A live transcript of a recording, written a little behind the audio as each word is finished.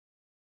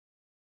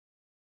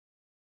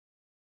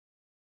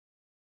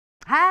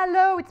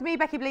Hello, it's me,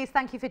 Becky Blease.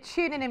 Thank you for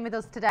tuning in with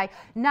us today.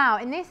 Now,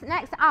 in this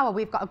next hour,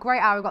 we've got a great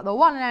hour. We've got the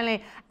one and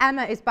only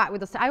Emma is back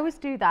with us. I always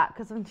do that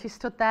because when she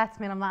stood there to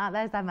me and I'm like,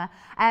 there's Emma.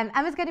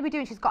 Emma's going to be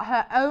doing, she's got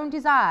her own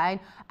design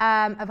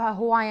of her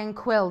Hawaiian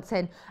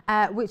quilting,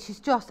 which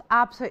is just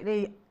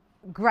absolutely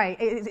great.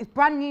 It's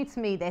brand new to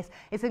me, this.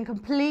 It's a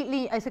complete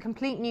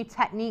new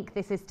technique,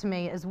 this is to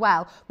me as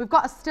well. We've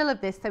got a still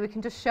of this so we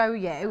can just show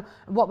you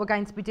what we're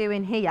going to be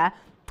doing here.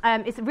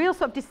 It's a real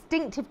sort of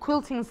distinctive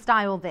quilting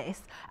style,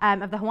 this,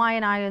 of the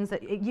Hawaiian Islands.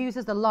 It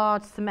uses a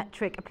large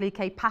symmetric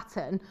applique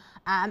pattern,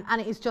 and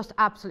it is just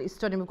absolutely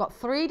stunning. We've got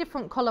 3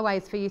 different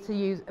colourways for you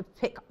to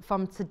pick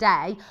from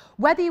today.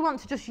 Whether you want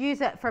to just use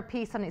it for a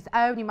piece on its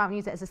own, you might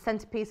use it as a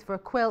centrepiece for a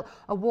quilt,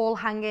 a wall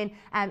hanging,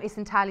 it's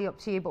entirely up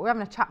to you. But we're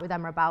having a chat with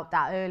Emma about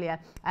that earlier,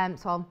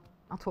 so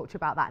I'll talk to you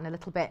about that in a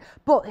little bit.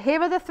 But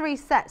here are the 3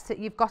 sets that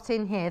you've got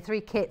in here, 3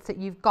 kits that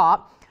you've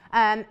got.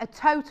 A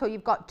total,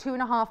 you've got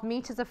 2.5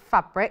 meters of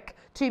fabric,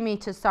 2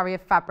 meters, sorry,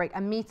 of fabric,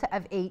 a meter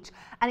of each,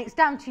 and it's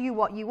down to you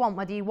what you want,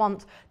 whether you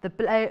want the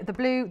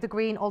blue, the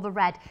green, or the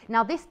red.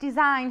 Now, this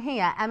design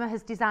here, Emma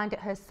has designed it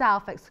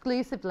herself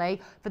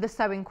exclusively for the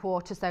sewing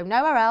quarter, so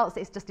nowhere else.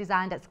 It's just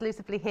designed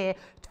exclusively here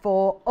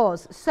for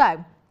us.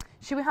 So,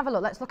 should we have a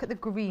look? Let's look at the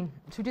green.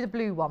 Should we do the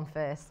blue one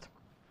first?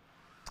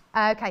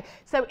 Okay,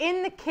 so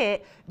in the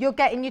kit, you're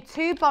getting your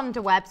 2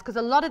 bonder webs, because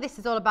a lot of this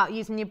is all about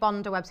using your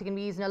bonder webs. You're going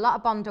to be using a lot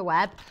of bonder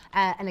web,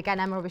 and again,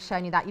 Emma will be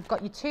showing you that. You've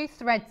got your 2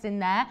 threads in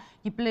there,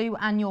 your blue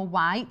and your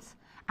white,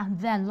 and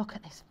then look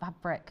at this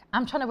fabric.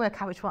 I'm trying to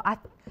work out which one. I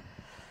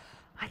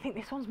think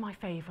this one's my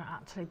favourite,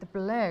 actually, the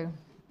blue.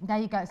 There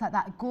you go, it's like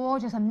that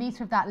gorgeous, a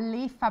metre of that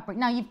leaf fabric.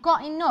 Now, you've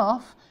got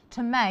enough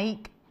to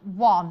make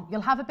 1.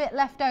 You'll have a bit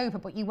left over,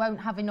 but you won't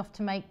have enough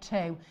to make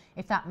 2,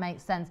 if that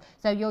makes sense.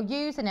 So you're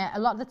using it, a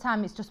lot of the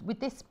time it's just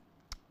with this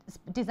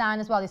design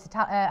as well, this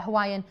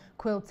Hawaiian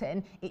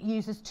quilting, it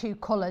uses 2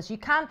 colours. You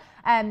can,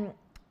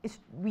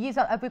 we've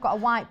got a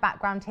white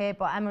background here,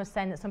 but Emma was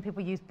saying that some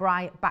people use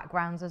bright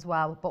backgrounds as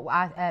well.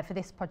 But for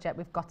this project,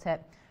 we've got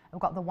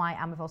the white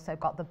and we've also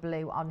got the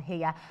blue on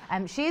here.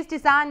 She has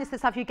designed this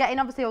stuff. You're getting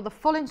obviously all the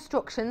full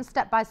instructions,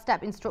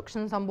 step-by-step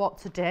instructions on what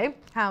to do,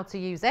 how to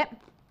use it.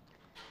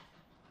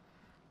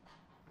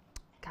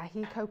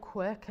 Kahiko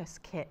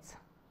Quercus kit.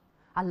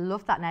 I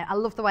love that name. I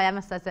love the way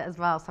Emma says it as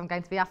well, so I'm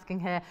going to be asking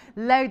her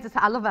loads of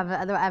times. I love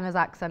Emma's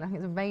accent. I think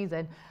it's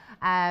amazing.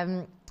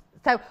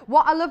 So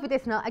what I love with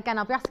this, and again,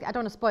 I'll be asking, I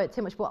don't want to spoil it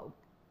too much, but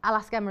I'll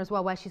ask Emma as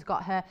well where she's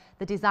got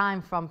the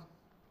design from.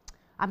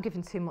 I'm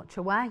giving too much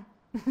away.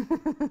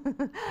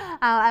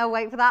 I'll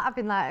wait for that.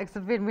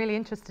 I've been really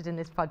interested in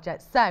this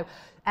project. So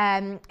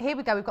here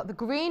we go. We've got the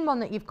green one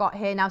that you've got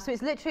here now. So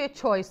it's literally a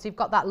choice. So you've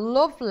got that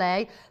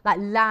lovely, like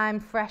lime,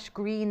 fresh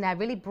green there,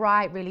 really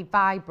bright, really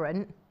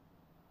vibrant.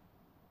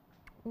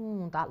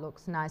 Ooh, that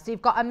looks nice. So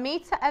you've got a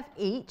metre of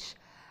each.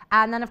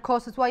 And then, of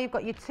course, as well, you've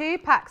got your 2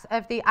 packs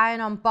of the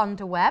iron-on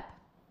bonder web.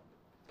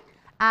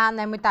 And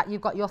then with that,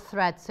 you've got your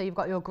thread. So you've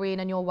got your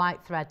green and your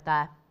white thread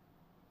there.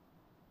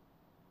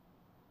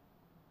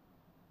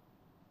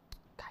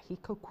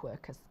 Kahiko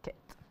Quercus kit.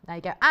 There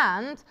you go.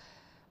 And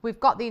we've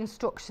got the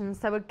instructions.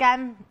 So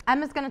again,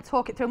 Emma's going to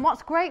talk it through. And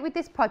what's great with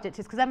this project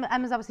is because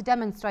Emma's obviously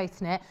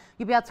demonstrating it,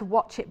 you'll be able to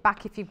watch it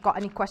back if you've got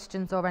any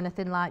questions or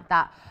anything like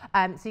that.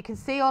 So you can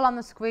see all on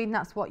the screen,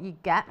 that's what you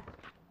get.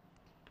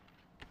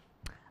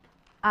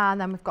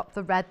 And then we've got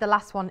the red. The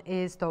last one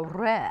is the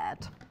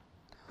red.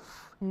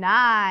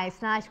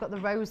 Nice, nice. You've got the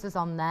roses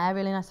on there.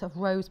 Really nice sort of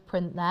rose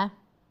print there.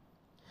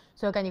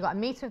 So again, you've got a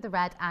metre of the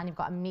red and you've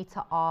got a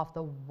metre of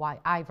the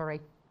white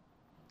ivory.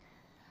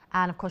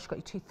 And of course, you've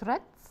got your 2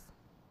 threads.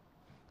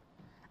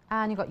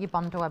 And you've got your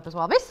bonder web as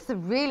well. This is a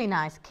really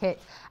nice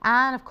kit.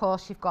 And of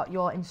course, you've got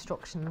your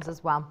instructions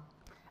as well.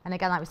 And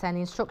again, like we're saying,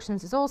 the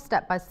instructions is all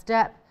step by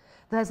step.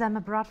 There's Emma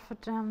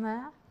Bradford down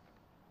there.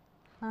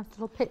 Nice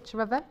little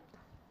picture of her.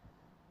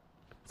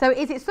 So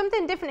is it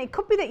something different? It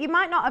could be that you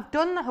might not have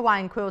done the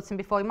Hawaiian quilting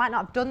before. You might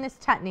not have done this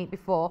technique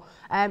before.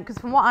 Because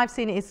from what I've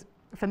seen, it is,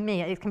 for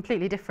me, it's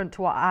completely different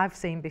to what I've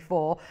seen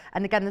before.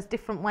 And again, there's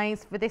different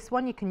ways for this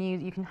one. You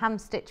can hand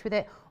stitch with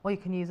it, or you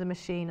can use a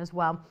machine as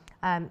well.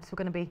 So we're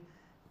going to be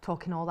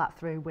talking all that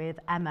through with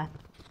Emma.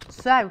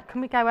 So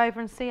can we go over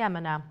and see Emma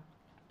now?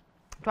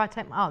 Do I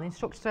take the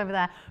instructions over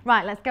there?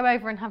 Right, let's go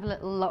over and have a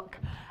little look.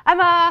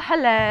 Emma,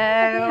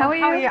 hello. How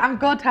are you? I'm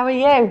good, how are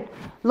you?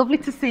 Lovely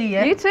to see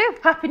you. You too.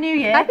 Happy New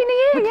Year. Happy New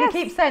Year, We yes.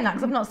 can keep saying that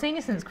because I've not seen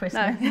you since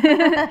Christmas.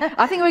 No.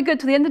 I think we're good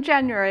to the end of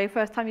January.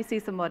 First time you see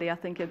somebody, I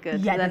think you're good.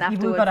 Yeah, then we've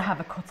got to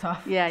have a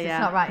cut-off. Yeah, It's yeah.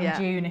 not right in yeah.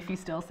 June if you're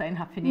still saying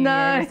Happy New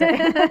No. Year, is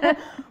it?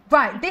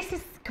 Right, this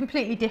is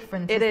completely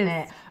different, isn't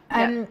it?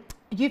 Yeah.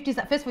 You've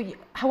designed, first of all,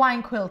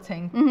 Hawaiian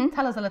quilting.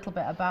 Tell us a little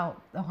bit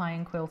about the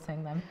Hawaiian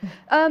quilting then.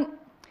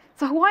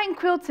 So Hawaiian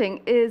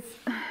quilting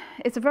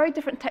it's a very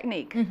different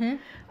technique.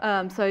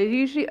 So you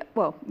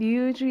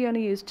usually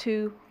only use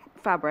 2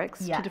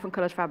 fabrics, 2 different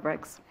coloured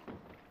fabrics.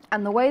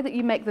 And the way that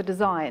you make the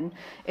design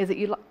is that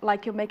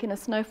you're making a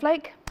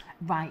snowflake.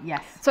 Right,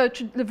 yes. So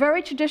the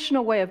very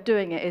traditional way of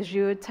doing it is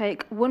you would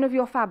take one of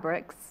your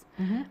fabrics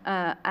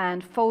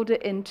and fold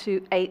it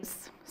into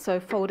eighths. So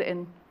fold it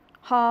in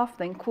half,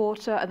 then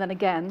quarter, and then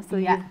again. So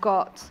you've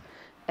got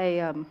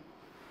a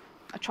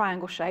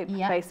triangle shape,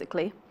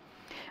 basically.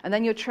 And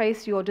then you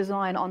trace your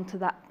design onto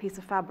that piece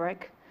of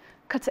fabric,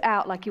 cut it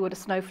out like you would a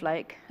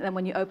snowflake, and then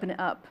when you open it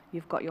up,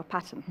 you've got your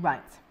pattern.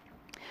 Right.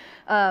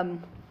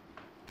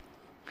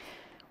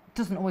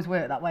 Doesn't always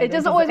work that way. It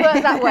doesn't always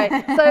work that way.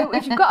 So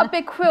if you've got a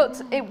big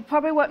quilt, it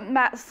probably won't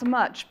matter so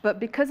much, but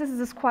because this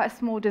is quite a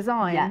small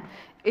design,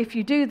 if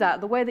you do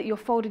that, the way that you're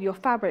folding your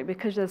fabric,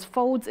 because there's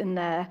folds in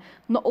there,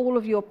 not all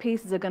of your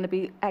pieces are going to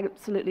be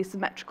absolutely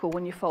symmetrical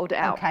when you fold it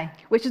out. Okay.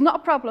 Which is not a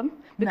problem,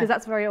 because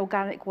that's a very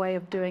organic way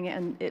of doing it,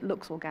 and it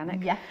looks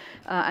organic. Yeah.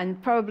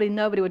 And probably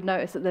nobody would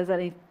notice that there's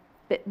any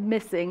bit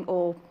missing,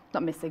 or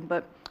not missing,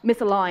 but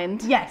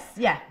misaligned. Yes,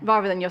 yeah.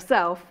 Rather than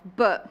yourself.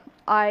 But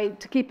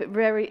to keep it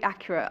very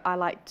accurate, I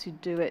like to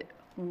do it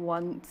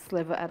one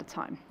sliver at a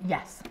time.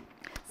 Yes.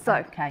 So.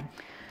 Okay.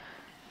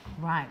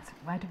 Right,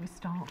 where do we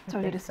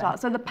start?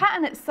 So the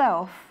pattern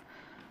itself,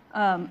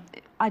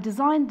 I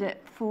designed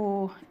it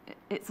for,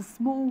 it's a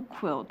small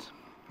quilt.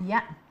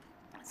 Yeah.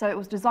 So it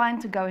was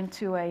designed to go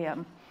into a,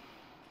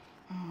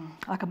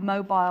 like a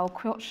mobile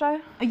quilt show.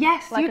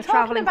 Yes, like you were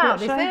talking about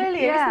this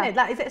earlier, isn't it?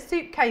 Like, is it a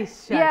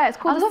suitcase show? Yeah, it's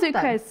called a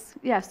suitcase.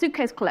 Yeah,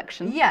 suitcase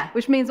collection. Yeah.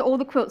 Which means all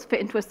the quilts fit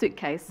into a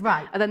suitcase.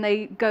 Right. And then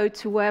they go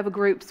to wherever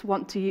groups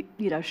want to,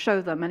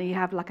 show them, and you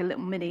have like a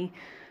little mini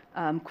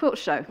quilt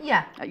show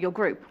at your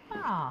group.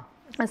 Ah.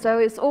 And so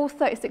it's all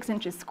 36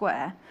 inches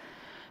square.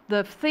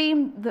 The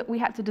theme that we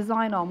had to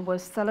design on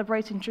was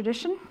celebrating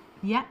tradition.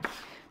 Yeah.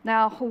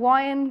 Now,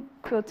 Hawaiian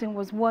quilting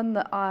was one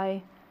that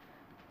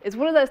it's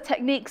one of those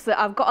techniques that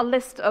I've got a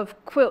list of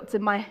quilts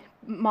in my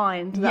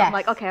mind that I'm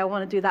like, okay, I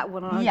want to do that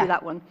one, I want to do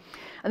that one.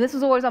 And this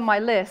was always on my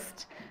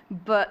list,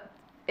 but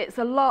it's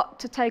a lot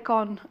to take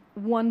on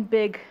one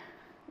big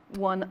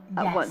one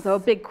at once, so a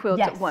big quilt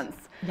at once.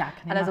 Yeah,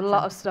 and there's a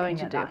lot of sewing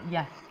to do.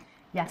 Yeah.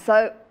 Yeah.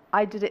 So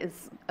I did it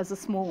as a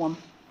small one.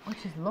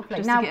 Which is lovely.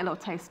 Just to get a little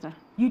taster.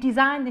 You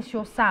designed this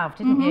yourself,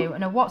 didn't you?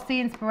 And what's the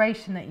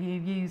inspiration that you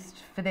used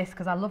for this?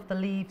 Because I love the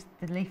leaf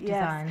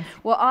designs.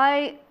 Well,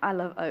 I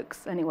love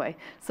oaks anyway.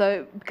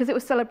 So because it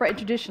was celebrating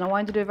tradition, I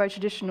wanted to do a very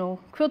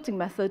traditional quilting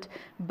method,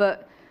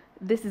 but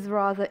this is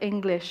rather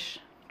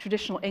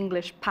traditional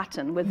English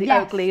pattern with the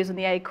oak leaves and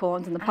the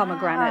acorns and the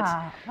pomegranate.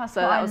 So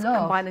that was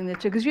combining the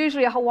two. Because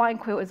usually a Hawaiian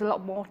quilt is a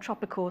lot more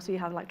tropical, so you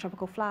have like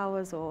tropical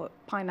flowers or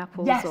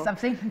pineapples. Yes, I've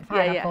seen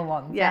pineapple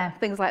ones. Yeah,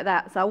 things like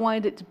that. So I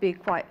wanted it to be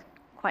quite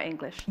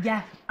English.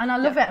 Yeah, and I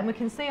love it. And we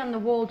can see on the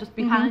wall just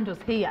behind us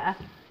here,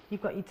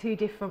 you've got your two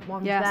different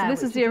ones there. Yeah, so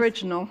this is the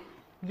original.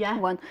 Yeah.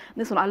 One. And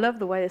this one, I love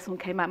the way this one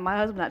came out. My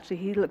husband actually,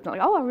 he looked like,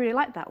 oh, I really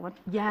like that one.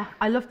 Yeah,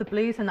 I love the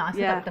blues and that. I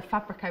see that with the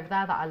fabric over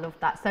there, that I love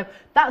that. So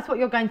that's what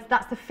you're going to,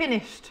 that's the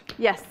finished.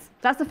 Yes,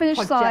 that's the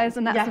finished size,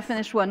 and that's the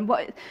finished one.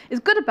 What is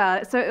good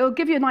about it, so it'll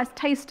give you a nice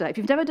taster. If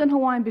you've never done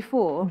Hawaiian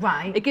before,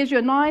 it gives you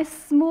a nice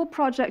small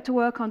project to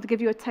work on to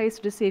give you a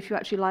taster to see if you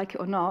actually like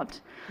it or not.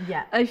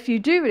 Yeah. If you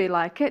do really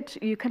like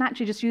it, you can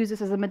actually just use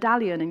this as a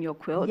medallion in your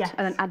quilt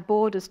and then add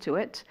borders to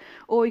it,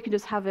 or you can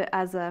just have it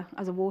as a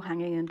wall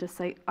hanging and just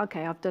say,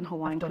 okay, I've done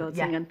Hawaiian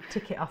quilting and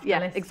tick it off the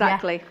list.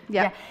 Exactly.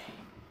 Yeah.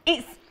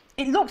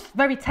 It looks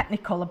very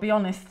technical, I'll be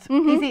honest.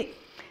 Is it?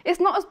 It's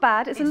not as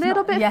bad. It's a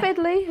little bit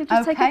fiddly. It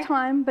just takes your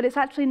time, but it's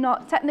actually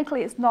not,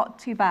 technically it's not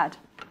too bad.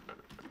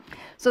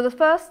 So the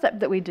first step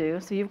that we do,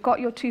 so you've got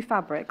your two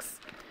fabrics.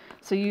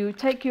 So you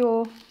take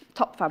your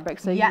top fabric,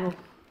 so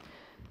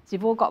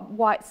you've all got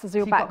whites as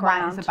your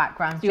background.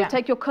 So you'll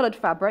take your coloured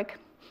fabric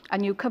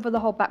and you cover the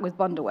whole back with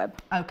Bondaweb.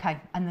 Okay,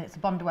 and it's a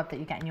Bondaweb that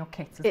you get in your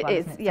kit as well,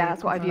 isn't it? Yeah,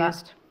 that's what I've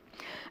used.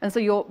 And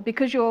so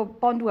because your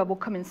Bondaweb will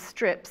come in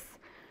strips,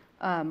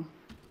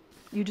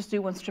 you just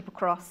do one strip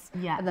across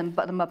and then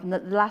butt them up. And the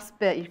last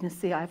bit, you can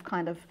see I've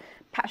kind of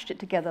patched it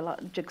together like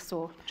a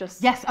jigsaw.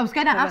 Yes, I was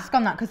going to ask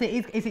on that, because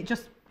it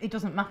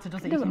doesn't matter,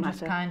 does it? It doesn't matter.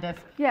 Just kind of,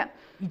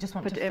 you just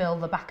want to fill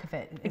the back of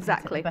it.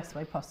 Exactly. The best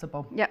way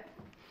possible. Yep.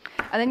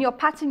 And then your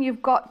pattern,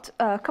 you've got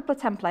a couple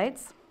of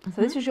templates.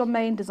 So this is your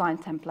main design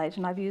template,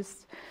 and I've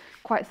used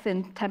quite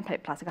thin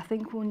template plastic. I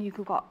think one you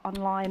got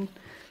online.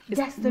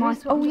 Yes, there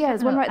is. Oh yeah,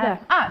 there's one right there.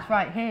 It's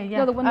right here. Yeah.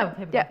 No, the one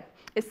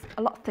it's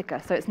a lot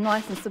thicker, so it's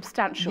nice and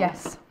substantial.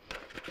 Yes.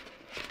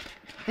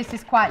 This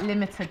is quite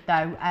limited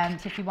though,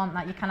 so if you want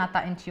that, you can add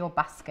that into your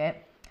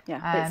basket.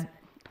 Yeah,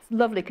 it's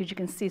lovely because you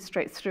can see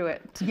straight through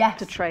it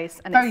to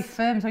trace. And very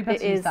firm, so we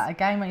better use that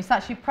again. When it's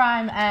actually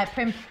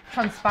prim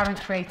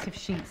transparent creative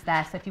sheets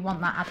there, so if you want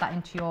that, add that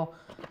into your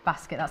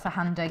basket. That's a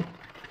handy,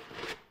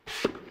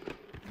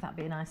 that'd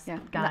be a nice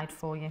guide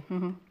for you.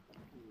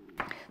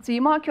 So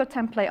you mark your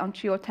template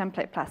onto your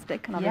template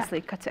plastic and obviously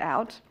cut it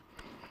out.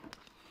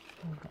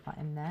 Get that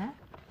in there.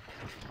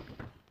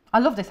 I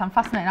love this, I'm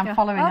fascinated, I'm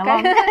following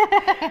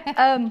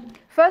along.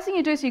 First thing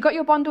you do, so you got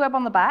your Bondaweb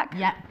on the back.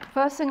 Yeah.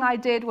 First thing I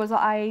did was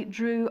I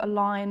drew a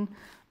line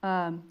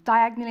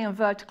diagonally and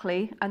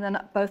vertically, and then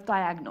both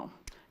diagonal.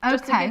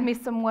 Just to give me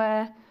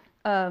somewhere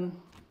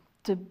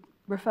to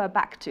refer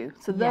back to.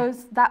 So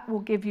that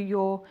will give you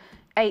your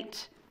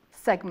 8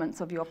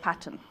 segments of your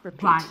pattern.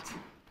 Repeat. Right.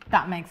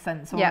 That makes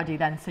sense already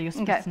then. So you're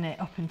splitting it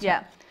up into...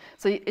 Yeah.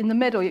 So in the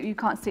middle, you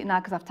can't see it now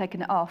because I've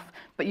taken it off,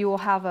 but you will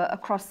have a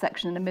cross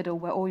section in the middle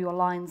where all your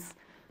lines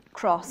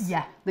cross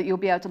that you'll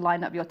be able to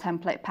line up your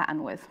template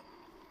pattern with.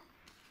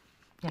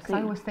 Yes, so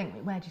I always think,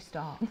 where do you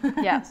start?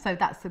 So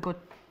that's a good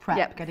prep.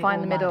 Yeah, Get find it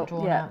all the middle,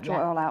 draw it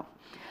all out.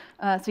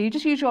 So you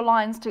just use your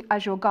lines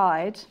as your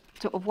guide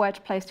of where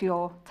to place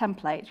your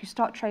template. You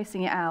start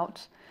tracing it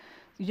out.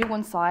 You do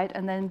one side,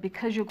 and then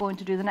because you're going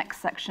to do the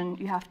next section,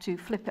 you have to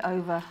flip it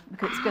over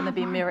because it's going to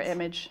be mirror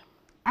image.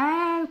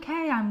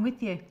 Okay, I'm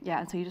with you.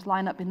 Yeah, and so you just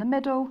line up in the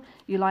middle,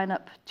 you line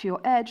up to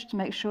your edge to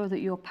make sure that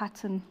your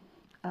pattern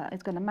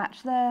is going to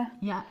match there.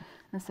 Yeah.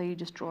 And so you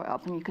just draw it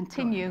up and you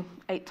continue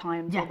 8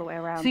 times all the way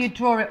around. So you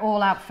draw it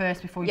all out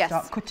first before you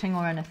start cutting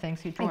or anything,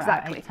 so you draw it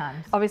out 8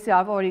 times. Obviously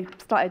I've already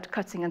started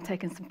cutting and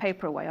taken some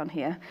paper away on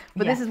here,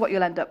 but this is what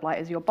you'll end up like,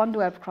 is your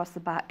bundle web across the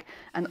back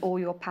and all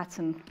your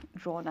pattern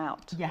drawn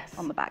out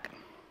on the back.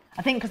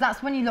 I think because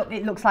that's when you look,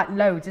 it looks like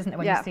loads, isn't it?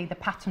 When you see the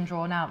pattern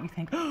drawn out, you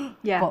think, oh,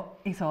 but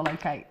it's all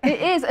okay.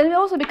 It is, and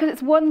also because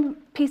it's one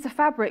piece of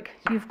fabric,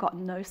 you've got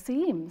no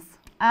seams.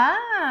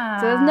 Ah.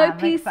 So there's no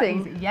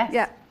piecing. Yes.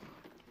 Yeah.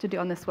 To do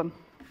on this one.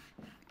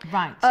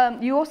 Right.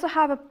 You also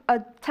have a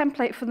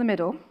template for the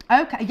middle.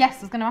 Okay. Yes,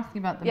 I was going to ask you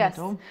about the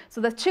middle.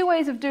 So there's 2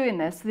 ways of doing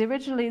this.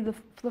 Originally,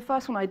 the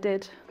first one I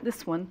did,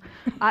 this one,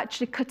 I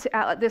actually cut it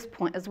out at this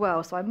point as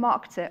well. So I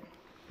marked it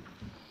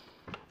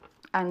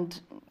and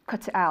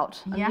cut it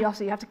out. And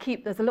you have to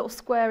keep, there's a little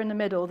square in the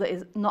middle that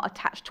is not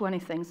attached to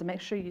anything, so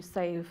make sure you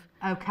save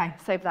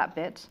that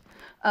bit.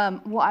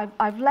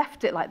 I've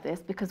left it like this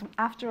because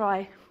after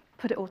I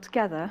put it all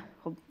together,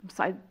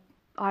 so I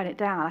iron it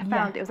down, I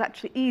found it was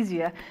actually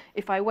easier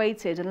if I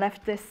waited and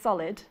left this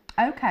solid.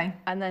 Okay.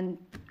 And then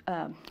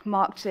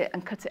marked it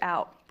and cut it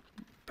out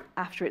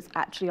after it's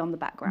actually on the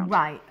background.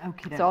 Right,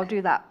 okay. So I'll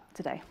do that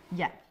today.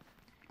 Yeah.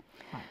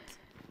 Right.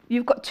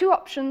 You've got 2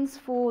 options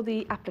for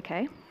the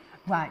applique.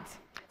 Right.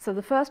 So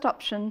the first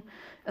option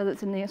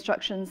that's in the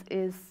instructions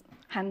is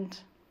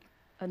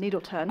a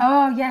needle turn.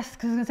 Oh yes,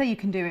 because I was going to say you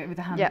can do it with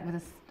a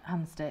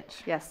hand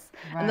stitch. Yes.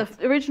 Right. And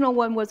the original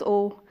one was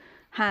all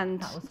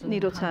hand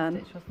needle turn.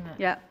 Stitch, wasn't it?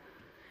 Yeah.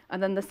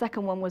 And then the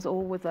second one was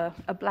all with a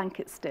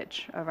blanket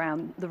stitch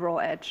around the raw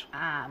edge.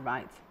 Ah,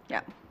 right.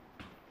 Yeah.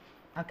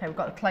 Okay, we've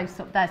got a close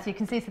up there, so you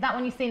can see. So that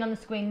one you've seen on the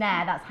screen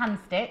there, that's hand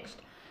stitched,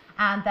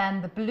 and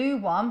then the blue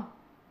one,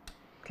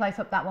 close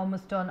up, that one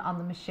was done on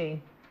the machine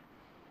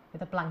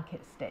with a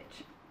blanket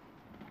stitch.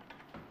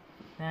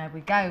 There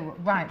we go.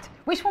 Right.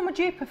 Which one would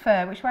you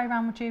prefer? Which way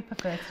around would you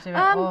prefer to do it?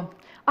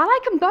 I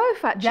like them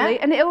both actually,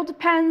 and it all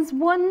depends.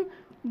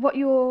 What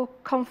your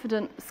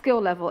confident skill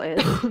level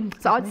is.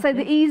 So I'd say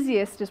the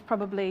easiest is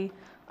probably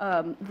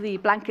the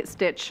blanket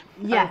stitch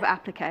over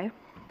applique.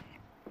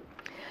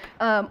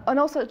 And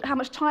also how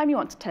much time you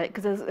want to take,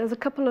 because there's a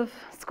couple of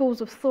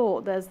schools of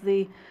thought. There's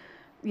the,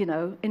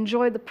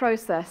 enjoy the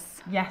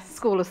process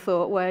school of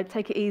thought, where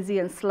take it easy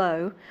and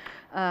slow.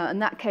 In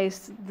that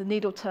case, the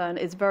needle turn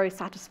is very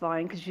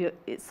satisfying because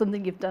it's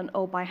something you've done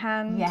all by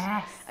hand.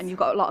 Yes. And you've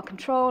got a lot of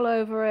control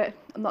over it.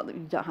 Not that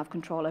you don't have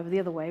control over the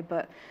other way,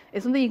 but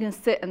it's something you can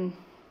sit and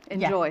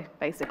enjoy,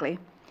 basically.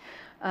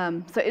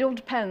 So it all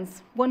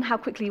depends. 1, how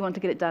quickly you want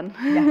to get it done.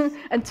 Yes.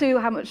 And 2,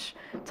 how much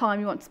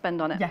time you want to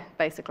spend on it,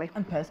 basically.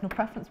 And personal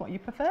preference, what you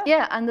prefer.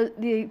 Yeah, and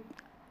the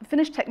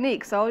finished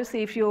technique. So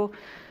obviously if you're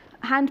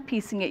hand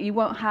piecing it, you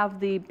won't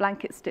have the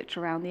blanket stitch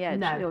around the edge.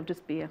 No. It'll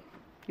just be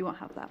you won't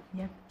have that.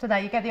 Yeah. So there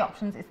you get the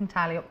options. It's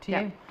entirely up to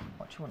you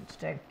what you want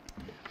to do.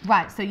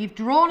 Right. So you've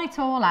drawn it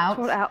all out.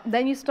 Drawn it out.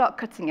 Then you start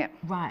cutting it.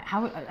 Right.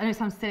 I know it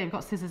sounds silly. You've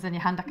got scissors in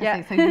your hand. I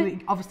can see. So you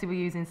obviously we're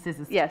using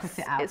scissors to cut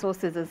it out. Yes, it's all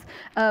scissors.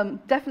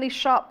 Definitely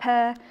sharp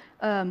pair,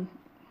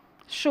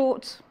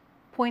 short,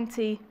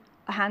 pointy,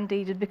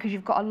 handy, because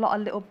you've got a lot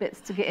of little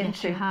bits to get into.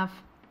 Yes, you have.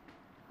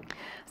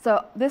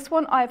 So this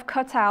one I've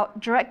cut out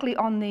directly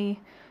on the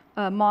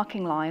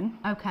marking line.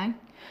 Okay.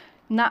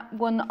 And that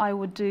one I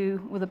would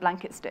do with a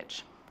blanket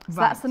stitch. So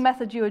that's the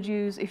method you would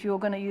use if you're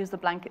going to use the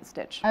blanket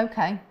stitch.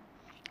 Okay.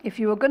 If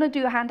you were going to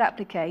do a hand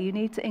applique, you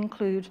need to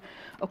include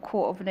a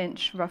 1/4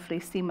 inch roughly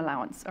seam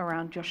allowance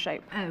around your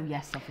shape. Oh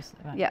yes, obviously.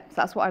 Right. Yeah, so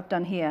that's what I've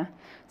done here.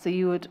 So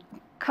you would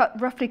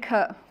roughly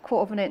cut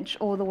 1/4 inch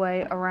all the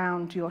way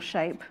around your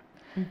shape,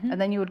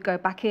 and then you would go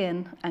back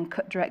in and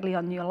cut directly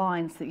on your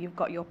line so that you've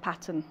got your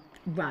pattern.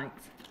 Right.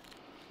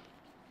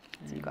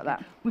 So you've got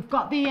that. We've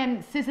got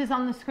the scissors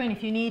on the screen.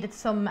 If you needed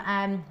some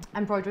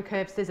embroidery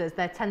curved scissors,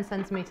 they're 10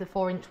 centimetre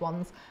 4-inch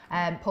ones.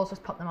 Paul's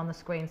just put them on the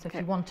screen, so if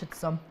you wanted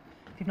some,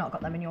 if you've not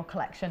got them in your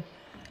collection.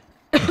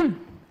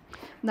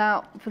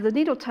 Now, for the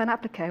needle turn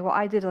applique, what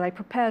I did is I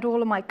prepared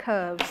all of my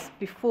curves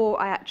before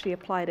I actually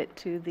applied it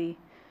to the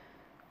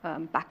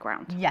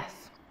background.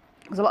 Yes.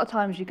 Because a lot of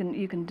times you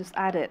can just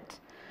add it,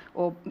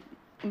 or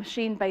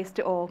machine baste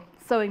it, or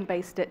sewing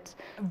baste it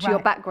to your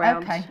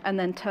background, and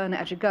then turn it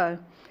as you go.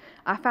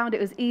 I found it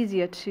was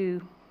easier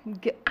to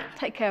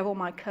take care of all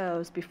my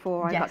curves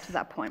before I got to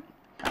that point.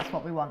 That's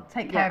what we want.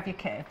 Take care of your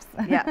curves.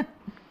 Yeah. There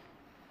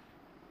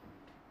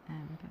we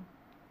go.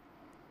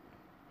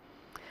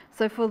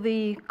 So for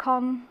the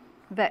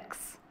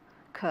convex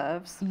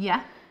curves,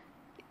 Yeah.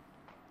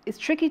 it's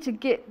tricky to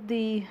get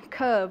the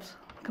curves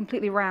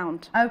completely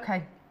round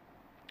Okay.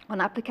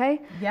 on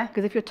applique. Yeah.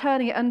 Because if you're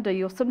turning it under,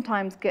 you'll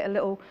sometimes get a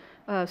little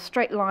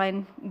straight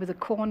line with a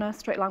corner,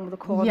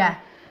 Yeah.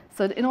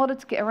 So in order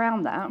to get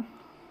around that,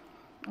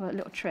 a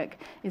little trick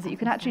is that you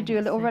can actually do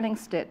a little running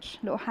stitch,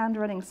 little hand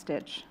running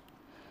stitch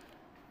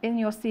in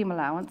your seam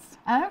allowance.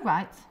 Oh,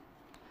 right.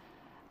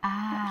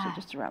 Actually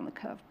just around the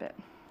curved bit.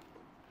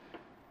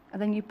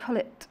 And then you pull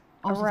it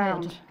Also,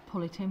 around. just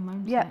pull it in,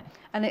 won't Yeah, it?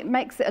 and it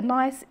makes it a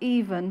nice,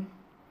 even,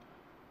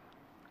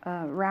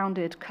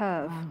 rounded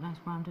curve. Nice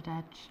rounded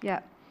edge.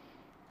 Yeah.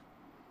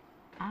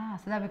 Ah,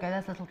 so there we go.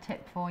 There's a little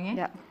tip for you.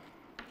 Yeah.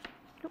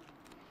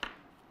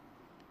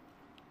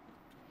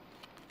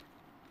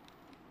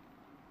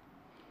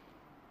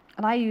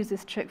 And I use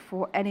this trick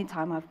for any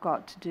time I've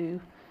got to do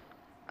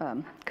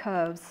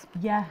curves.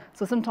 Yeah.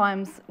 So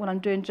sometimes when I'm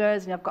doing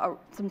jersey,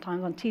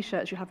 sometimes on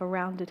t-shirts you have a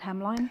rounded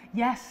hemline.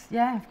 Yes.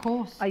 Yeah. Of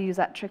course. I use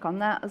that trick on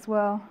that as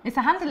well. It's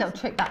a handy little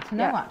trick that to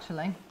know, Yeah.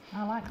 actually.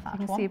 I like that You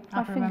can one. see my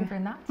I'm finger.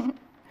 remembering that.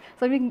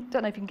 So don't know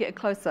if you can get a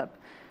close up,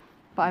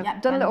 but I've Yeah,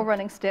 done a little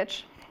running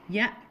stitch.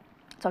 Yeah.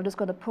 So I'm just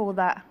going to pull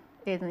that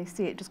in, and you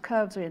see it just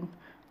curves in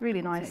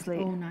really So nicely.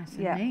 it's all nice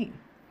and Yeah. neat.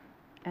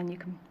 And you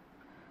can,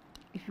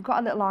 if you've got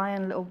a little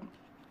iron, a little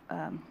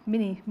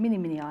mini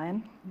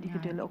iron, you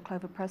could do a little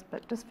clover press,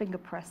 but just finger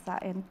press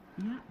that in.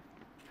 Yeah. Do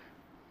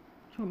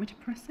you want me to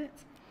press it?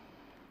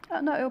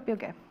 No, it'll be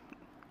okay.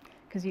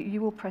 Because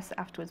you will press it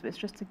afterwards, but it's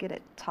just to get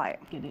it tight.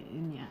 Get it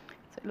in, yeah.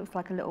 So it looks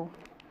like a little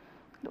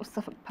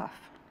Suffolk puff.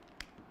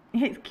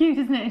 It's cute,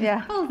 isn't it? It Yeah.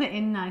 just pulls it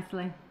in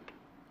nicely.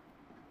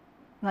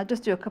 And I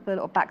just do a couple of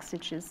little back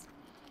stitches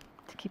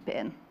to keep it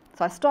in.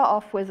 So I start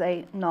off with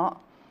a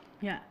knot,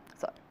 Yeah.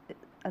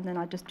 and then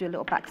I just do a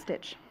little back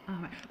stitch. All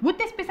right. Would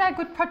this be a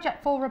good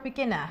project for a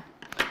beginner?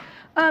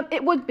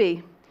 It would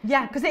be.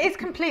 Yeah, because it is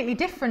completely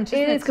different, isn't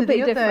It it? is to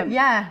completely the other? different.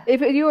 Yeah. If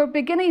you're a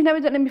beginner, you've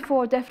never done it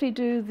before, definitely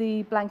do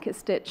the blanket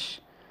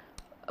stitch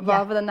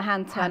rather than the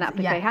hand turn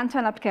applique. yeah. Hand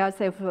turn applique, I'd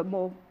say, for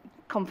more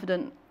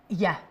confident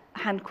Yeah.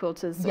 hand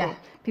quilters Yeah. or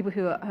people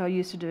who are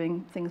used to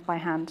doing things by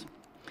hand.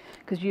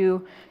 Because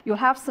you'll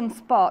have some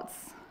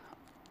spots,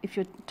 if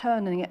you're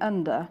turning it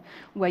under,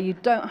 where you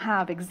don't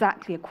have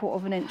exactly a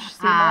 1/4 inch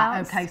seam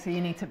allowance. Okay, so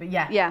you need to be,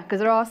 yeah. Yeah, because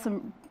there are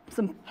some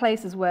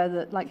places where,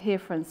 like here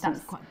for instance,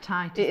 That's quite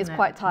tight, it is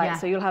quite tight, Yeah.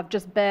 so you'll have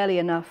just barely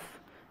enough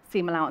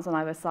seam allowance on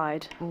either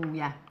side. Oh,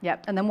 yeah.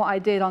 Yep, and then what I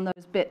did on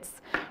those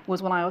bits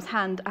was when I was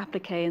hand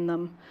appliquing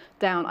them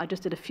down, I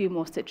just did a few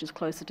more stitches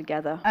closer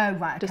together. Oh,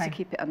 right, Just to okay.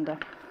 keep it under.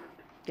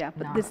 Yeah,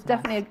 but No, this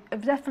that's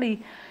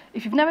definitely,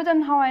 if you've never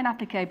done Hawaiian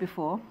applique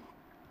before,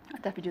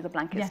 I'd definitely do the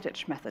blanket Yeah.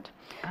 stitch method.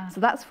 So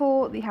that's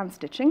for the hand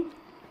stitching.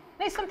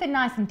 It's something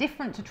nice and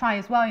different to try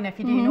as well. You know, if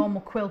you do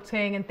normal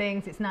quilting and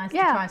things, it's nice to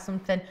try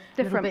something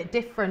a little bit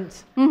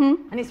different.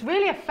 And it's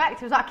really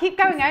effective. I keep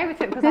going over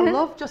to it because I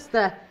love just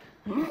the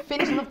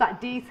finish. I love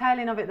that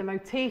detailing of it, the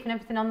motif and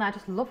everything on there. I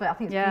just love it. I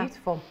think it's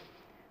beautiful.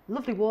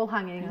 Lovely wall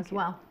hanging as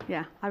well.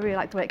 Yeah, I really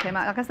liked the way it came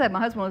out. Like I said, my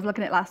husband was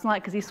looking at it last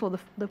night because he saw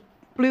the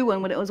blue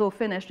one when it was all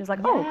finished. He's like,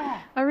 oh,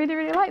 I really,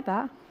 really like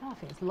that. Oh, I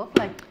think it's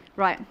lovely.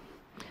 Right.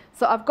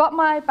 So I've got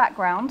my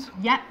background.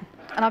 Yep.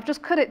 And I've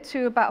just cut it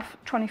to about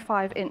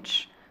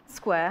 25-inch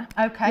square.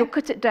 Okay. You'll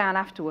cut it down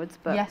afterwards,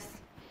 but yes.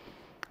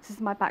 This is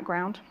my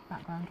background.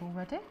 Background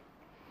already.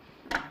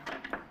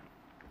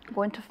 I'm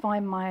going to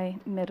find my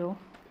middle.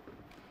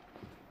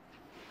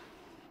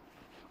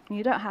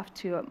 You don't have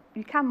to,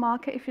 you can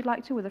mark it if you'd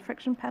like to with a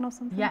friction pen or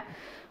something. Yeah.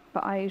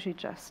 But I usually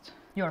just...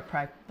 You're a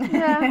pro.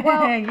 Yeah,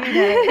 well, you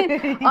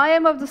know. I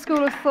am of the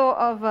school of thought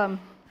of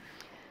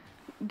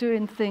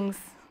doing things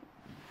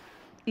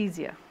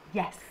easier.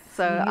 Yes.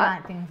 So you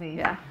like things easy.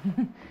 Yeah.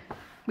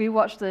 We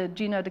watched the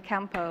Gino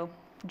DeCampo,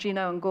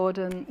 Gino and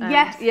Gordon. And,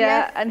 yes.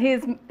 Yeah, and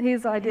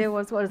his idea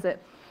was, what is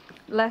it?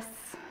 Less...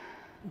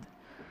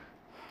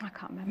 I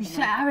can't remember.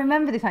 I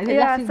remember this. Yeah,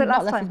 less, so is,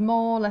 last less time. is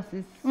more, less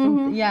is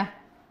something. Yeah.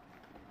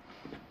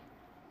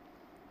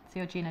 So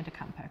you're Gino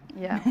DeCampo.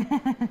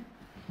 Yeah.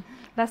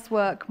 Less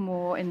work,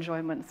 more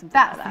enjoyment, something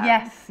like that.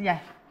 Yes, yeah.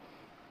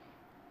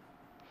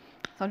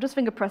 So I'm just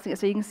finger pressing it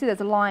so you can see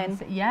there's a line.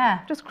 Yeah.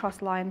 Just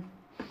cross line.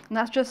 And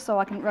that's just so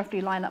I can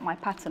roughly line up my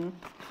pattern.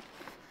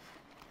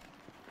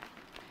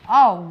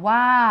 Oh,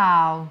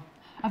 wow.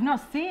 I've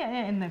not seen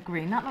it in the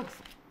green. That looks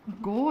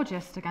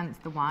gorgeous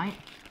against the white.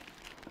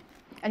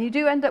 And you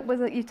do end up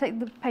with, you take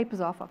the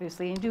papers off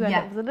obviously, and you do end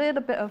up with a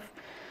little bit of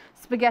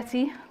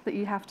spaghetti that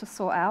you have to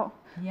sort out.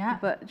 Yeah.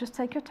 But just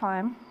take your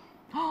time.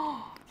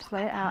 Just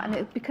lay it out,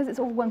 and because it's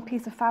all one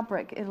piece of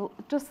fabric, it'll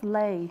just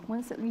lay.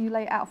 Once you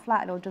lay it out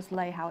flat, it'll just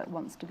lay how it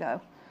wants to go.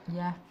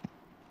 Yeah.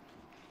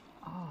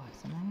 Oh,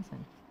 it's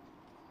amazing.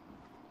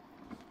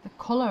 The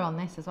colour on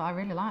this as well, I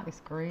really like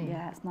this green.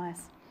 Yeah, it's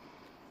nice.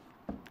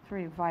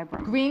 Very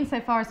vibrant. Green so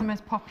far is the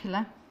most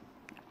popular.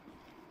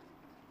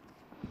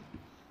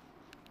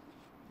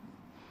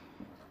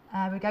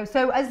 There we go.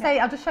 So as I say,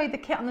 I'll just show you the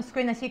kit on the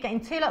screen there. So you're getting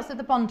 2 lots of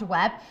the Bonder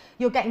web.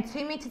 You're getting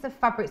 2 meters of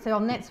fabric. So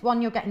on this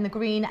one, you're getting the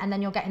green, and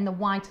then you're getting the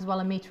white as well,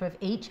 1 meter of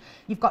each.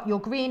 You've got your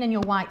green and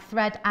your white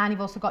thread, and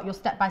you've also got your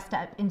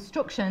step-by-step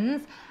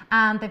instructions,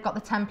 and they've got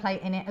the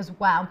template in it as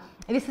well.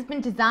 This has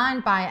been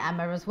designed by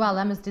Emma as well.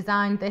 Emma's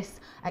designed this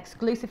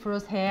exclusive for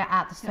us here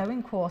at the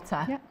Sewing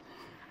Quarter.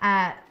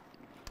 Yeah.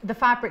 The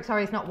fabric,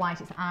 sorry, it's not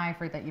white, it's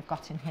ivory that you've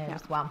got in here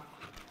as well.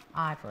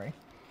 Ivory.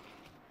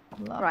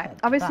 Look right,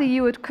 obviously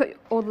you would cut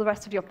all the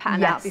rest of your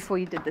pattern out before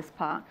you did this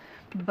part,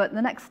 but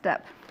the next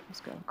step,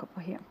 let's go a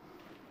couple here,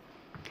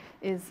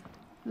 is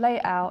lay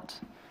it out,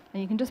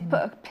 and you can just put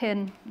a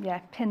pin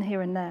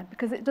here and there,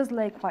 because it does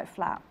lay quite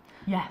flat.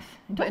 Yes,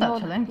 it does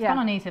actually. It's gone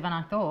on easier than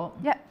I thought.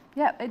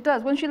 Yeah, it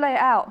does. Once you lay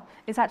it out,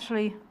 it's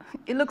actually,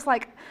 it looks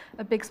like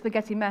a big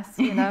spaghetti mess,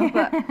 you know,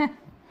 but...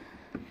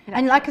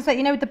 And like I said,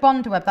 you know, with the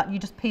Bonder web, that you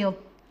just peel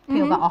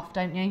that off,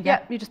 don't you?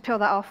 Yeah, you just peel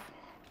that off.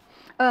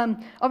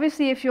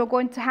 Obviously, if you're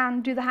going to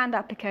do the hand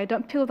applique,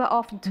 don't peel that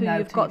off until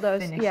you've got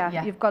those.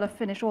 You've got to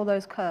finish all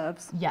those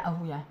curves. Yeah. Oh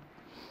yeah.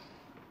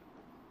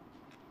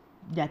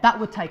 Yeah, that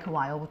would take a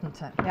while,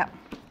 wouldn't it? Yeah.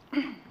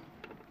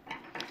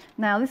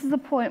 Now this is the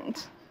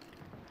point.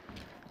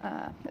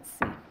 Let's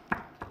see.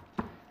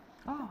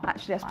 Oh,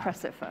 actually, let's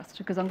press it first,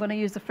 because I'm going to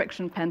use the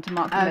friction pen to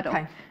mark the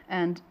middle,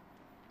 and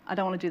I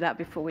don't want to do that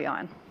before we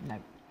iron. No.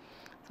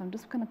 So I'm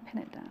just going to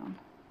pin it down.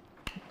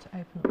 To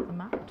open up the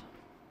mat.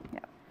 Yeah.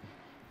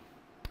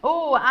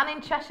 Oh, Anne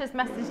in Cheshire's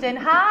messaged in.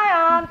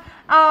 Hi, Anne.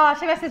 Oh,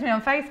 she messaged me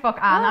on Facebook,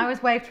 Anne. I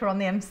always waved her on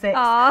the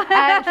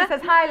M6. She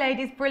says, hi,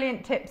 ladies.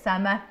 Brilliant tips,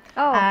 Emma.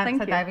 Oh, thank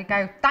you. So there we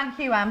go. Thank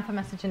you, Anne, for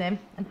messaging in.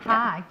 And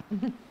hi.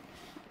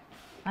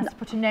 Nice to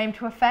put a name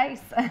to a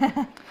face.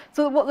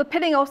 So what the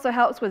pinning also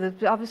helps with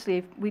is,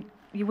 obviously,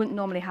 you wouldn't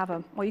normally have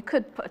well, you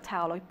could put a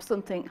towel or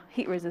something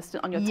heat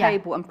resistant on your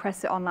table and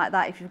press it on like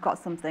that if you've got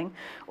something,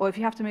 or if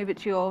you have to move it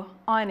to your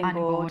ironing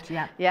board.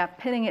 Yeah,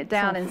 pinning it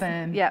down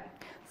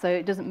so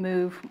it doesn't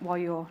move while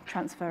you're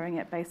transferring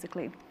it,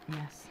 basically.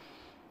 Yes.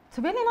 It's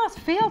a really nice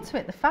feel to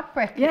it, the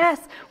fabric.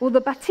 Yes. Well,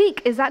 the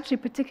batik is actually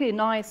particularly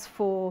nice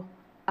for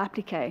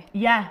applique.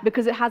 Yeah.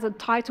 Because it has a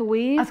tighter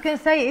weave. I was going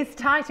to say, it's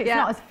tighter. It's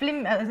not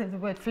as the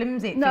word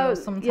flimsy it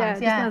feels sometimes. Yeah,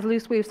 it just has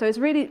loose weave. So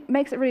it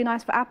makes it really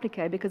nice for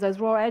applique, because those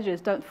raw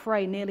edges don't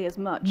fray nearly as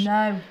much.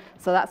 No.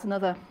 So that's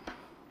another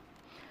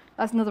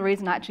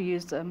reason I actually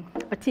used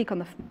batik on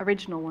the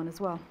original one as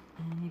well.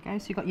 There you go.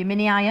 So you've got your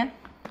mini iron.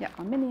 Yeah,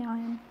 my mini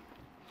iron.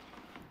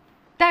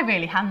 They're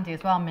really handy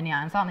as well, mini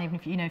irons, aren't they? Even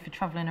if if you're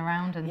travelling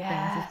around and things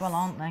as well,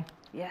 aren't they?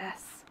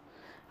 Yes.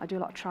 I do a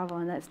lot of travel,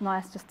 and it's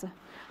nice just to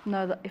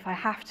know that if I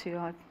have to,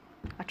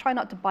 I try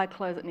not to buy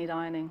clothes that need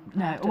ironing.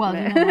 No, well,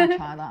 you know, I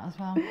try that as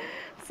well.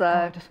 So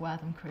I just wear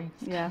them creased.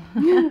 Yeah.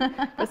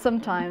 But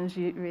sometimes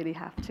you really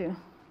have to.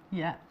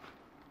 Yeah.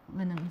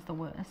 Linen's the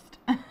worst.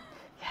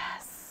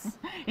 Yes.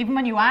 Even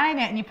when you iron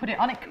it and you put it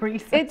on, it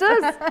creases. It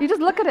does. You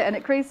just look at it and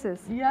it creases.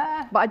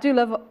 Yeah. But I do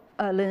love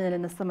linen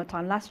in the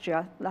summertime. Last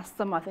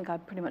summer, I think I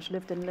pretty much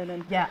lived in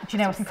linen. Yeah. Do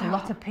you know, I think a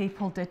lot of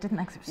people did, didn't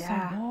they? 'Cause it was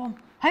so warm.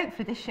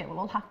 Hopefully this year we'll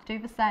all have to do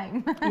the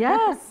same.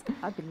 Yes.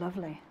 That'd be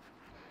lovely.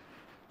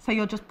 So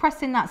you're just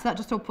pressing that, so that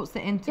just all puts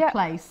it into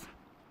place.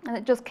 And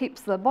it just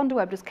keeps the Bonder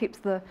web, just keeps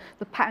the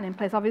pattern in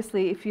place.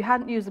 Obviously, if you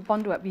hadn't used the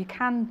Bonder web, you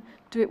can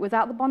do it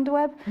without the Bonder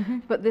web,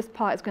 but this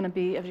part is going to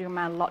be, as you can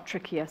imagine, a lot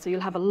trickier. So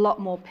you'll have a lot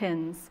more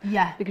pins.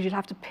 Yeah. Because you'll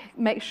have to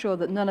make sure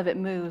that none of it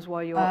moves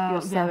while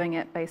you're sewing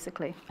it,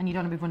 basically. And you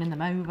don't want to be running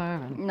them over.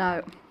 And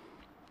no.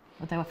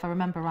 Although, if I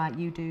remember right,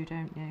 you do,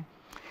 don't you?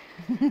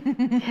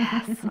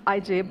 Yes, I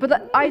do.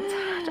 But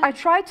I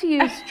try to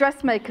use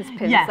dressmakers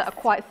pins that are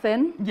quite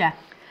thin. Yeah.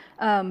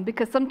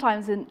 Because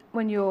sometimes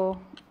when you're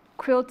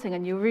quilting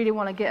and you really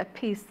want to get a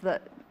piece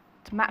to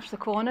match the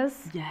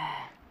corners. Yeah.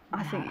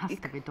 I think it has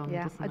to be done,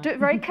 doesn't it? I do it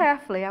very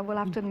carefully, I will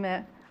have to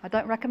admit. I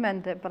don't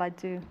recommend it, but I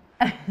do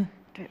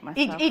do it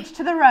myself. Each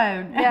to their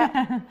own.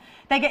 Yeah.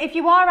 If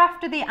you are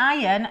after the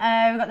iron,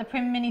 we've got the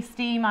Prim Mini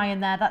Steam Iron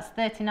there. That's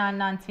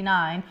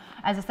 $39.99.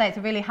 As I say, it's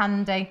a really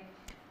handy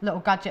little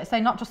gadget. So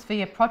not just for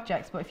your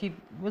projects, but if you're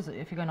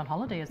going on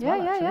holiday as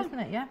well, actually, isn't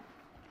it? Yeah.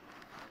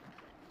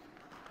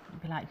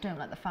 Be like, don't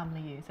let the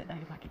family use it. They'll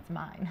be like, it's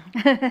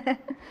mine.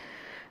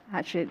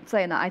 Actually,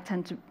 saying that, I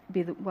tend to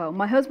be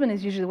my husband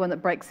is usually the one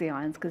that breaks the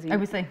irons, because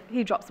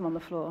he drops them on the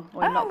floor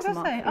or he knocks them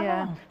off.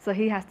 Yeah, so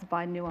he has to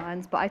buy new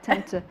irons, but I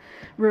tend to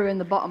ruin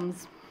the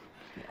bottoms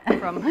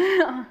from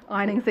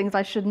ironing things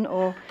I shouldn't,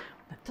 or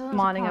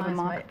mining over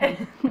market.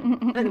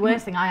 The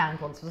worst thing I ironed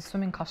once was a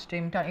swimming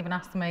costume. Don't even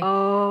ask me.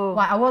 Oh.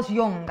 Like, I was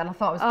young and I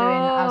thought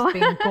I was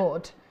being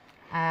good.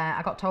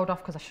 I got told off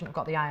because I shouldn't have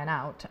got the iron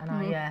out, and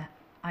I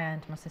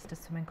ironed my sister's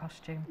swimming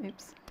costume.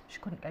 Oops. She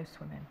couldn't go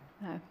swimming.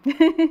 No.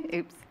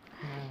 Oops.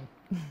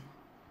 No.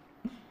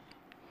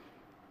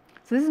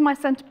 So this is my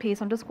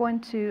centerpiece. I'm just going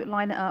to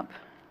line it up.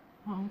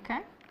 Okay.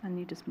 And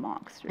you just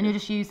mark through. And you're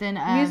just using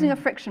a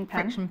friction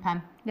pen. Friction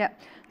pen. Yeah.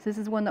 So this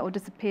is one that will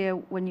disappear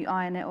when you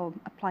iron it or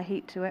apply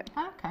heat to it.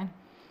 Okay.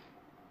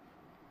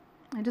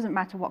 It doesn't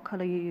matter what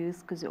colour you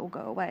use because it will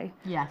go away.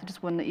 Yeah. So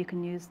just one that you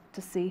can use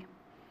to see.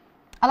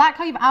 I like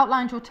how you've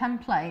outlined your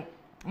template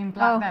in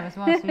black there as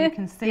well, so you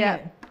can see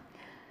it.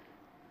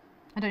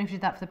 I don't know if you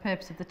did that for the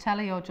purpose of the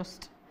telly or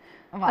just.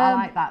 Well, I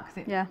like that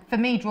because for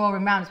me,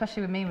 drawing round,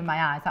 especially with me with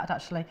my eyes,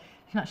 you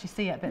can actually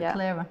see it a bit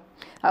clearer.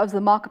 That was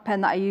the marker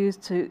pen that I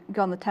used to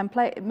go on the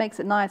template. It makes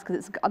it nice because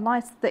it's got a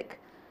nice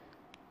thick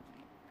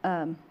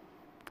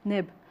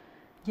nib.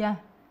 Yeah,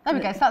 there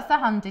we go. So that's the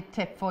handy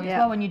tip for you as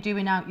well when you're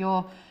doing out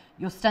your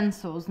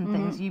stencils and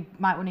things. You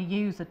might want to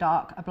use a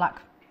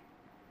black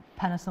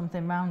pen or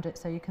something around it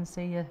so you can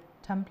see your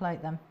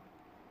template then,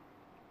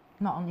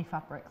 not on your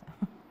fabric.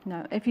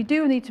 No, if you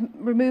do need to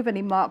remove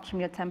any marks from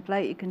your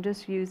template, you can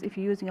just use, if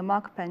you're using a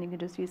marker pen, you can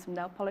just use some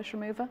nail polish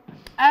remover.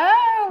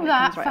 Oh,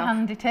 that's a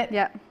handy tip.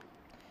 Yeah.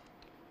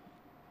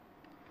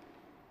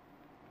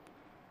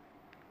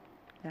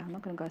 Yeah, I'm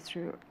not going to go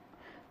through,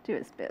 do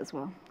this bit as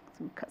well, so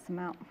we'll cut some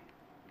out.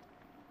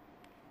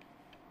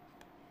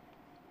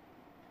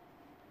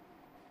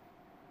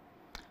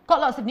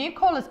 Got lots of new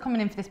colours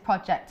coming in for this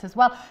project as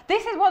well.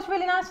 This is what's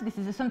really nice with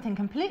this, is something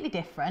completely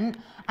different.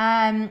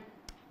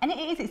 And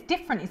it's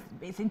different,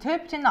 it's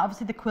interpreting that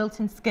obviously the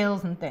quilting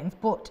skills and things,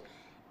 but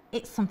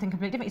it's something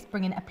completely different. It's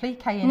bringing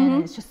applique in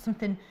and it's just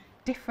something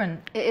different.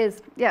 It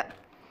is, yeah.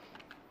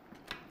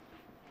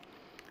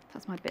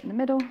 That's my bit in the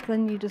middle.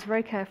 Then you just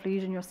very carefully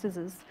using your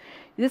scissors.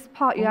 This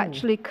part you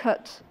actually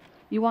cut,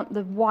 you want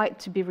the white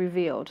to be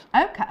revealed.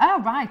 Okay,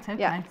 oh right, okay.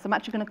 Yeah, so I'm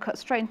actually going to cut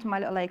straight into my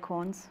little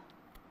acorns.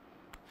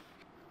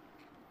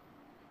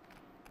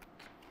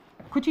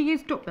 Could you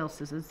use duckbill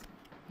scissors?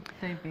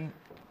 They'd be...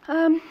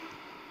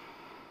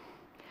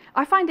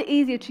 I find it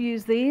easier to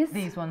use these.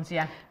 These ones,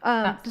 yeah.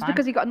 Just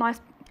because you've got a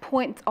nice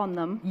point on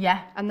them.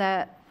 Yeah. And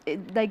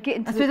they get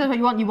into. I suppose that's what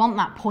you want. You want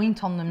that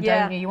point on them,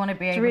 don't you? You want to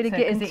be able to really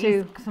get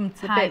into some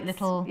tight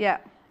little yeah.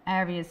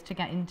 areas to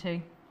get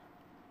into.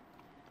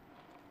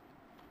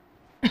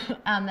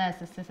 And there's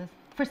the scissors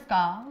for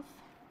scars.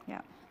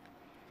 Yeah.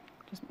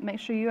 Just make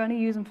sure you only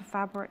use them for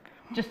fabric.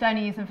 Just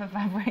only use them for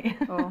fabric.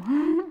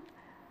 Oh.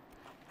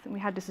 I think we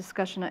had this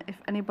discussion that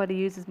if anybody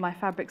uses my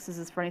fabric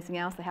scissors for anything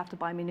else, they have to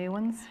buy me new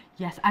ones.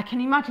 Yes, I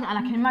can imagine, and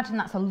I can imagine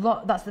that's a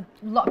lot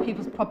of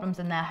people's problems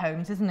in their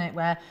homes, isn't it?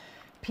 Where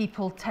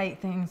people take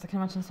things, I can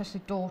imagine, especially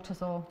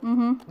daughters or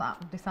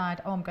that,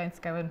 decide, oh, I'm going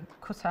to go and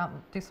cut out,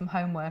 do some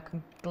homework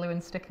and glue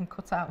and stick and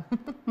cut out.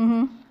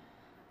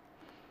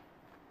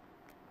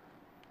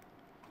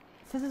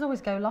 Scissors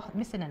always go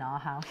missing in our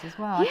house as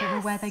well. Yes. I don't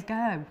know where they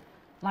go.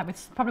 Like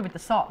probably with the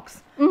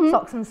socks,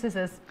 socks and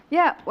scissors.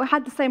 Yeah, we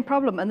had the same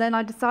problem, and then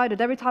I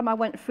decided every time I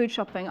went food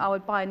shopping, I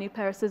would buy a new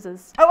pair of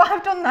scissors. Oh,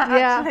 I've done that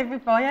actually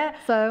before, yeah.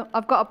 So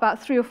I've got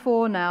about 3 or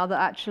 4 now that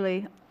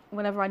actually,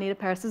 whenever I need a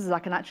pair of scissors, I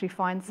can actually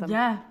find some.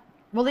 Yeah.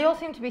 Well, they all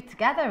seem to be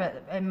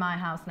together in my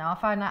house now. I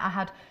find that I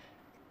had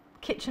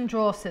kitchen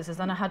drawer scissors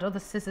and I had other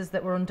scissors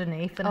that were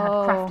underneath, and I had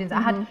craftings.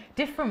 I had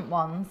different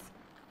ones,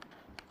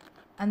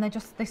 and they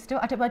still.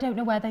 I don't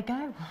know where they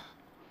go.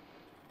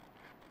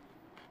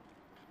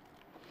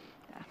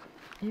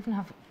 I even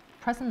have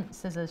present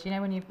scissors, you know,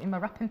 when you in my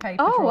wrapping paper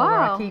drawer where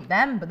I keep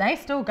them, but they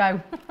still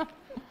go.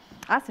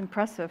 That's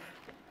impressive.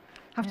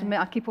 I have to admit,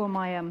 I keep all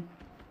my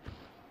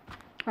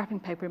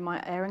wrapping paper in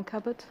my airing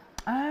cupboard.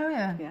 Oh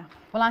yeah. Yeah.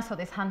 Well, I saw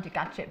this handy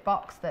gadget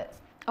box that's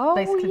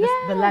basically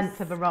the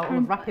length of a roll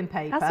of wrapping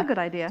paper. That's a good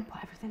idea. Just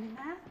put everything in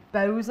there.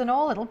 Bows and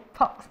all, little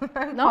pots,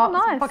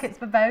 nice. pockets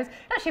for bows. You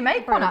actually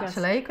make one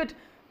actually. You could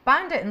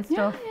bind it and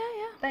stuff. Yeah.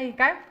 There you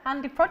go,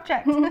 handy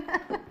project. So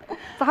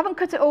I haven't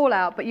cut it all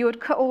out, but you would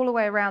cut all the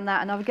way around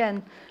that. And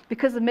again,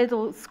 because the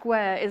middle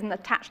square isn't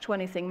attached to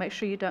anything, make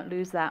sure you don't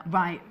lose that.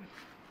 Right.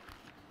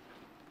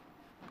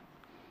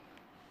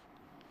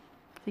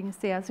 So you can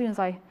see as soon as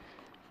I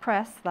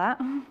press that,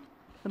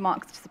 the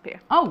marks disappear.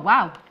 Oh,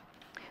 wow.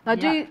 Now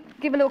do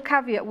give a little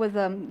caveat with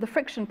the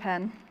friction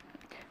pen.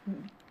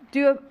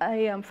 Do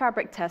a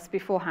fabric test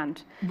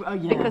beforehand. Oh,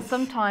 yes. Because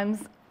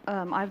sometimes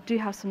I do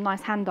have some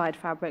nice hand-dyed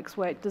fabrics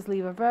where it does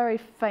leave a very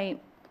faint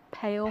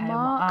pale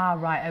mark. Ah,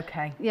 right,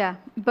 okay. Yeah,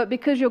 but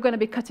because you're going to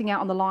be cutting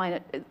out on the line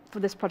for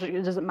this project,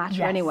 it doesn't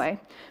matter anyway.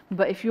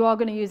 But if you are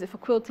going to use it for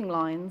quilting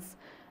lines,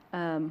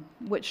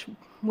 which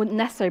wouldn't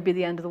necessarily be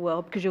the end of the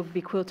world because you'll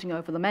be quilting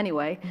over them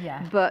anyway,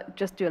 but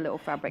just do a little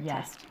fabric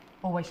test.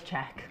 Always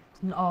check.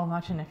 Oh,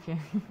 imagine if you...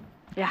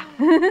 Yeah.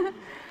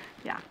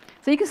 Yeah.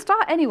 So you can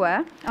start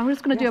anywhere. I'm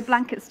just going to do a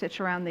blanket stitch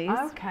around these.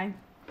 Okay.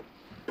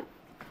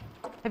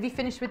 Have you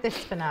finished with this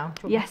for now?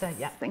 Yes,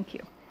 thank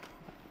you.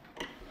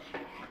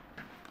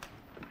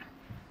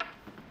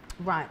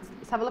 Right,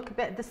 let's have a look a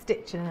bit at the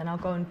stitching and then I'll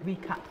go and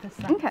recap this.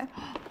 Okay.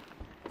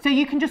 So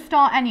you can just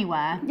start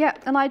anywhere? Yeah,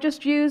 and I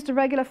just used a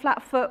regular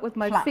flat foot with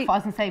my feet. I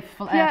was going to say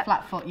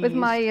flat foot with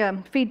my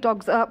feed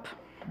dogs up.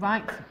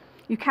 Right.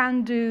 You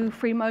can do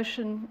free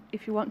motion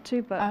if you want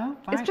to, but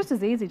it's just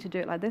as easy to do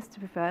it like this, to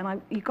be fair,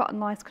 and you've got a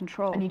nice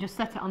control. And you just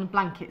set it on a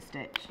blanket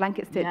stitch?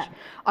 Blanket stitch. Yeah.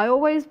 I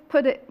always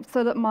put it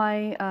so that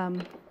my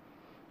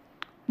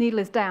needle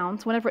is down,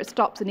 so whenever it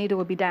stops, the needle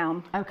will be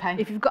down. Okay.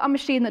 If you've got a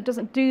machine that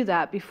doesn't do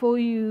that, before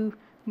you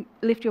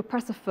lift your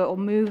presser foot or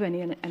move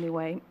any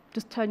way,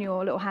 just turn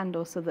your little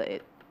handle so that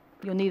it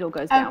your needle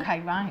goes down. Okay,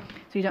 right.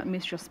 So you don't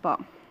miss your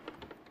spot.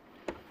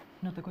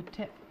 Another good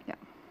tip. Yeah.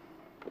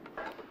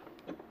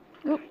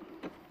 Oop.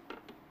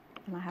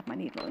 And I have my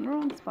needle in the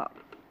wrong spot.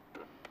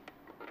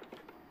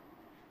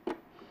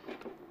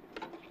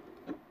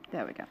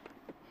 There we go.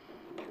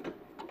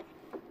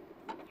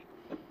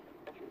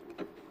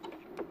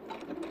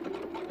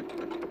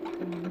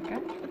 Okay.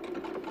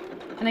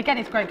 And again,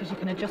 it's great because you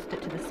can adjust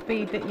it to the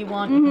speed that you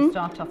want. You can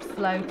start off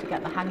slow to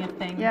get the hang of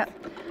things. Yeah.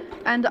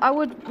 And I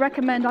would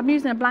recommend, I'm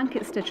using a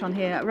blanket stitch on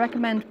here, I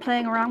recommend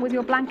playing around with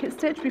your blanket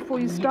stitch before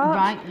you start.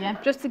 Right,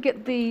 yeah. Just to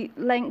get the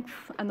length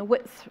and the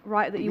width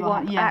right that you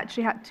want. Yeah. I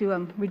actually had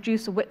to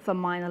reduce the width on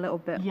mine a little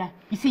bit. Yeah.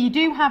 You see, you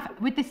do have,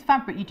 with this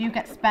fabric, you do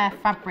get spare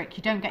fabric.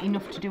 You don't get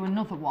enough to do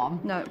another one.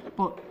 No.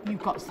 But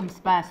you've got some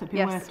spare, so it'd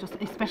be worth just,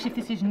 especially if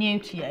this is new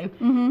to you,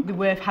 it'd be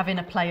worth having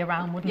a play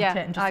around, wouldn't it?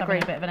 And just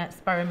having a bit of an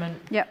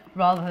experiment. Yep.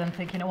 Rather than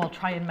thinking, oh, I'll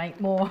try and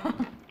make more.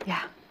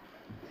 Yeah.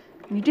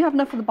 And you do have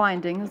enough for the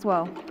binding as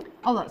well.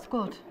 Oh, that's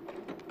good.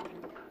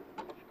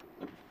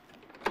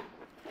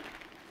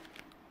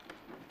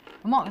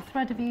 And what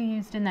thread have you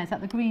used in there? Is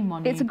that the green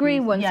one? It's a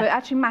green one, so it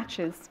actually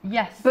matches.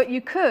 Yes. But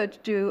you could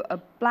do a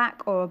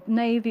black or a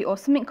navy or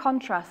something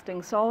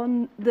contrasting. So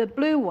on the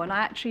blue one,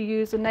 I actually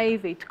used a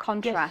navy to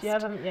contrast.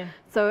 Yes, haven't you?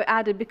 So it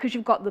added, because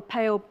you've got the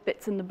pale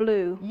bits in the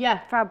blue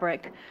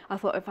fabric, I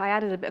thought if I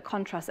added a bit of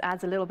contrast, it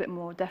adds a little bit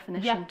more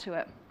definition to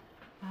it.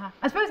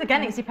 I suppose,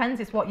 again, it depends.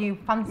 It's what you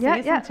fancy,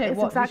 isn't it?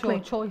 What's your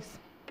choice?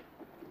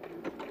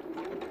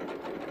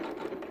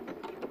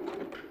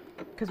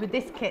 Because with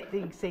this kit,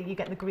 you see, you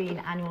get the green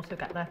and you also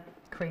get the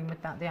cream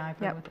with that, the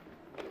ivory with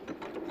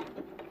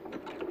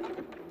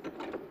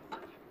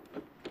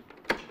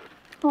it.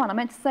 Oh, and I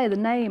meant to say the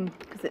name,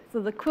 because it's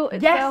the quilt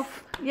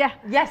itself. Yes.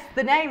 Yeah. Yes,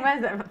 the name,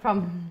 where's it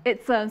from?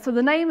 It's so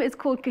the name is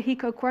called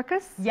Kahiko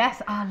Quercus.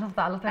 Yes, I love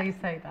that. I love how you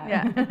say that.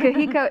 Yeah.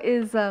 Kahiko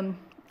is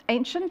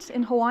ancient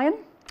in Hawaiian.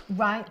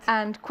 Right.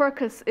 And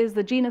Quercus is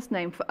the genus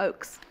name for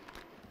oaks.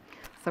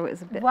 So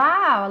it's a bit.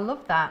 Wow, I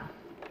love that.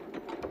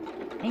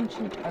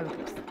 Ancient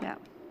oaks. Yeah.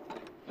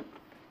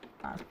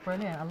 That's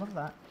brilliant. I love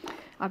that.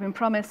 I've been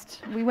promised.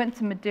 We went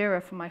to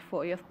Madeira for my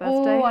 40th birthday.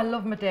 Oh, I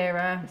love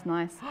Madeira. It's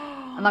nice.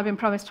 And I've been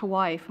promised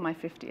Hawaii for my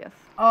 50th.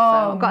 Oh,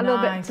 so I've got a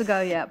little bit to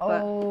go yet,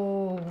 but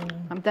oh,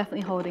 I'm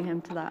definitely holding him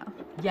to that.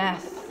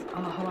 Yes.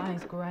 Oh,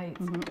 Hawaii's great.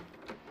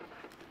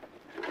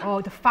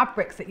 Oh, the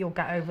fabrics that you'll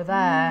get over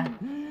there.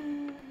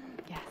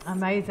 Yes.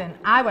 Amazing.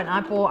 I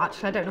bought,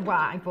 actually, I don't know what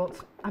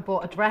I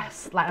bought a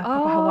dress, like a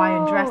proper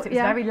Hawaiian dress. It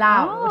was very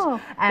loud.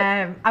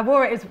 I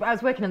wore it, I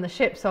was working on the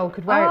ship, so I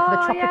could wear it for the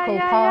tropical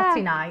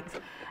party night.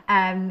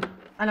 And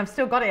I've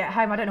still got it at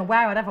home. I don't know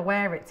where I'd ever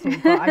wear it to,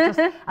 but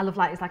I love,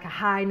 like, it's like a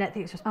high net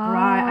thing. It's just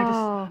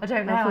bright. I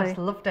don't know, I just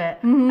loved it.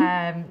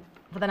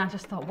 But then I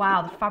just thought,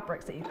 wow, the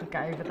fabrics that you could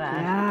get over there.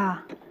 Yeah.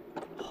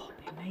 Oh,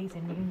 it'd be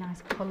amazing, really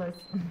nice colours.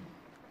 I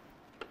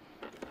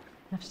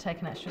have to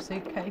take an extra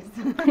suitcase.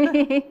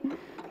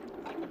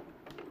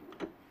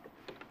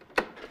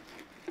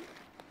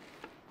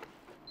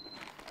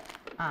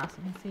 So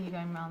you can see you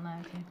going around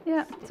there, do you?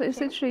 Yeah, so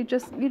it's literally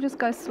you just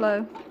go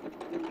slow.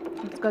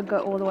 It's got to go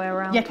all the way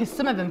around. Yeah, because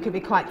some of them could be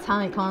quite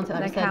tight, can't it?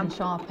 Like certain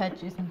sharp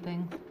edges and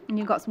things. And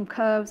you've got some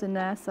curves in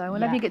there, so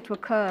whenever you get to a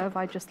curve,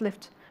 I just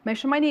make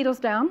sure my needle's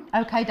down.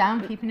 Okay,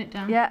 down, keeping it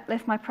down. Yeah,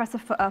 lift my presser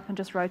foot up and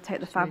just rotate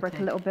the fabric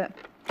a little bit.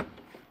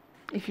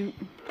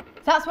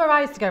 That's where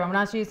I used to go when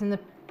I was using the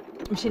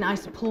machine. I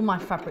used to pull my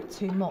fabric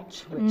too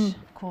much, which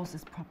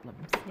causes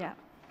problems. Yeah.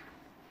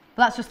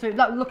 But that's just,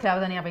 luckily I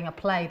was only having a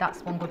play.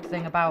 That's one good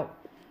thing about,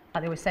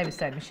 like they always say with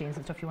sewing machines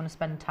and stuff, you want to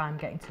spend time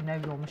getting to know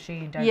your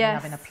machine, don't you,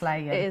 having a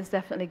play. It is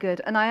definitely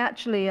good. And I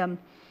actually,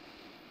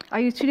 I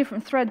use 2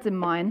 different threads in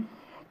mine.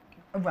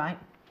 Right.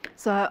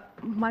 So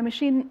my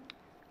machine,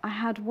 I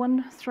had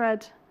one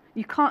thread,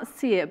 you can't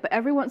see it, but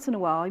every once in a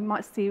while, you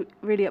might see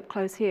really up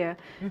close here,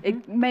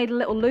 it made a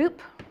little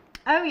loop.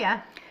 Oh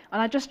yeah.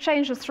 And I just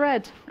changed the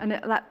thread and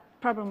that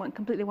problem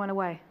completely went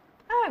away.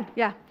 Oh.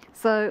 Yeah.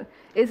 So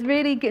it's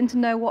really getting to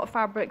know what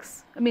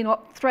fabrics,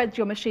 what threads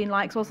your machine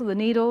likes. Also the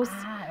needles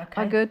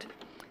are good.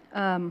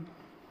 Yeah,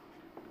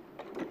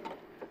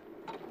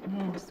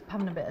 just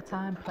having a bit of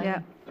time playing.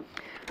 Yeah.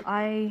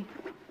 I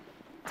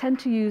tend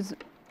to use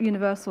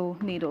universal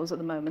needles at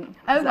the moment.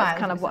 Oh, that's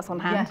kind of what's on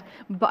hand.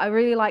 Yeah. But I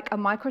really like a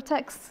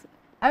Microtex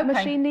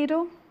machine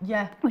needle.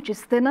 Yeah. Which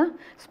is thinner,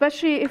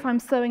 especially if I'm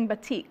sewing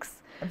batiks.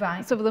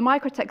 Right. So with the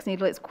Microtex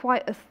needle, it's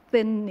quite a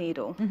thin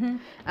needle.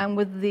 And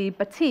with the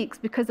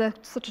batiks, because they're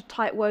such a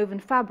tight woven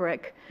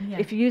fabric,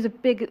 if you use a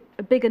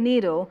bigger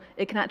needle,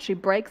 it can actually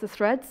break the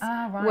threads.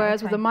 Right,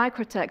 whereas with the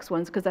Microtex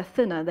ones, because they're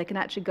thinner, they can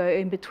actually go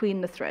in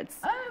between the threads.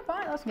 Oh,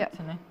 right, that's good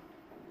to know.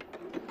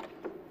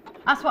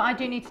 That's what I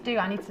do need to do.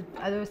 I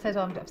always say,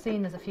 I've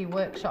seen there's a few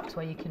workshops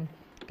where you can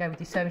go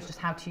with your sewing, just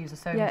how to use a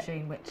sewing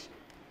machine, which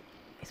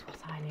is what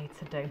I need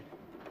to do.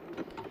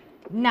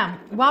 Now,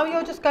 while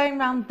you're just going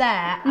around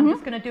there, I'm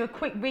just going to do a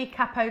quick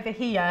recap over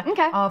here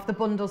of the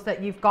bundles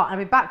that you've got. I'll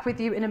be back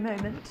with you in a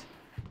moment.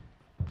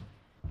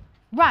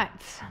 Right,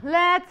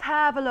 let's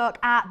have a look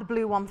at the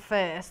blue one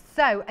first.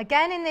 So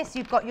again in this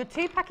you've got your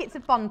 2 packets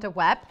of Bonder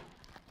web.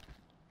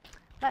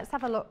 Let's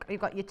have a look.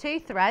 You've got your 2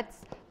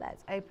 threads.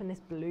 Let's open this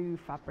blue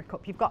fabric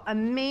up. You've got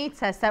 1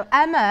 metre. So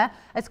Emma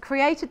has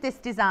created this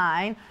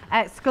design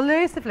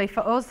exclusively for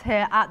us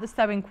here at the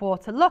Sewing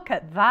Quarter. Look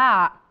at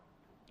that.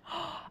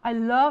 I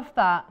love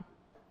that.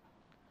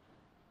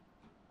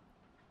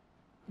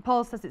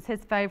 Paul says it's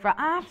his favourite.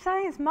 I'm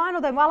saying it's mine,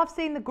 although while I've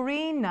seen the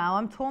green now,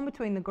 I'm torn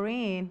between the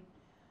green.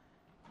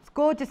 It's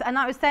gorgeous. And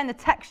I was saying the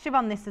texture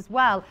on this as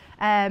well.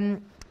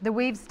 The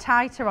weave's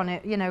tighter on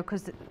it, you know,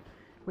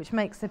 which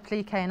makes the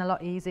pliquing a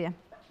lot easier.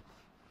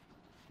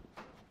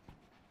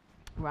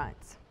 Right.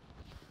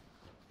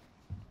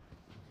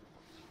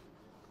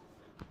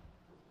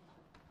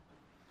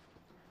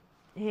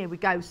 Here we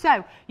go.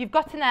 So you've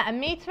got in there 1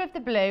 metre of the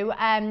blue,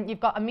 you've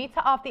got 1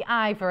 metre of the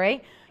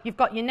ivory, you've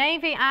got your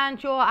navy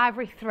and your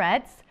ivory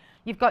threads,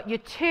 you've got your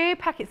 2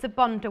 packets of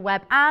Bonder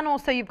web, and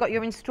also you've got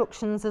your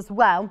instructions as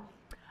well.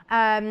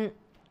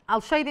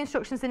 I'll show you the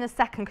instructions in a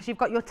second because you've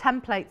got your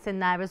templates in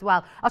there as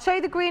well. I'll show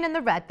you the green and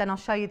the red, then I'll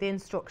show you the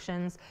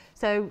instructions.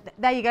 So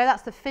there you go,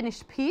 that's the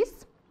finished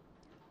piece.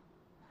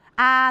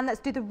 And let's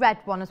do the red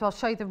one as well. I'll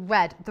show you the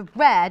red. The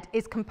red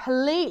is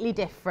completely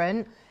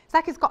different. It's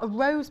like it's got a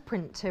rose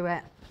print to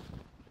it.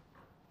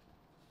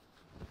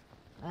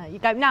 There you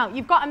go. Now,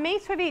 you've got 1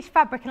 metre of each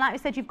fabric, and like I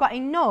said, you've got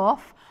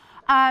enough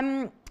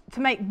to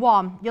make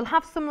 1. You'll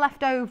have some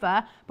left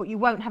over, but you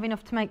won't have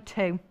enough to make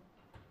 2.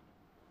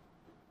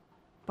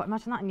 But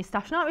imagine that in your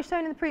stash. You know what we were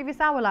showing in the previous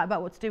hour, like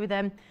about what to do with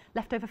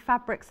leftover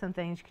fabrics and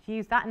things? You could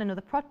use that in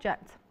another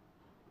project.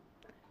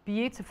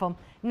 Beautiful.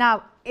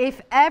 Now,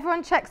 if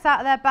everyone checks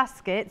out their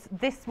baskets,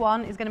 this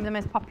one is going to be the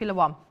most popular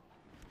one.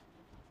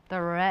 The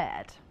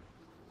red.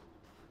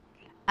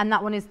 And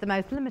that one is the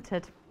most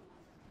limited.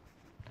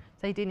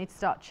 So you do need to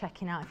start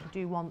checking out if you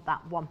do want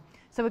that one.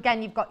 So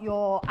again, you've got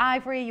your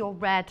ivory, your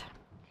red,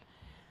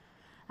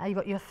 you've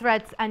got your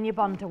threads and your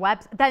Bonder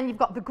webs. Then you've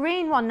got the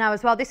green one now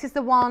as well. This is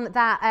the one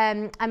that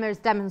Emma is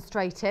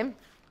demonstrating.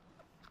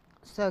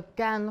 So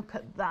again, look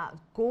at that,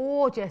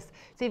 gorgeous.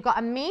 So you've got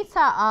 1 metre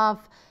of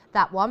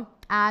that one,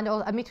 and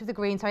 1 metre of the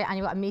green, sorry, and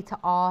you've got 1 metre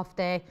of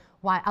the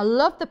white. I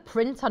love the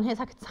print on here. It's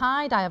like a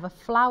tie-dye of a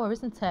flower,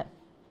 isn't it?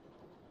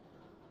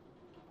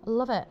 I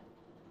love it.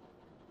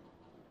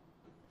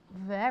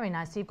 Very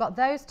nice. So you've got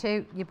those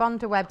 2, your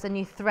Bonder webs and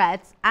your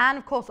threads, and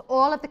of course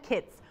all of the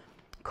kits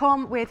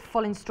come with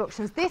full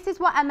instructions. This is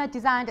what Emma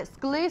designed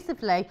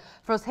exclusively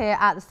for us here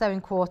at the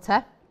Sewing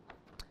Quarter.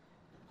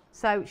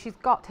 So she's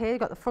got here, you've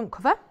got the front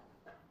cover,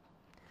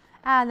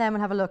 and then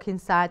we'll have a look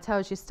inside.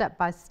 Tells you step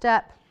by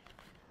step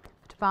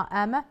about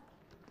Emma.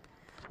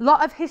 A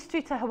lot of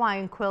history to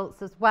Hawaiian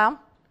quilts as well.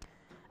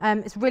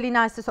 It's really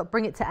nice to sort of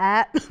bring it to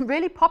air.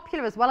 Really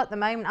popular as well at the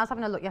moment. I was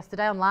having a look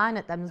yesterday online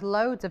at them. There's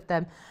loads of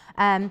them.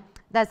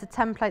 There's a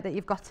template that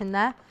you've got in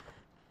there.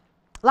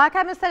 Like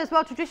Emma said as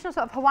well, traditional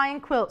sort of Hawaiian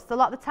quilts, a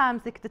lot of the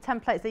times the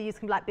templates they use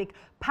can be like big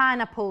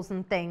pineapples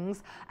and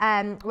things,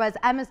 whereas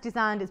Emma's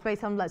designed is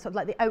based on like, sort of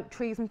like the oak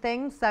trees and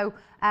things. So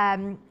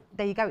there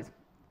you go, it's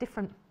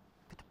different,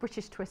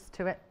 British twist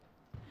to it.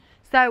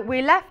 So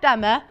we left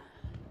Emma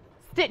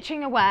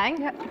stitching away.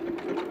 Yep.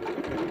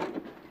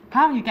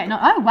 How are you getting on?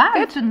 Oh wow,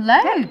 you've done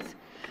loads. Yep.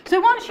 So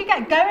once you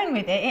get going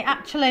with it, it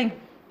actually,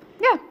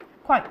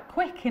 quite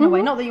quick in a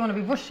way. Not that you want to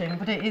be rushing,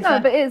 but it is. No,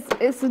 but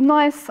it's a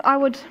nice.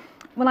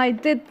 When I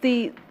did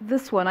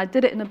this one, I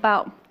did it in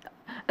about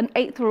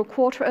 1/8 or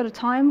 1/4 at a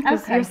time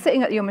because you're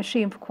sitting at your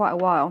machine for quite a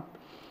while.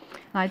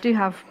 And I do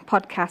have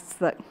podcasts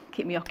that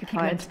keep me occupied.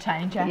 Keep you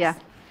entertained, yes. Yeah,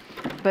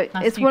 but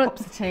nice it's few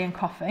cups of tea and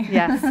coffee.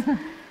 Yes.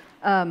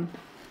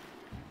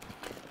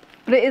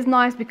 But it is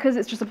nice because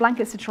it's just a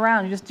blanket stitch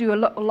around. You just do a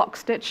lock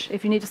stitch.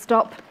 If you need to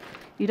stop,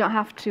 you don't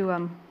have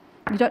to.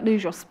 You don't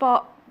lose your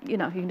spot. You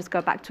know, you can just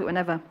go back to it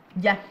whenever.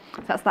 Yeah.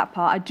 So that's that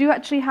part. I do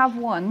actually have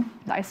one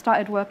that I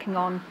started working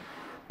on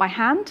by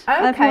hand.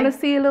 Okay. If you want to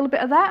see a little bit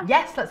of that.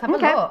 Yes, let's have a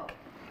look.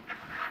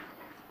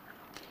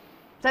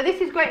 So this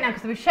is great now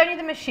because we've shown you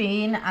the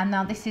machine, and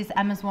now this is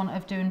Emma's one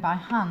of doing by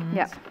hand.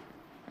 Yeah.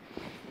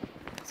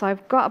 So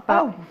I've got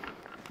about.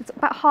 It's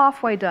about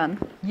halfway done.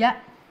 Yeah.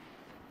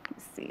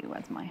 Let's see,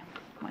 where's my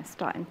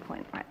starting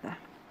point right there.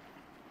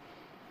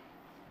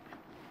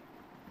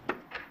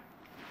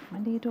 My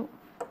needle.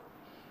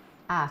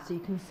 So you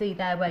can see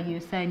there where you were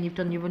saying you've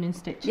done your running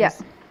stitches. Yeah.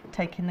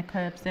 Taking the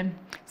curves in.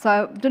 So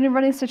I've done your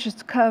running stitches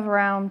to curve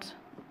around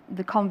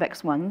the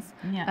convex ones.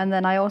 Yeah. And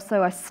then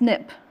I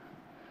snip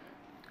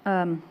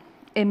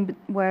in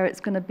where it's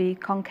going to be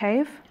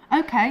concave.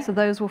 Okay. So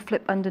those will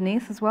flip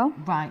underneath as well.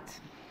 Right.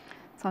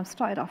 So I've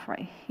started off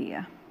right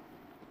here.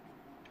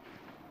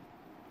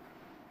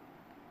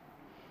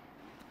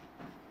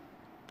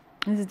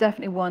 This is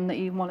definitely one that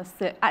you want to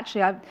sit.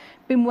 Actually, I've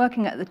been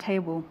working at the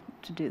table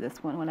to do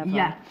this one whenever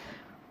I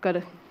go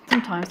to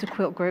sometimes to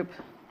quilt group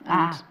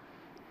and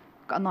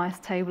got a nice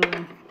table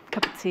and a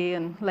cup of tea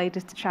and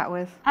ladies to chat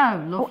with.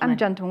 Oh, lovely. Oh, and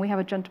gentlemen. We have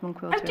a gentleman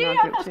quilter in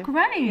our group too. That's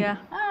great. Yeah.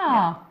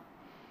 Oh.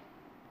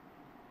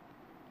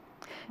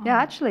 Yeah,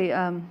 actually,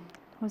 what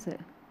was it?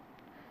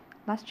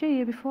 last year,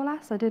 year before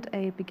last, I did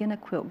a beginner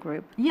quilt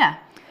group. Yeah.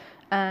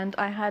 And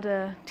I had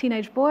a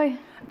teenage boy.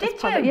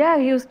 Did you? Yeah,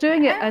 he was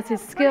doing it as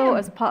his skill brilliant.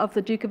 as part of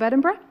the Duke of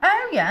Edinburgh.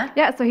 Oh, yeah.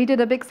 Yeah, so he did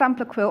a big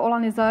sampler quilt all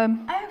on his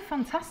own. Oh,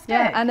 fantastic.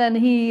 Yeah, and then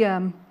he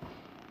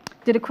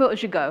did a quilt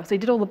as you go. So he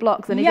did all the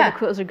blocks and he did a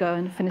quilt as you go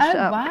and finished it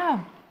up. Oh,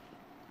 wow.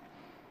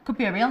 Could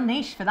be a real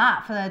niche for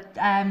that, for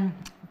the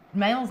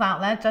males out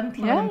there,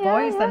 gentlemen and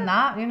boys and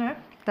that, you know.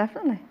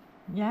 Definitely.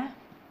 Yeah,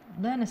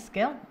 learn a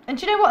skill. And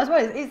do you know what as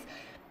well? It's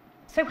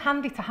so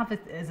handy to have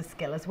it as a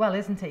skill as well,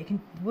 isn't it? You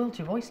can wield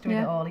your voice doing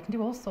it all. You can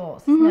do all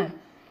sorts, isn't it?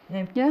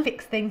 You know,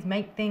 fix things,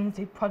 make things,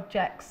 do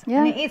projects.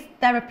 Yeah. And it is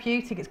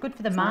therapeutic. It's good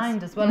for the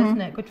mind as well,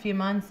 isn't it? Good for your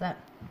mindset.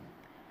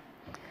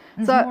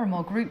 And there's more and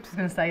more groups, I was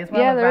going to say, as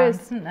well. Yeah, there is.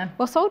 Isn't there?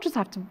 Well, soldiers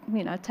have to,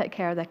 you know, take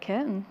care of their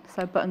kit and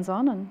sew buttons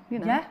on and, you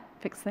know,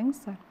 fix things.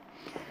 So,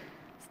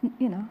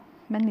 you know,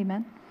 manly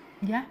men.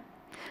 Yeah.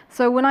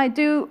 So when I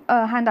do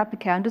hand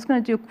applique, I'm just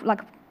going to do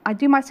like, I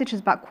do my stitches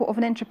about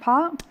 1/4 inch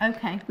apart.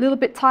 Okay. A little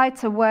bit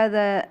tighter where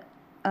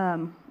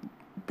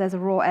there's a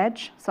raw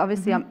edge. So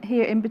obviously I'm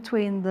here in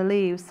between the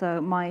leaves,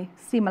 so my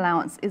seam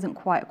allowance isn't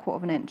quite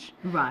 1/4 inch.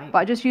 Right. But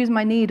I just use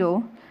my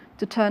needle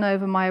to turn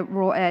over my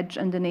raw edge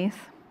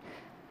underneath.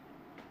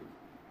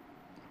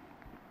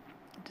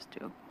 Just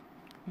do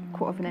a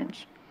 1/4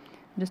 inch.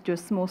 Just do a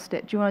small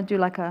stitch. You want to do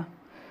like a,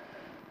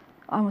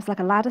 almost like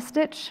a ladder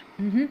stitch,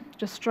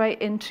 just straight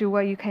into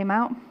where you came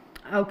out.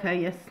 Okay,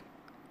 yes.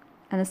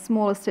 And as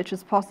small a stitch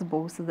as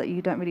possible so that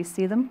you don't really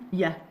see them.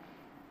 Yeah.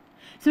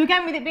 So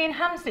again, with it being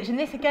hand stitch, and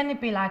this again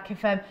would be like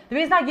if, the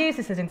reason I use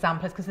this as an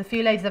example is because the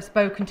few ladies I've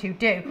spoken to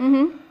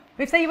do.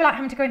 But if say you were like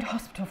having to go into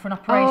hospital for an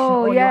operation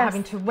or you're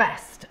having to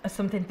rest or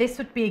something, this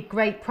would be a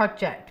great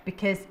project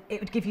because it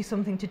would give you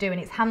something to do and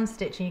it's hand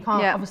stitch and you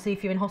can't, obviously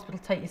if you're in hospital,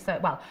 take your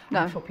sewing, well,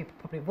 I'm sure people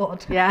probably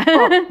would. Yeah.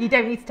 But you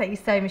don't need to take your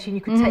sewing machine,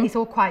 you could take, it's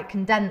all quite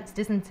condensed,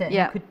 isn't it?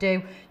 Yeah.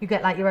 You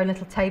get like your own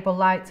little table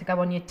light to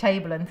go on your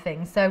table and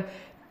things. So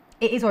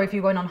it is, or if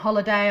you're going on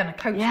holiday on a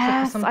coach trip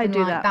or something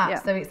like that. Yeah.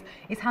 So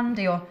it's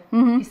handy, or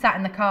if you sat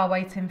in the car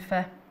waiting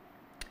for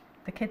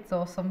the kids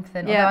or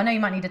something. Although I know you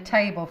might need a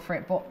table for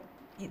it, but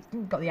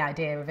you've got the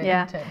idea of it,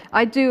 haven't it?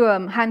 I do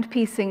hand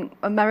piecing,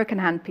 American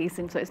hand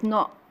piecing, so it's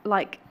not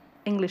like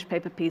English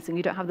paper piecing.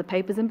 You don't have the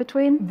papers in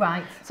between.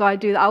 Right. So I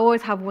do that. I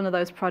always have one of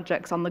those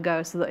projects on the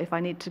go so that if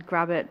I need to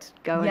grab it,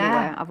 go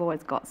anywhere, I've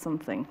always got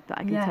something that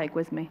I can take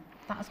with me.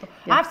 That's cool.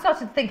 I've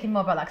started thinking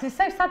more about that because it's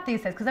so sad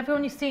these days because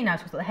everyone you see now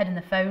talks about the head in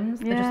their phones.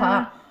 They're just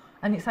like that.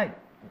 And it's like,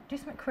 do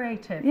something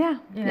creative. Yeah,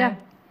 you know? Yeah.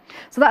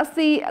 So that's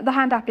the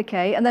hand applique.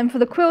 And then for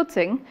the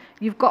quilting,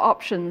 you've got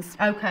options.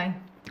 Okay.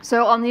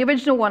 So on the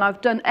original one,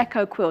 I've done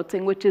echo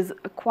quilting, which is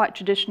a quite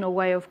traditional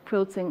way of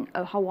quilting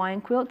a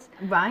Hawaiian quilt.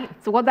 Right.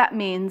 So what that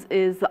means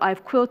is that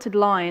I've quilted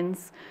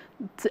lines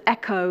to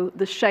echo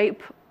the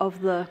shape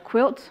of the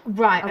quilt, of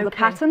the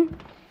pattern.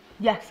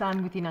 Yes,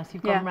 I'm with you now, so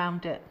you've gone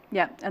around it.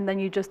 Yeah, and then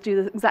you just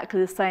do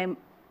exactly the same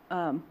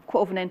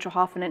 1/4 inch or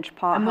 1/2 inch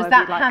apart. And was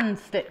that hand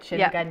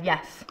stitching again?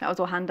 Yes. That was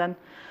all hand done.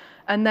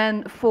 And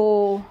then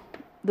for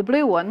the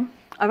blue one,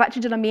 I've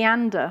actually done a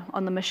meander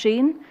on the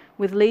machine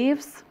with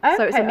leaves. Okay.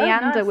 So it's a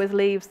meander with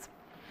leaves.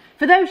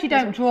 For those you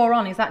don't draw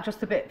on, is that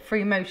just a bit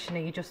free motion-y?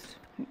 You just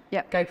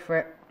go for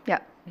it? Yeah.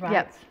 Right.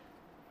 Yep.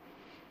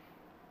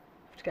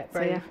 To get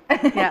brave.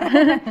 So,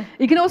 yeah.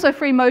 You can also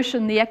free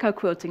motion the echo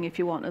quilting if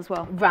you want as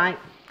well. Right.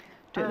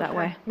 Do it that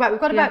way. Right, we've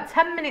got about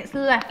 10 minutes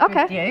left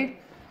with you.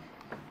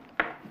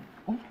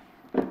 Oh.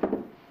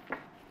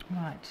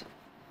 Right.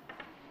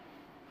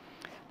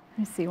 Let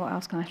me see, what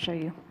else can I show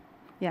you?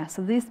 Yeah,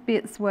 so these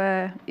bits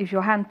where, if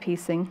you're hand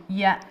piecing,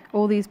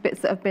 all these bits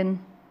that have been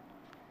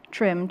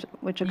trimmed,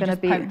 which are going to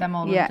be, poke them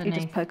all underneath. You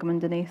just poke them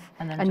underneath,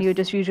 and you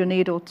just use your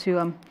needle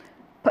to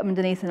put them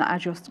underneath, and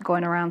as you're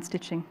going around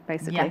stitching,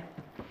 basically.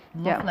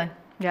 Yeah, lovely.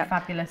 Yeah,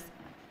 fabulous.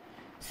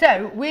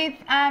 So with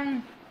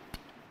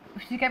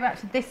if you go back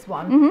to this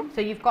one,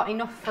 so you've got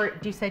enough for it,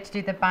 do you say, to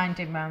do the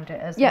binding around it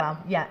as well?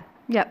 Yeah.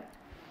 Yeah.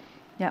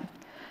 Yeah.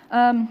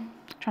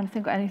 Trying to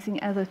think of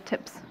anything, other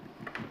tips.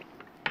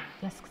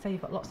 Yes, so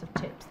you've got lots of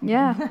tips.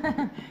 Yeah.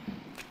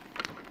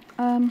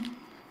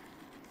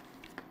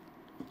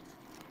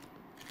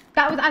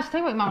 That was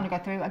actually what I want to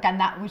go through again.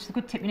 That was a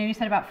good tip. You know, you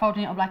said about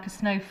folding it up like a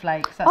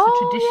snowflake. So that's a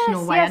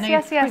traditional way.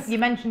 Yes, I know you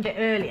mentioned it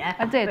earlier.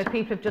 I did. But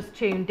people have just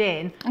tuned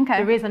in. Okay.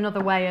 There is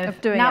another way of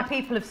doing it. Now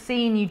people have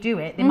seen you do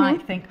it. They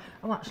might think,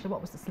 oh, actually,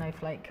 what was the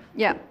snowflake?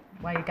 Yeah.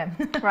 Where you go?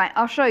 Right.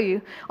 I'll show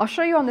you. I'll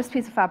show you on this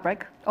piece of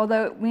fabric.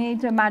 Although we need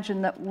to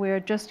imagine that we're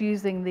just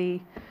using the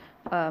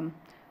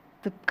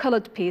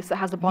coloured piece that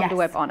has a Bondo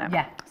web on it.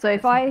 Yeah. So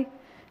if I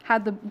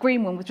had the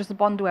green one with just a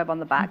Bondo web on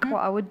the back,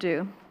 what I would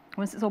do,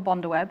 once it's all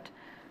Bondo webbed,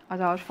 is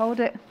I would fold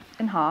it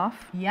in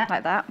half,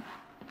 like that.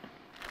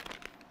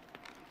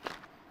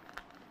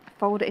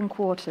 Fold it in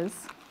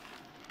quarters.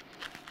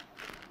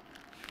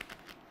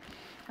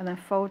 And then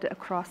fold it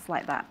across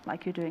like that,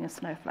 like you're doing a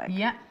snowflake.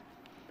 Yeah.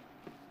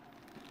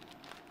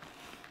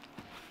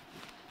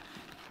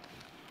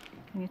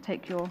 And you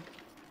take your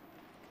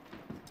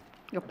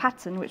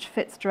pattern, which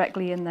fits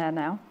directly in there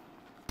now.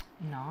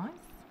 Nice.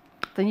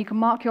 Then you can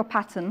mark your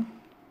pattern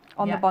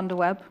on the bonder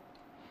web,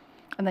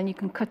 and then you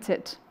can cut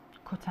it.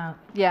 Cut out.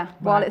 Yeah,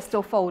 while it's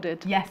still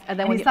folded. Yes, and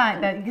then it's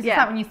like like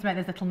when you used to make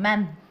those little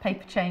men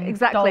paper chain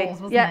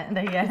dolls, wasn't it?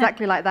 Yeah,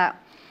 exactly like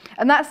that.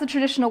 And that's the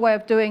traditional way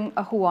of doing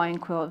a Hawaiian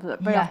quilt.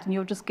 That very often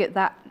you'll just get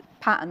that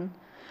pattern,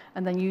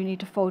 and then you need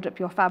to fold up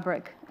your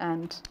fabric,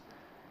 and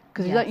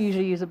because you don't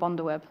usually use a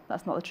bonder web.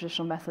 That's not the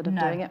traditional method of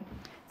doing it.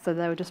 So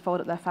they would just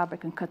fold up their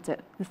fabric and cut it.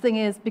 The thing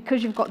is,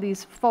 because you've got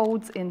these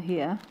folds in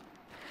here,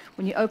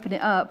 when you open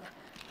it up,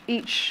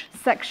 each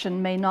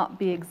section may not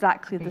be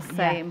exactly the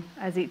same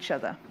as each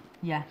other.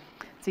 Yeah.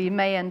 So you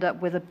may end up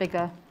with a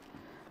bigger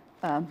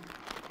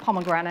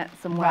pomegranate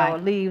somewhere, or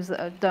leaves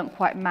that don't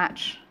quite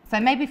match. So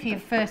maybe for your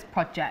first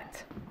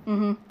project,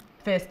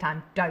 first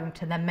time, don't,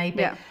 and then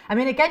maybe. I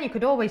mean, again, you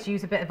could always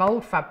use a bit of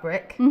old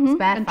fabric, spare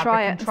fabric, and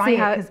try it.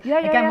 Because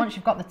again, once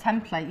you've got the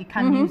template, you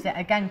can use it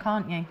again,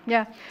 can't you?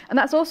 Yeah, and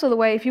that's also the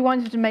way, if you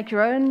wanted to make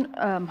your own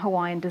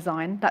Hawaiian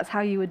design, that's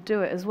how you would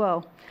do it as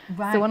well.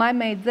 Right. So when I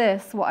made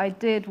this, what I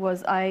did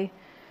was I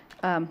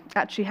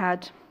actually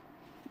had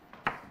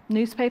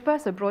newspaper,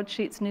 so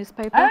broadsheets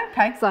newspaper. Oh,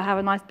 okay. So I have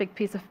a nice big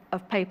piece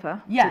of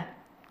paper. Yeah.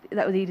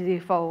 That was easy to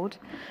fold.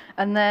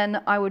 And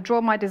then I would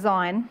draw my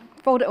design,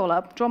 fold it all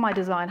up, draw my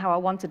design how I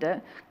wanted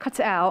it, cut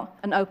it out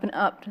and open it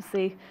up to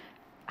see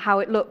how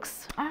it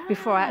looks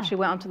before I actually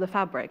went onto the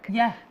fabric.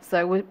 Yeah.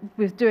 So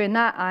with doing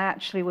that, I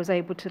actually was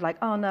able to like,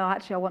 oh no,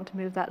 actually I want to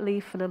move that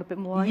leaf a little bit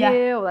more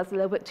here, or that's a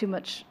little bit too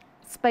much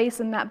space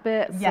in that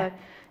bit. So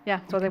yeah,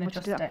 so I was able to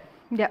do that.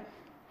 Yeah.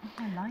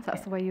 I like it.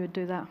 That's the way you would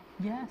do that.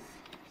 Yes.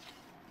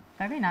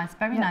 Very nice,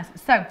 very nice.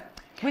 So,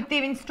 with the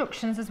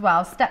instructions as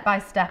well, step by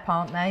step,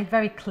 aren't they?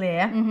 Very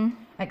clear,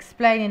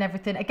 explaining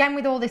everything. Again,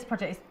 with all this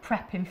project, it's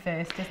prepping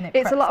first, isn't it?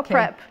 It's a lot of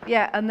prep,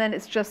 yeah, and then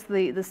it's just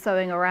the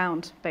sewing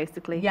around,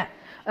 basically. Yeah.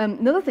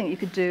 Another thing you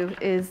could do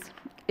is,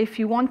 if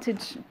you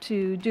wanted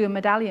to do a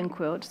medallion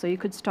quilt, so you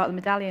could start the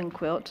medallion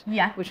quilt,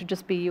 which would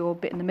just be your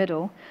bit in the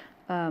middle.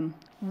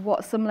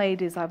 What some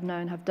ladies I've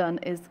known have done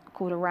is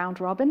called a round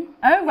robin.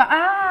 Oh,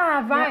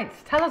 right. Yeah.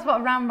 Tell us what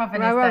a round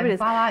robin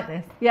is. I like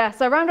this. Yeah,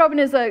 so a round robin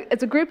is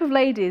it's a group of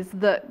ladies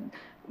that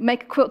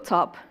make a quilt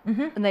top,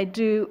 and they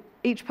do,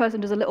 each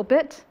person does a little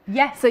bit.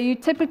 Yes. So you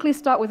typically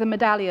start with a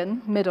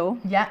medallion middle,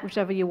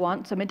 whichever you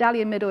want. So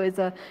medallion middle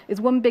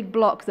is one big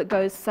block that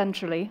goes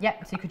centrally.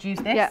 Yeah, so you could use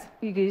this. Yeah,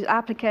 you could use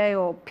applique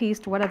or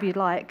pieced, whatever you'd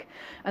like.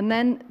 And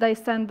then they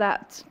send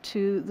that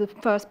to the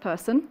first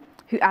person,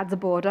 who adds a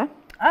border.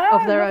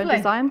 Of their own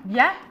design.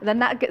 Yeah. Then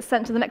that gets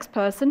sent to the next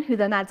person, who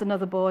then adds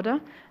another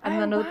border, and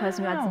then another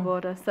person who adds a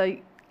border. So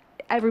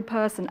every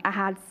person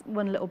adds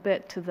one little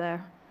bit to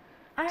their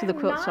the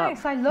quilt shop.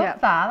 Nice, I love that.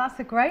 That's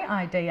a great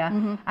idea.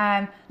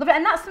 Love it,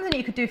 and that's something that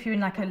you could do if you're in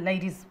like a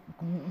ladies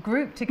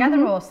group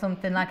together or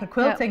something, like a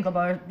quilting club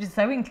or a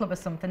sewing club or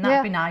something.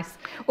 That'd be nice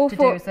to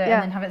do, and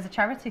then have it as a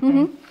charity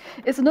thing.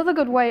 It's another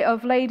good way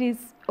of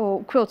ladies,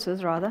 or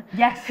quilters rather,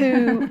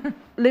 who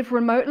live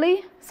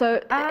remotely.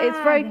 So it's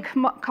very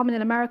common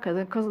in America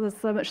because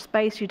there's so much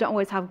space. You don't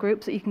always have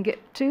groups that you can get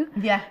to.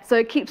 Yeah. So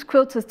it keeps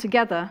quilters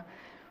together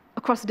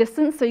across a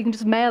distance, so you can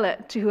just mail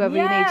it to whoever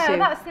you need to. Yeah,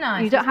 that's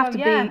nice. You don't have to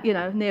be, you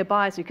know,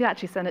 nearby, so you could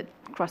actually send it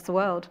across the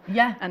world.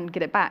 And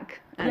get it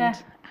back. And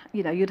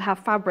you know, you'd have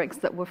fabrics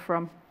that were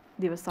from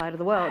the other side of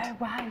the world. Oh,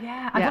 wow,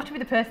 yeah. I'd love to be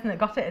the person that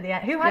got it at the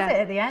end. Who has it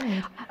at the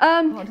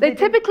end? They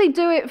typically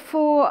do it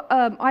for,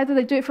 either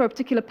they do it for a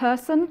particular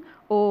person,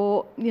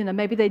 or, you know,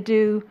 maybe they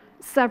do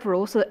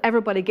several so that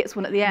everybody gets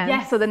one at the end.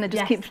 Yes, so then they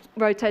just keep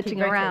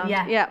rotating around.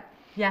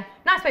 Yeah,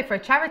 nice way for a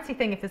charity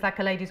thing if there's like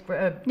a ladies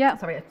group,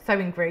 sorry, a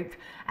sewing group.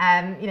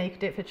 You know, you could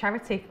do it for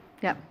charity.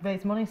 Yeah.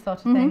 Raise money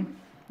sort of thing.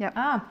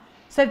 Yeah.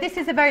 So this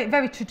is a very,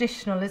 very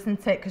traditional,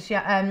 isn't it? Because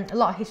a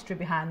lot of history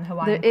behind the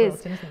Hawaiian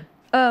quilting, isn't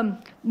there?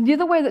 The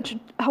other way that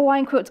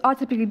Hawaiian quilts are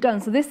typically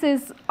done, so this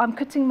is, I'm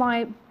cutting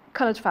my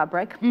coloured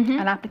fabric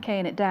and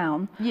appliquing it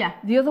down. Yeah.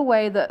 The other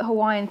way that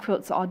Hawaiian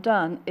quilts are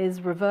done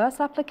is reverse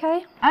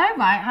applique. Oh,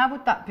 right. How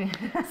would that be?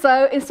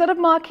 So instead of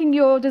marking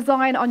your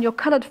design on your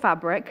coloured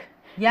fabric,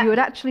 you would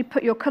actually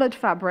put your coloured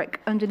fabric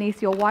underneath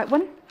your white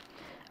one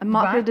and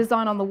mark your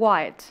design on the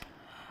white.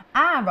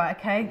 Ah, right,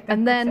 okay.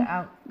 And then,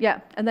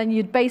 and then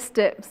you'd baste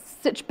it,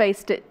 stitch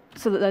baste it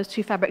so that those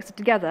two fabrics are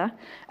together,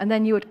 and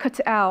then you would cut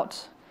it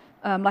out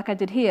like I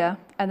did here,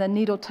 and then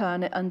needle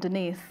turn it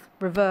underneath,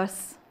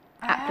 reverse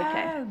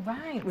applique. Oh,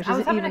 right. I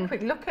was having a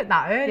quick look at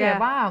that earlier,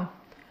 wow.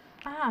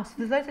 Ah, so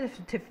there's loads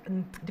of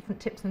different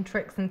tips and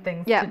tricks and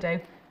things to do.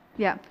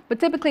 Yeah, but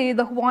typically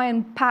the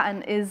Hawaiian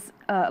pattern is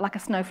like a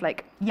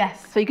snowflake.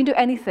 Yes. So you can do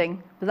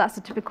anything, but that's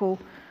the typical,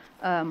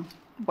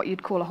 what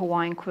you'd call a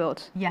Hawaiian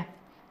quilt. Yeah.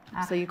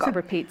 So you've got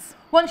repeats.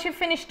 Once you've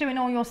finished doing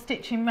all your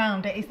stitching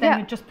round it, is then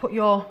you just put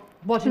your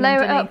wadding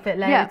underneath it,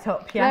 layer it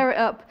up. Yeah. Layer it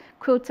up,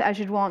 quilt it as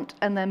you'd want,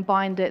 and then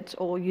bind it,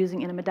 or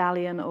using it in a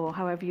medallion, or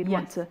however you'd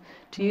want to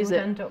use it.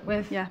 End up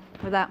with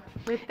with that.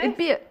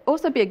 It'd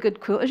also be a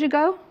good quilt as you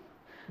go.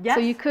 Yes.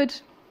 So you could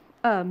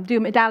do a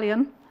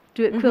medallion,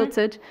 do it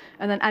quilted,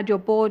 and then add your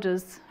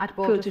borders. Add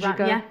borders as you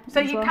go. Yeah. So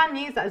you can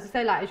use that, as I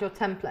say, like as your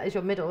template, as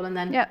your middle, and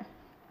then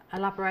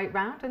elaborate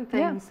round and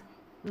things.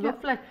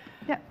 Lovely.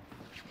 Yeah.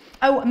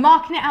 Oh,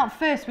 marking it out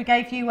first, we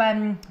gave you,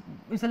 it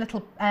was a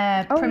little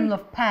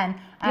Primlove pen.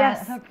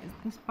 Yes.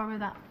 Let's borrow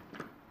that.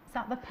 Is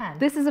that the pen?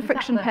 This is a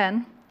friction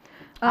pen.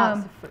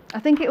 I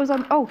think it was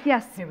on, oh,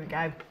 yes. Here we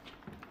go.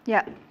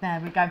 Yeah.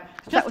 There we go.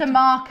 Just a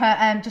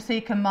marker, just so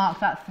you can mark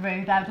that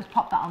through there. Just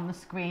pop that on the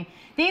screen.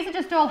 These are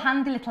just all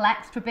handy little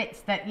extra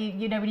bits that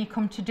you know when you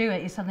come to do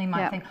it, you suddenly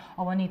might think,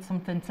 oh, I need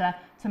something to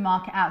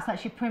mark it out. So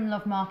that's your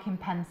Primlove marking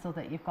pencil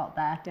that you've got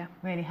there. Yeah.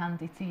 Really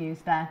handy to use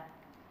there.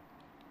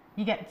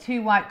 You get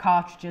 2 white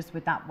cartridges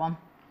with that one.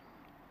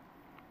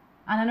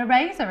 And an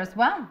eraser as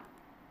well.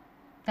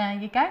 There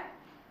you go.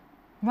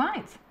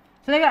 Right.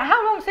 So there you go.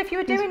 How long, so if you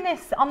were doing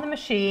this on the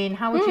machine,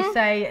 how would you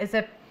say is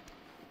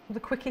the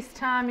quickest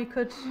time you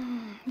could?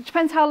 It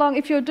depends how long,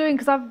 if you're doing,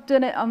 because I've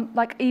done it on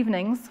like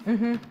evenings.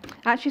 I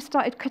actually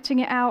started cutting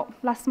it out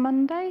last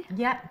Monday.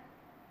 Yeah.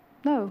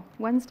 No,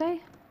 Wednesday.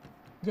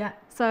 Yeah.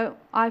 So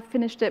I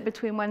finished it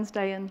between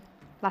Wednesday and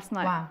last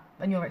night. Wow.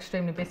 And you're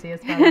extremely busy as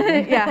well.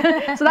 Aren't you?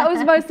 Yeah. So that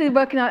was mostly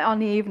working on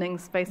the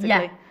evenings, basically.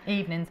 Yeah,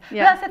 evenings.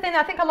 Yeah. But that's the thing.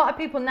 I think a lot of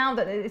people now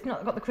that it's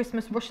not got the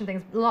Christmas rush and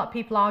things, a lot of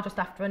people are just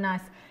after a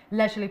nice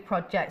leisurely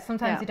project.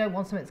 Sometimes you don't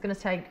want something that's going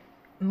to take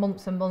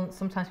months and months.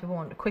 Sometimes people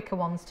want quicker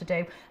ones to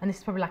do, and this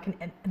is probably like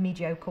a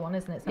mediocre one,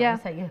 isn't it? It's not going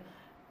to take you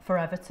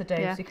forever to do.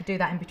 So you could do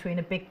that in between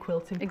a big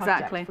quilting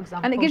project, for example.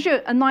 And it gives you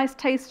a nice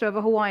taster of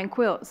a Hawaiian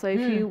quilt. So if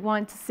you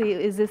want to see,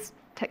 is this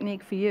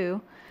technique for you,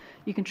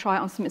 you can try it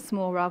on something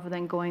small rather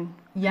than going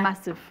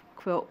massive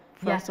quilt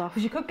first off.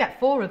 Because you could get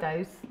 4 of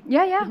those.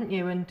 Couldn't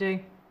you? And do.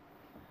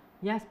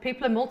 Yes,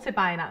 people are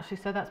multi-buying actually,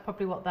 so that's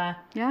probably what they're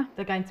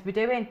going to be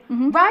doing.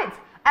 Right,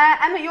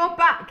 Emma, you're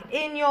back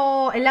in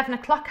your 11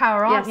 o'clock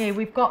hour, aren't you?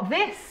 We've got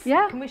this.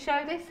 Yeah. Can we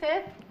show this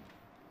here?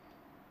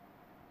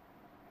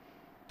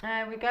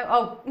 There we go.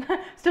 Oh,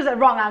 still at the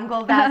wrong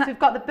angle there. So we've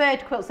got the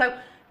bird quilt. So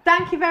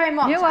thank you very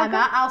much,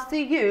 Emma. I'll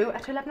see you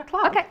at 11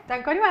 o'clock. Okay.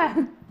 Don't go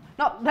anywhere.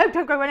 No,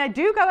 don't go anywhere.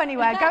 Do go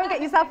anywhere. Go and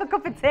get yourself a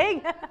cup of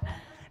tea.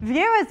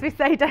 Viewers, we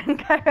say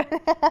don't go.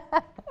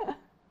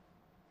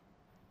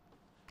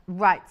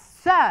 Right,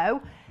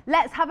 so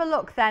let's have a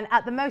look then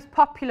at the most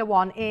popular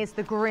one is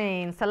the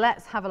green. So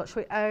let's have a look.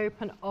 Shall we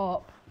open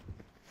up?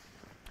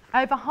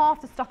 Over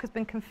half the stock has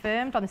been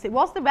confirmed on this. It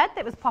was the red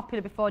that was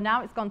popular before.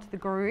 Now it's gone to the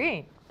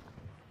green.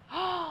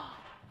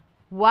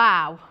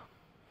 Wow,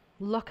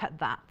 look at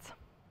that.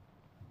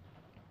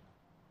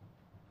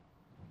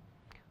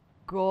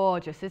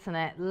 Gorgeous, isn't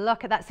it?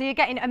 Look at that. So you're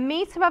getting a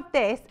metre of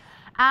this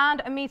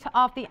and a metre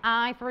of the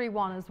ivory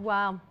one as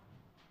well.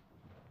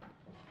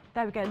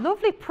 There we go.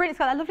 Lovely print. It's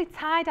got that lovely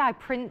tie-dye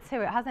print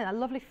to it, hasn't it? That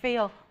lovely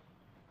feel.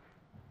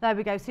 There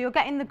we go. So you're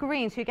getting the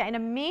green. So you're getting a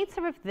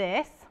metre of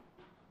this.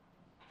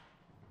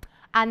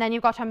 And then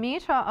you've got a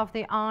metre of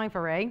the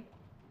ivory.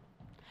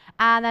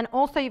 And then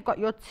also you've got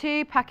your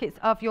 2 packets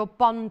of your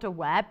Bonder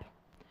web.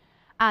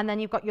 And then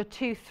you've got your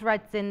 2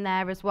 threads in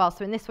there as well.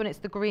 So in this one, it's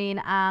the green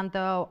and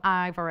the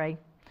ivory.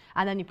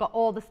 And then you've got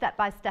all the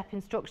step-by-step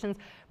instructions.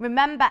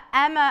 Remember,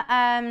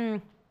 Emma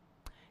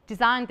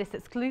designed this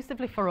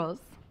exclusively for us.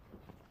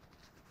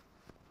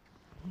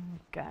 There we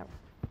go.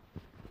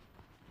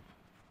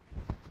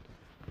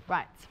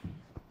 Right.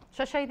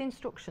 Shall I show you the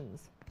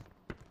instructions?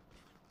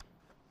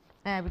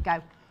 There we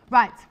go.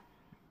 Right.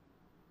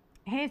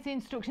 Here's the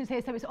instructions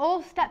here. So it's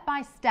all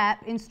step-by-step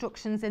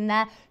instructions in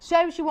there.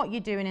 Shows you what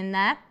you're doing in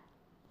there.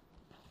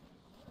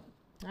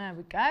 There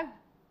we go.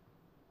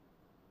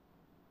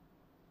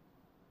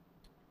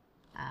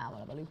 We'll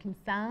have a look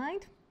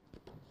inside.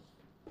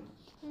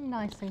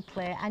 Nice and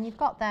clear. And you've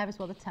got there as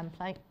well the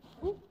template.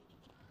 Ooh.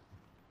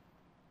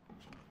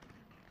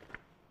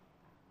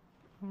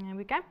 There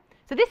we go.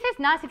 So this is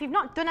nice. If you've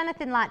not done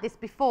anything like this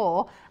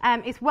before,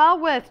 it's well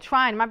worth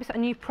trying. It might be a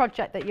new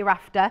project that you're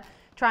after,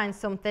 trying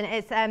something.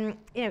 It's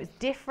you know, it's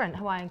different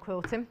Hawaiian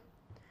quilting.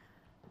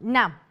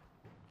 Now,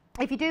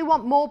 if you do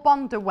want more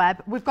Bonder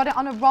web, we've got it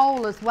on a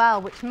roll as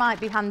well, which might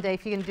be handy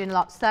if you're going to do a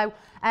lot. So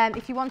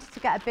if you wanted to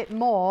get a bit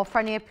more for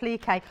any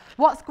applique,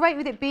 what's great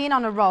with it being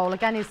on a roll,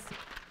 again, is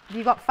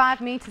you've got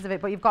 5 metres of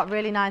it, but you've got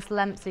really nice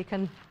length, so you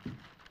can,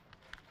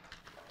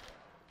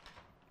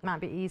 might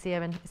be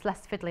easier and it's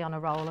less fiddly on a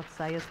roll, I'd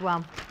say, as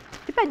well.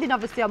 Depending,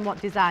 obviously, on what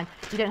design.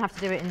 You don't have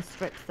to do it in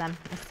strips then,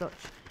 as such.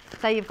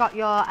 So you've got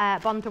your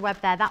Bonder web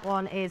there. That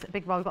one is a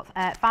big roll. You've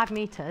got 5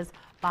 metres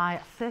by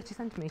 30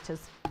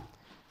 centimetres.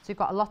 So you've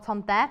got a lot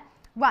on there.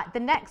 Right, the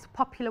next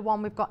popular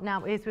one we've got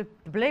now is with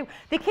the blue.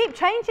 They keep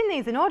changing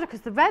these in order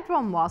because the red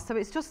one was, so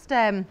it's just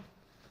back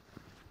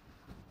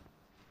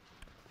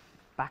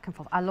and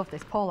forth. I love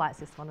this. Paul likes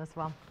this one as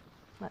well.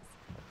 Let's.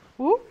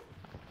 Ooh.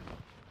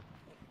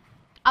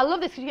 I love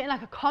this because you're getting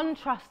like a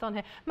contrast on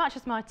here.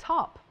 Matches my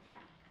top.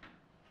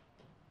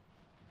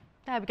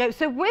 There we go.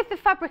 So with the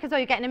fabric as well,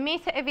 you're getting a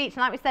metre of each,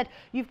 and like we said,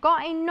 you've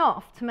got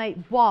enough to make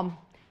 1.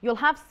 You'll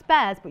have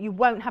spares, but you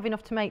won't have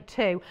enough to make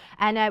 2.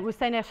 And we're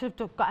saying, I should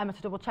have got Emma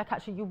to double check,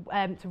 actually,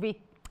 to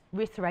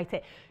reiterate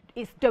it.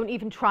 It's don't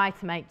even try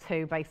to make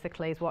 2,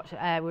 basically, is what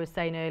we were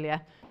saying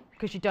earlier,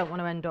 because you don't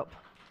want to end up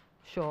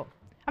short.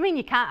 I mean,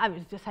 you can't, I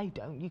would just say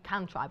don't, you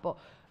can try, but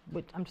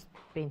I'm just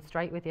being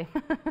straight with you.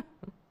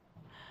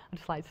 I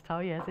just like to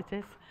tell you as it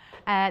is.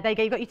 There you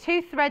go, you've got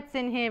your 2 threads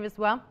in here as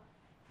well.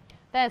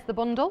 There's the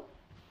bundle.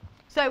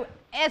 So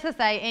as I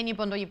say, in your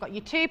bundle you've got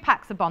your 2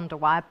 packs of bundle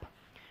web,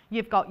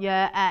 you've got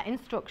your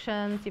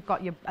instructions, you've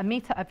got a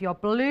metre of your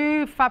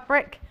blue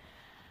fabric,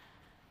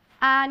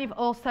 and you've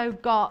also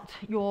got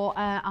your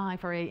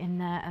ivory in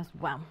there as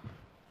well.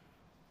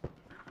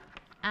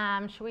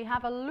 Shall we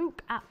have a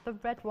look at the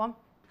red one?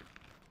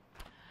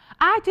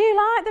 I do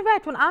like the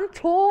red one. I'm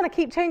torn. I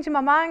keep changing my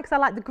mind because I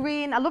like the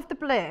green. I love the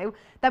blue.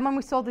 Then when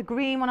we saw the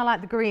green one, I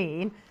like the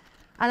green.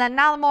 And then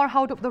now the more I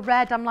hold up the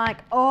red, I'm like,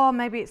 oh,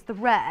 maybe it's the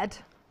red.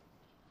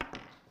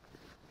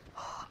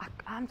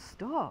 I'm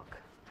stuck.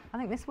 I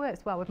think this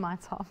works well with my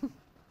top.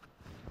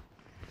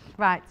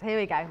 Right, here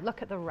we go.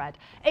 Look at the red.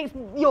 It's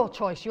your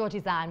choice, your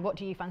design. What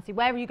do you fancy?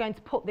 Where are you going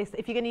to put this?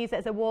 If you're going to use it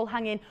as a wall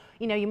hanging,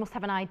 you know, you must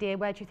have an idea.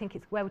 Where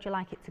would you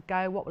like it to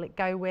go? What will it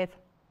go with?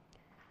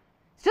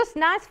 It's just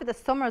nice for the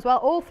summer as well.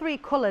 All 3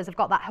 colours have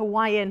got that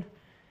Hawaiian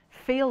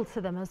feel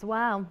to them as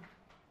well.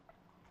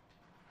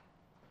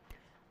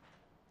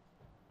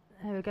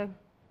 There we go.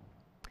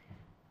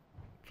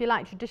 If you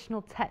like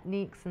traditional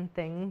techniques and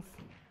things,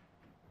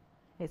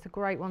 it's a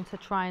great one to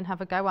try and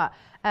have a go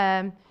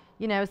at.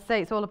 You know, as I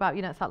say, it's all about,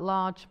 you know, it's that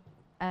large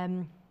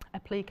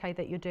applique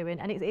that you're doing,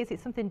 and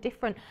it's something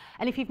different.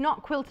 And if you've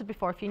not quilted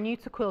before, if you're new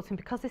to quilting,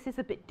 because this is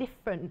a bit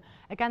different,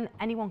 again,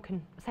 anyone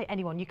can, say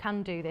anyone, you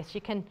can do this.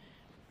 You can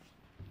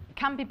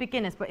be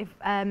beginners, but if,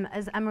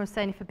 as Emma was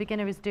saying, if a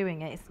beginner is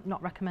doing it, it's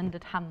not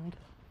recommended hand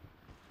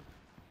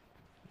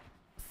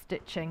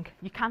stitching.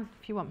 You can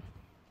if you want.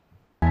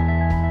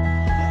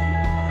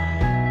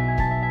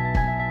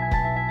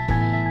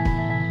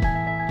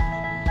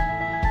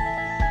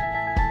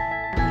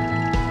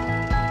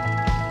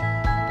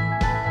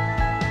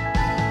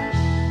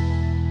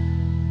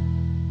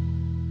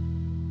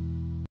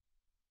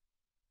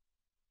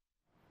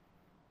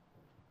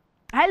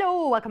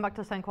 Hello, welcome back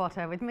to Sewing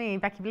Quarter with me,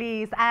 Becky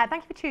Blease. Thank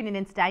you for tuning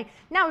in today.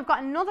 Now we've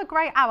got another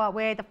great hour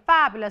where the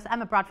fabulous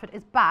Emma Bradford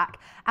is back,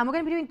 and we're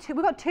going to be doing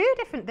we've got 2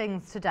 different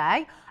things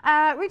today,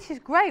 which is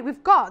great.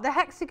 We've got the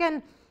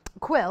hexagon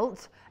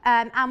quilt,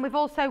 and we've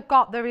also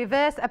got the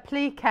reverse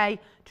applique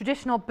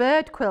traditional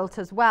bird quilt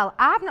as well.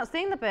 I've not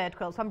seen the bird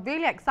quilt, so I'm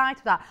really excited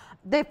for that.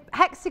 The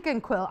hexagon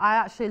quilt I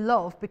actually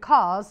love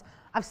because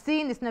I've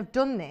seen this and I've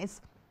done this,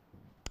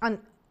 and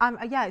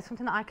yeah, it's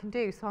something that I can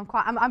do, so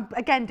I'm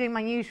again doing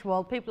my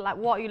usual. People are like,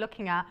 what are you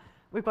looking at?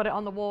 We've got it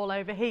on the wall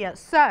over here.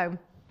 So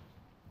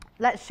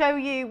let's show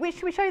you,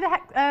 should we show you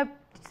the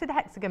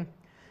hexagon?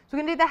 So we're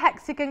going to do the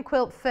hexagon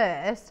quilt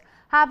first.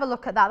 Have a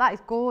look at that. That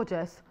is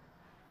gorgeous.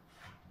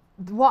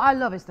 What I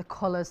love is the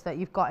colours that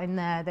you've got in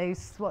there.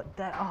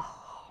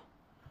 Oh,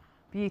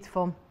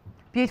 beautiful.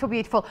 Beautiful,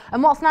 beautiful.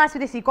 And what's nice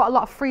with this, you've got a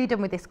lot of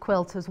freedom with this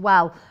quilt as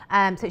well.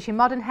 So it's your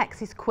Modern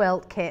Hexes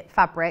quilt kit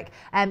fabric.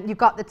 You've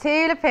got the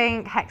Tula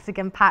Pink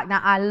hexagon pack. Now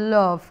I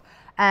love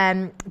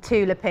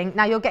Tula Pink.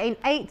 Now you're getting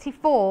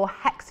 84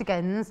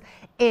 hexagons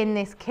in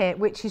this kit,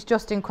 which is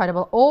just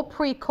incredible. All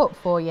pre-cut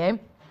for you.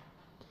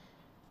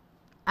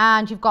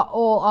 And you've got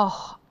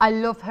all, I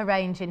love her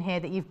range in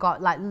here that you've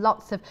got like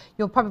lots of,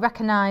 you'll probably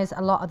recognise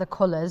a lot of the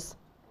colours.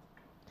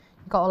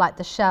 You've got all like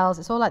the shells.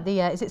 It's all like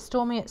the, is it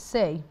Stormy at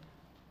Sea?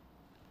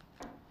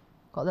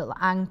 Got little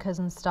anchors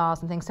and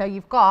stars and things. So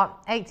you've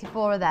got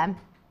 84 of them,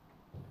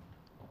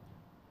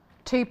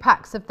 2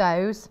 packs of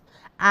those,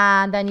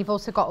 and then you've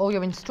also got all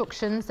your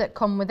instructions that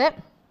come with it.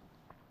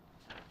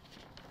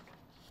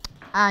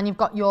 And you've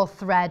got your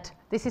thread.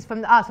 This is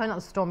from, sorry, not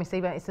the Stormy Sea,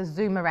 but it's a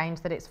Zuma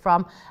range that it's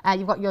from.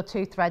 You've got your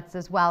 2 threads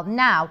as well.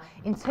 Now,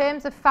 in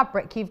terms of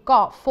fabric, you've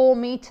got 4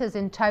 meters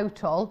in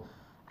total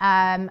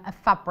of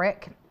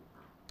fabric.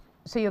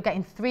 So you're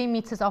getting 3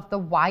 meters of the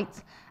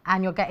white,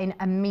 and you're getting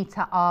a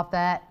meter of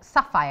the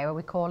sapphire. Are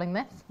we calling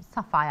this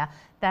sapphire?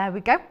 There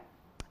we go.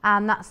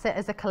 And that's it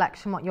as a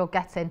collection, what you're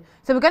getting.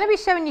 So we're going to be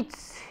showing you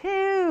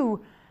 2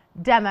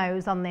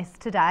 demos on this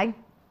today.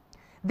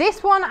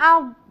 This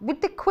one, with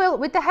the quilt,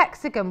 with the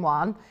hexagon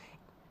one,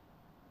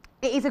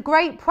 it is a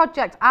great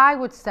project, I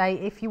would say,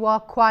 if you are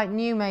quite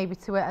new maybe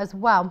to it as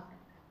well.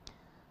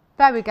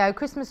 There we go.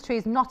 Christmas tree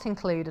is not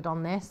included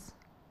on this.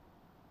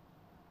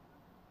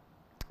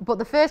 But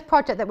the first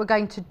project that we're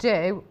going to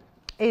do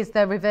is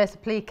the reverse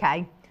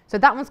applique. So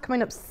that one's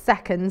coming up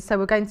second. So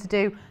we're going to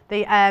do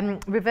the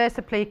reverse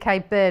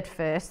applique bird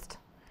first.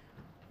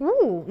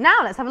 Ooh, now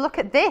let's have a look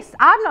at this.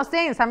 I've not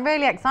seen this. I'm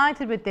really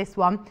excited with this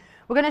one.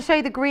 We're going to show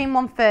you the green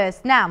one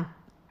first. Now,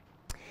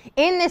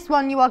 in this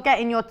one, you are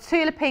getting your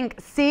Tula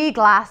Pink Sea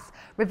Glass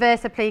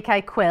reverse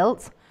applique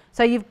quilt.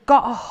 So you've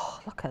got,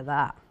 oh, look at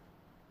that.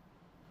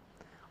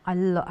 I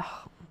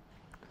love,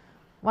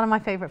 one of my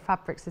favourite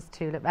fabrics is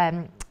Tula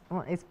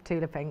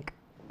Pink.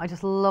 I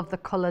just love the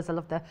colours. I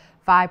love the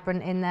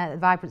vibrant in there, the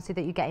vibrancy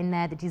that you get in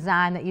there, the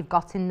design that you've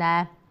got in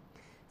there.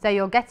 So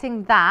you're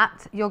getting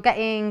that. You're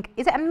getting,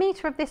 is it a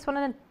metre of this one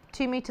and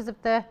 2 meters of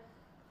the,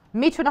 1.5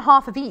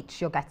 meters of each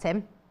you're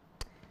getting.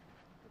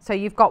 So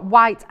you've got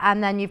white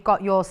and then you've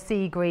got your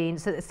sea green,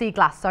 so the sea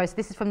glass, sorry. So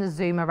this is from the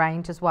Zuma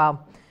range as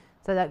well.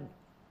 So that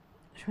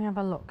Should we have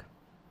a look?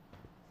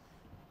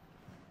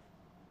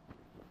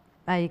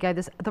 There you go.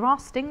 There are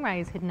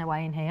stingrays hidden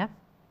away in here.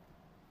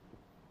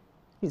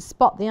 You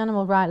spot the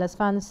animal. Right, let's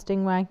find the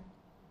stingray.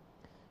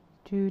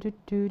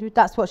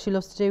 That's what she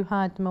loves to do,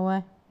 hide them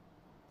away.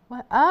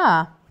 Where?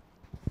 Ah.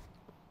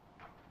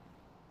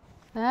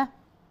 There.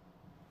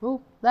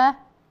 Oh, there.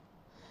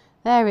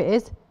 There it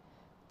is.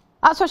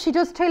 That's what she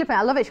does too,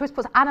 I love it. She always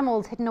puts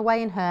animals hidden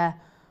away in her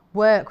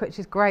work, which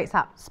is great. It's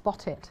that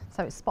spot it.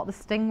 So it's spot the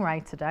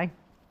stingray today.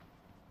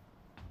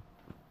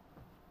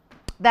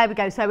 There we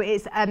go. So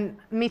it's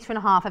 1.5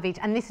 meters of each,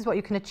 and this is what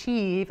you can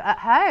achieve at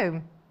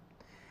home.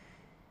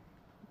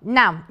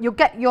 Now you'll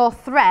get your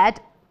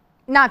thread.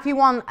 Now if you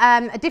want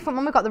a different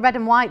one, we've got the red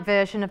and white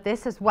version of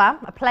this as well,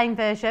 a plain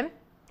version.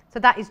 So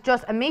that is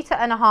just 1.5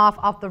 meters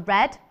of the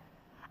red,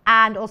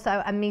 and also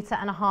 1.5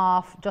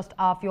 meters just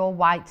of your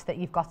white that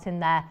you've got in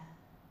there.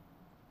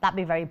 That'd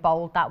be very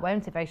bold, that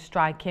won't it? Very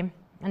striking.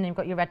 And then you've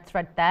got your red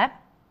thread there.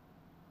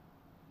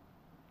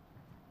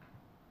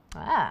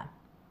 Ah.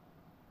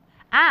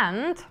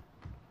 And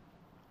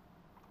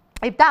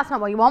if that's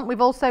not what you want, we've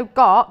also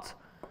got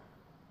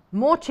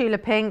more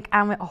tulip pink,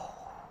 and we're,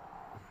 oh,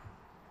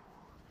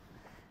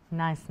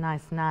 nice,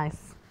 nice,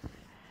 nice.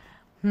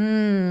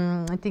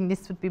 I think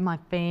this would be my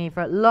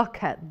favourite.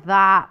 Look at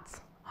that.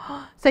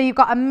 So you've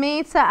got 1.5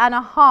 meters,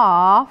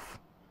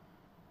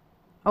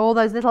 all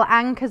those little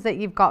anchors that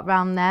you've got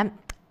round there.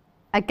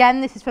 Again,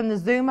 this is from the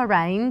Zuma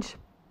range.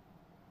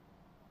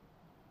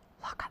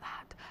 Look at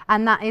that.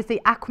 And that is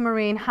the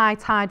Aquamarine High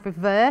Tide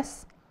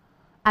Reverse.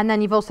 And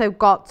then you've also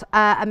got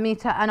 1.5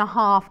 meters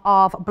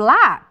of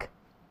black.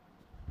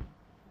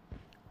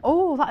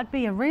 Oh, that'd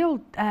be a real,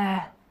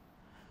 that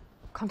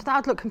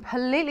would look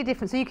completely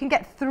different. So you can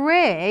get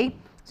 3.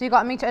 So you've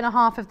got 1.5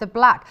 meters of the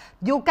black.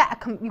 You've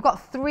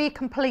got 3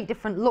 complete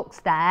different looks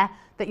there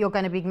that you're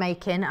going to be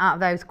making out of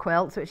those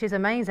quilts, which is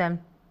amazing.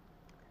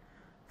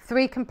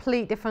 3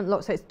 complete different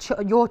looks. So it's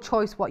your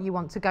choice what you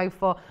want to go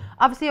for.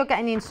 Obviously, you're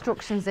getting the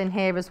instructions in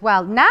here as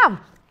well. Now,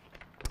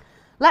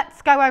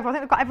 let's go over. I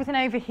think we've got everything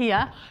over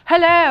here.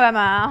 Hello,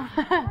 Emma.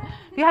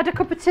 Have you had a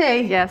cup of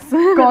tea? Yes.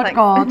 God,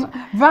 God.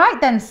 Right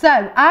then.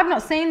 So I've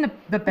not seen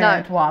the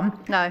bird one.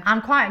 No.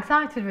 I'm quite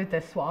excited with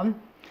this one.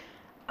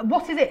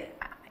 What is it?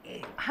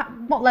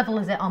 What level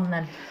is it on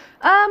then?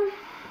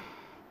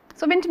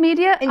 Sort of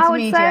intermediate, I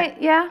would say,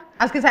 yeah.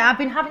 I was going to say, I've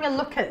been having a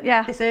look at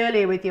this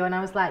earlier with you, and I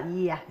was like,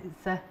 yeah,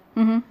 it's a...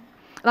 And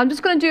I'm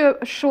just going to do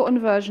a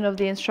shortened version of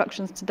the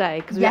instructions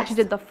today, because we actually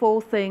did the full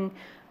thing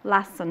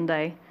last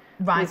Sunday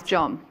with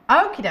John.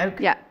 Okie doke.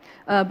 Yeah.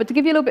 But to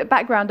give you a little bit of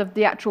background of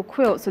the actual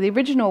quilt, so the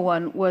original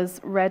one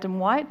was red and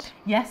white.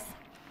 Yes.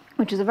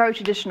 Which is a very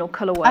traditional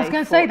colourway. I was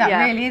going to say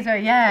that really is,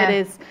 yeah. It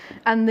is.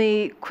 And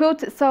the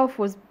quilt itself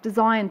was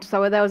designed,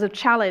 so there was a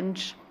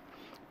challenge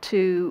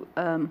to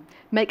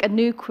make a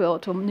new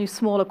quilt, or new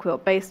smaller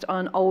quilt, based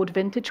on an old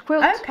vintage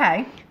quilt.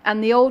 Okay.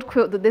 And the old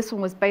quilt that this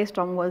one was based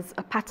on was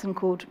a pattern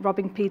called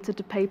Robbing Peter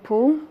to Pay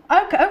Paul.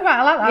 Okay, oh right,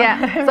 I like that.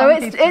 Yeah, so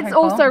it's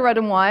also red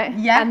and white.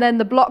 Yeah. And then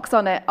the blocks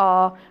on it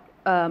are,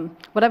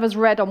 whatever's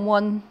red on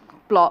one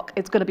block,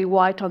 it's going to be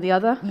white on the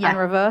other, and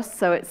reverse,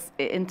 so it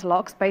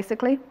interlocks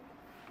basically.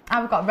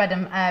 I've got red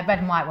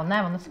and white one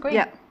there on the screen.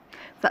 Yeah, so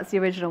that's the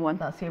original one.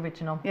 That's the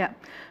original. Yeah,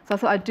 so I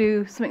thought I'd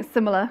do something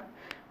similar,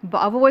 but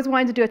I've always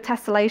wanted to do a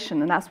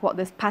tessellation, and that's what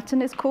this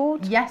pattern is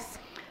called. Yes.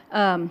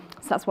 So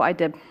that's what I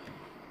did.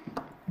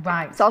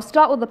 Right. So I'll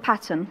start with the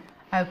pattern.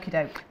 Okie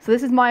doke. So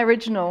this is my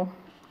original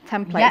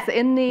template. Yeah. So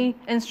in the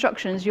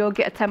instructions, you'll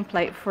get a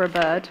template for a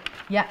bird.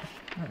 Yeah,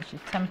 that's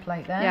your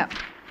template there. Yeah.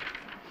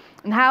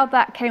 And how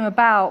that came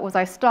about was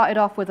I started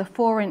off with a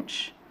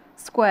 4-inch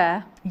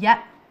square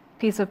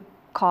piece of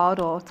card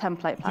or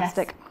template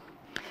plastic.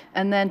 Yes.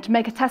 And then to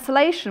make a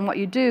tessellation, what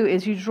you do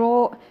is you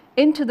draw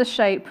into the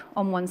shape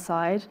on one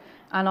side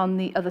and on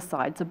the other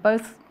side, so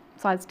both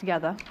sides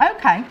together.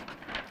 Okay.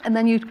 And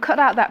then you cut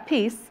out that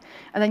piece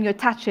and then you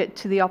attach it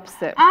to the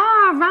opposite.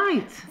 Ah,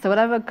 right. So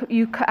whatever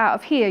you cut out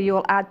of here,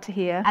 you'll add to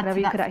here. Whatever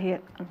you cut out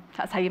here,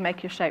 that's how you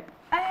make your shape.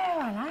 Oh,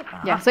 I like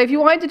that. Yeah, so if you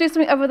wanted to do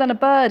something other than a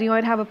bird, you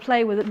wanted to have a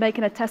play with it,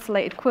 making a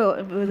tessellated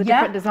quilt with a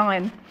different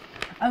design.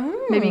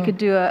 Oh. Maybe you could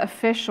do a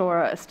fish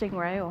or a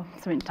stingray or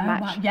something to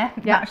match. Wow. Yeah,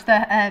 match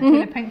the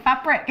tulip pink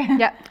fabric.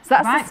 Yeah, so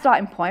that's the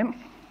starting point.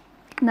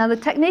 Now the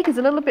technique is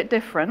a little bit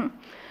different.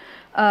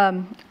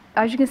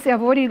 As you can see,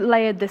 I've already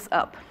layered this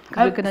up.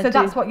 Oh, so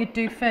that's what you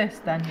do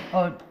first then,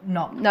 or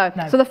not? No.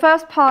 So the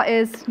first part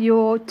is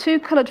your 2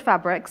 coloured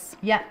fabrics.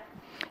 Yeah.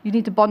 You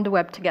need to bond a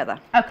web together.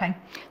 Okay.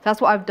 So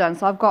that's what I've done.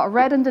 So I've got a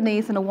red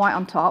underneath and a white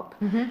on top.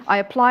 I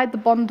applied the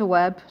bonder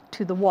web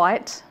to the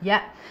white.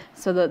 Yeah.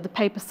 So that the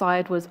paper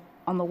side was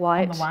on the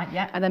white. On the white,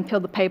 yeah. And then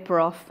peeled the paper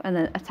off and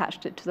then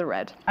attached it to the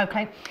red.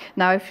 Okay.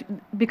 Now,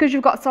 because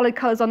you've got solid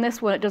colours on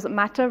this one, it doesn't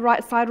matter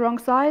right side, wrong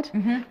side.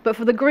 But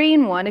for the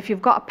green one, if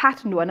you've got a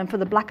patterned one, and for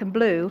the black and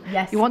blue,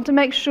 you want to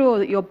make sure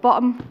that your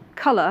bottom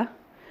colour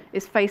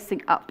is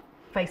facing up.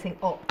 Facing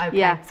up, okay.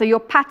 Yeah, so your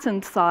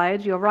patterned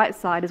side, your right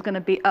side, is going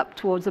to be up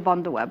towards the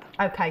bonder web.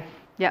 Okay.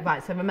 Yeah.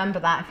 Right, so remember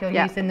that if you're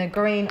using the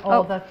green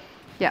or the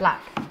black.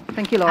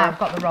 Thank you, Laura. I've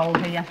got the roll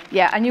here.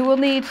 Yeah, and you will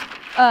need,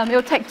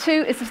 it'll take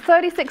two, it's a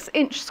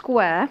 36-inch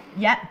square.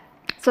 Yeah.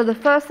 So the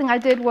first thing I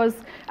did was,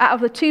 out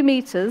of the 2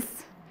 meters,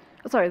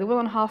 sorry, the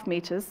 1.5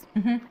 meters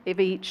of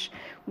each,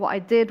 what I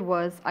did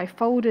was I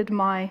folded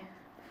my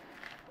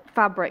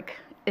fabric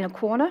in a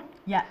corner.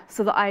 Yeah.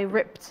 So that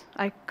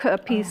I cut a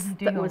piece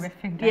that was,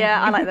 riffing,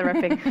 yeah, I like the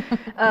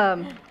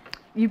riffing.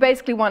 You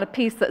basically want a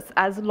piece that's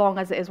as long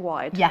as it is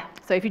wide. Yeah.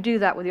 So if you do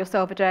that with your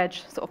selvage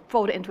edge, sort of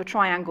fold it into a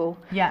triangle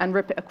and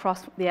rip it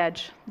across the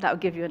edge, that will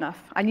give you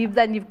enough. And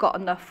then you've got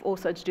enough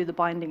also to do the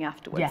binding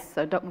afterwards. Yeah.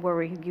 So don't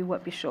worry, you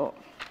won't be short.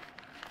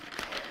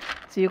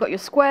 So you've got your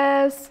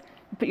squares,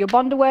 you put your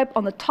bonder web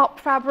on the top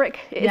fabric.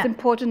 It is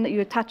important that you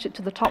attach it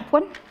to the top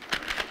one.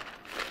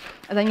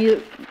 And then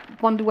you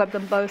bonder web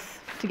them both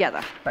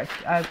together. Both,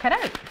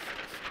 okay.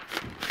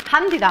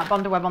 Handy that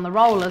bonder web on the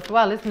roll as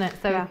well, isn't it?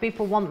 So if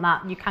people want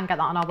that, you can get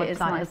that on our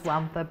website as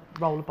well, the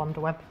roller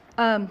bonder web.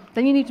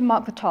 Then you need to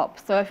mark the top.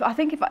 So I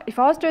think if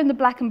I was doing the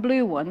black and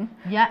blue one,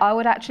 I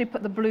would actually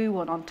put the blue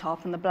one on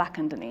top and the black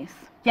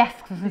underneath. Yes,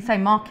 because we say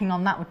marking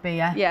on that would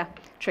be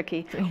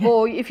tricky.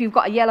 Or if you've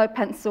got a yellow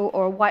pencil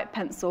or a white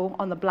pencil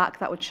on the black,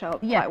 that would show up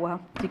quite well.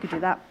 So you could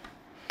do that.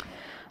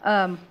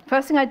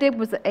 First thing I did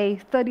was a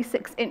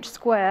 36-inch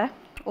square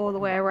all the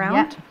way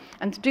around.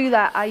 And to do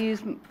that, I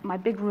used my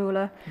big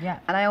ruler.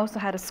 And I also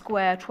had a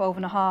square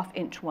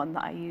 12.5-inch one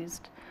that I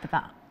used for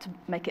that to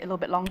make it a little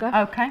bit longer.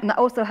 Okay. And that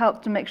also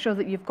helped to make sure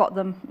that you've got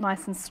them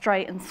nice and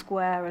straight and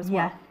square as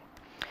well.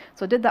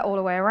 So I did that all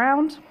the way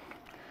around.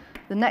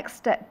 The next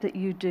step that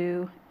you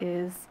do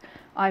is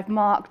I've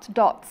marked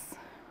dots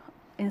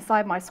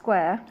inside my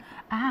square.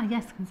 Ah,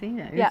 yes, I can see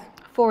those. Yeah,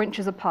 4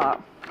 inches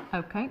apart.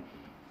 Okay.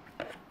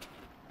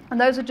 And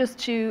those are just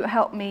to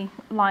help me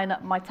line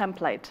up my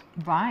template.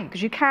 Right.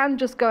 Because you can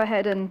just go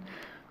ahead and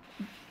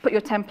put your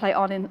template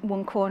on in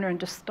one corner and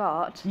just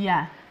start.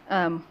 Yeah.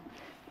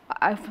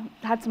 I've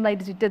had some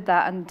ladies who did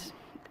that and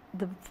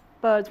the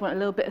birds went a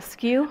little bit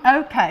askew.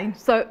 Okay.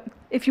 So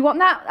if you want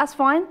that, that's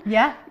fine.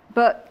 Yeah.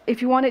 But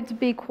if you want it to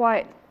be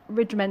quite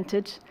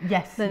regimented,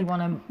 yes, then you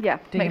want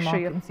to make sure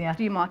you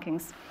do your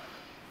markings.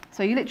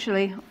 So you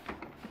literally,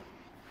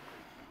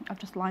 I've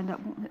just lined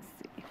up, let's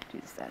see, do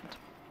this end.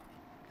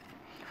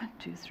 1,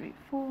 2, 3,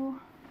 4.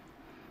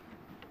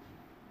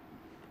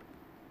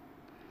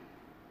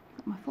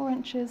 Got my 4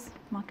 inches,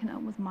 marking it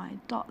up with my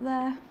dot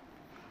there.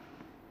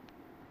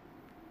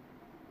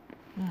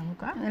 There we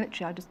go. And then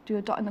literally I just do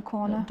a dot in the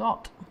corner. Little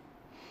dot.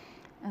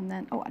 And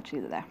then, oh actually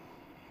they're there.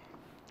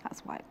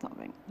 That's why it's not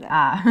ring. There.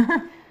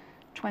 Ah.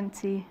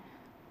 20,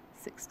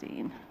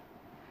 16,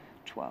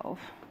 12,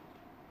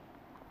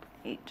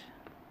 8.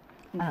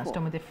 And that's 4.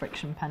 Done with the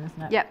friction pen,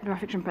 isn't it? Yeah, the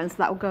friction pen, so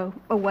that will go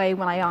away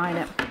when I iron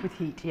it. With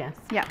heat, yes.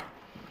 Yeah.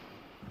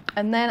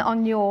 And then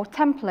on your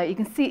template, you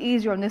can see it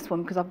easier on this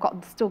one because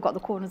I've still got the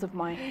corners of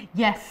my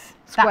square.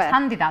 That's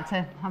handy that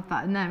to have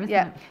that in there, isn't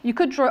it? You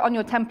could draw it on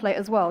your template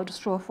as well,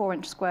 just draw a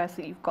 4-inch square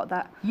so you've got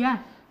that. Yeah.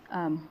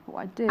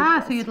 What I did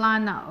was, so you'd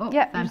line that up.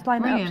 Yeah, you just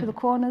line it up to the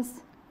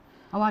corners.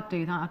 Oh, I'd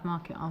do that, I'd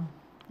mark it on.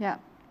 Yeah,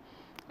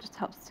 just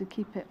helps to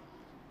keep it.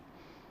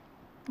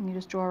 And you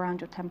just draw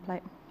around your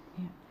template.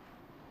 Yeah.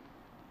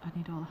 I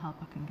need all the help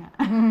I can get.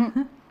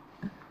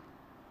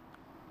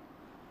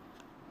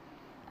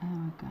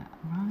 Okay,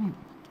 right.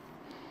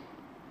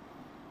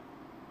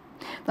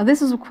 Now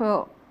this is a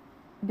quilt,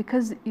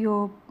 because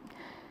you've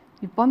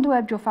bonder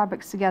webbed your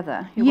fabrics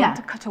together, you want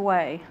to cut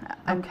away.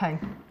 Okay.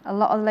 A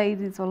lot of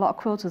ladies or a lot of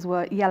quilters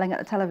were yelling at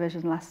the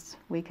television last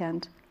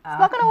weekend. It's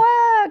not going to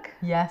work.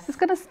 Yes. It's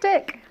going to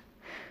stick.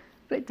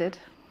 But it did.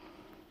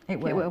 It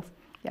will. It will,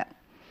 yeah.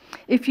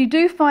 If you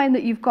do find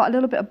that you've got a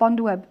little bit of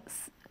bonder web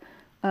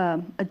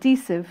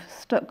adhesive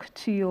stuck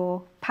to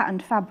your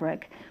patterned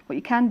fabric, what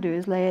you can do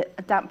is lay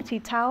a damp tea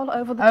towel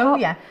over the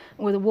top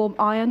with a warm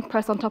iron,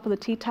 press on top of the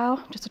tea towel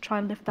just to try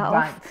and lift that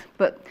off.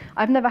 But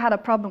I've never had a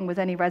problem with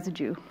any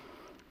residue.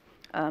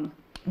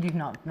 You've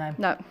not, no?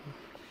 No.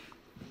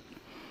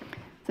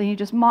 So you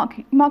just mark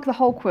the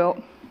whole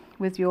quilt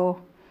with your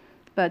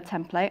bird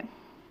template.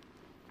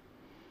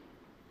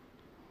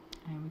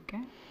 There we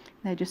go.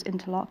 They just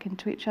interlock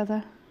into each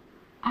other.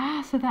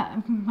 Ah, so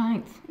that,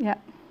 right. Yeah.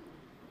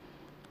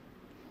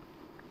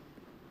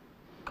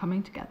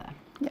 Coming together.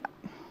 Yeah.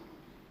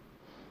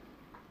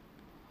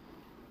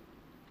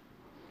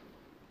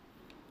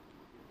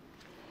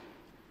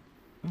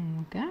 There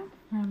we go.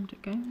 Round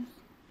it goes.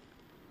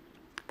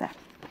 There.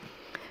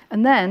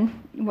 And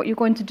then what you're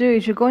going to do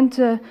is you're going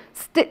to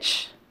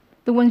stitch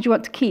the ones you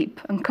want to keep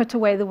and cut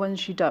away the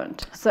ones you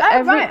don't. So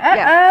right.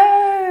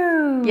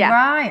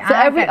 Right. So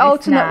every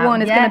alternate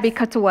one is going to be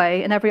cut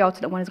away and every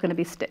alternate one is going to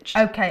be stitched.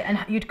 Okay, and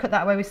you'd cut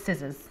that away with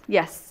scissors?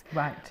 Yes.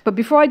 Right. But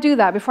before I do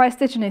that, before I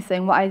stitch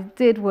anything, what I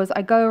did was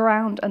I go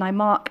around and I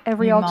mark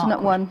every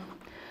alternate one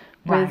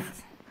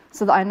with,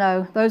 so that I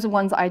know those are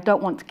ones that I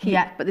don't want to keep,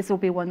 but this will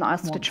be one that I'll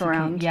stitch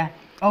around. Yeah.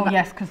 Oh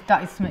yes, because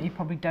that is something you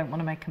probably don't want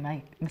to make a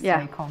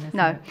mistake on, isn't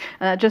it?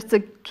 No, just to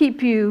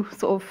keep you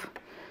sort of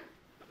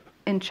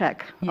in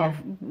check of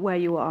where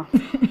you are.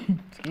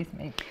 Excuse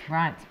me.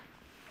 Right.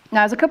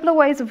 Now, there's a couple of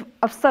ways of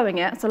sewing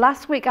it. So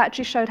last week I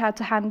actually showed how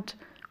to hand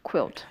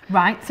quilt.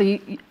 Right. So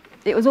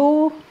it was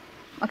all,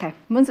 okay,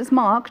 once it's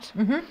marked,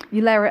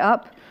 you layer it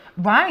up.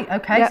 Right,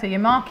 okay, so you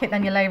mark it,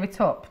 then you layer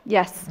it up.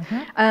 Yes.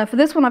 For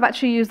this one, I've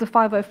actually used the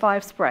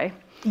 505 spray.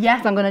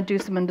 Yes. So I'm going to do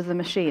some under the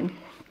machine.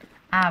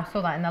 I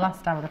saw that in the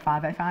last hour, the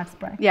 505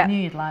 spray. Yeah. I knew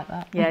you'd like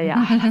that.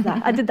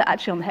 Yeah. I did that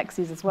actually on the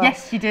Hexies as well.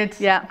 Yes, you did.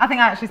 Yeah. I think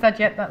I actually said,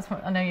 yep, that's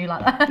what I know you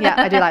like that. Yeah,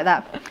 I do like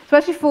that.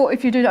 Especially for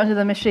if you do it under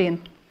the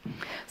machine.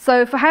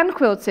 So for hand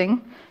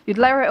quilting, you'd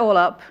layer it all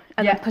up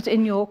and then put it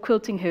in your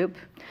quilting hoop.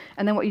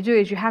 And then what you do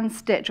is you hand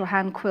stitch or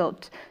hand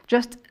quilt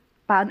just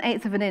about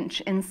 1/8 of an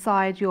inch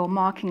inside your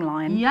marking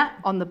line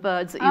on the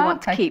birds that you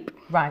want to keep.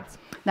 Right.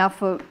 Now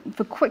for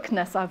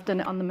quickness, I've done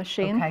it on the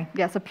machine. Okay.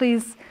 Yeah, so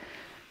please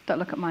don't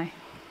look at my...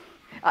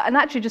 and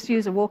actually just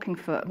use a walking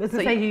foot. As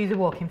I say, you use a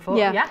walking foot.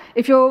 Yeah.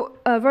 If you're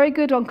very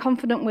good or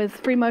confident with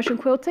free motion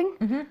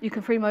quilting, you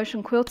can free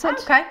motion quilt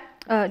it. Okay.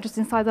 Just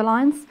inside the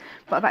lines,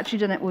 but I've actually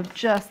done it with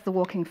just the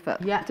walking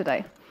foot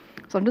today.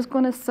 So I'm just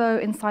going to sew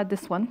inside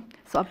this one.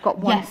 So I've got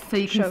one. Yes, so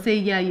you can see,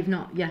 you've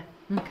not,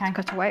 okay.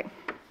 Cut away.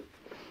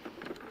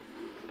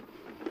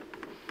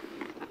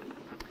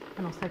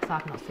 And also because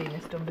I've not seen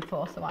this done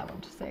before, so I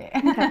want to see it.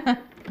 Okay.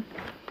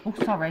 Oh,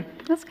 sorry.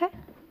 That's okay.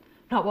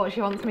 Not what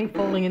she wants me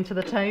falling into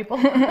the table.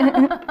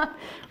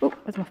 Oh,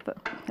 where's my foot?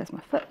 There's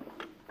my foot.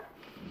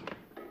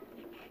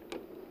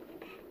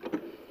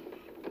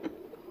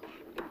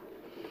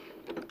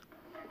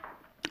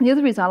 The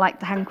other reason I like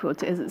to hand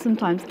quilt it is that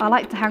sometimes I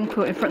like to hand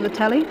quilt in front of the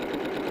telly.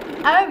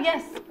 Oh,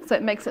 yes. So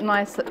it makes it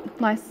nice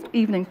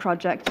evening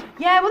project.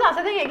 Yeah, well, that's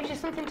the thing. It gives you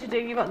something to do.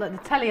 You've got like,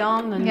 the telly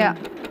on, and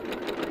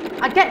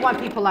I get why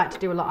people like to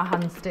do a lot of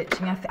hand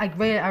stitching.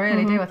 I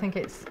really do. I think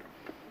it's.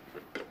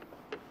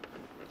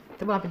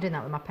 Well, I've been doing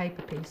that with my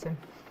paper piecing.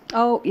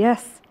 Oh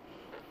yes.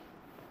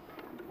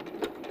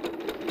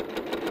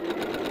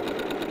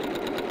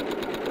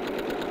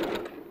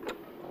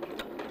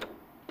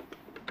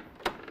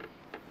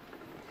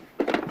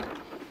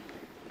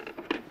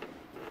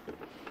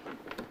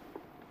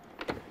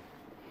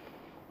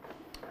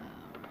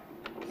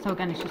 So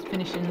again, it's just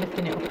finishing,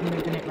 lifting it up and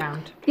moving it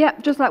round. Yeah,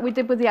 just like we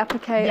did with the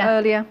applique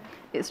earlier.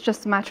 It's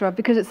just a matter of,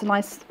 because it's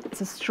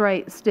a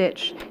straight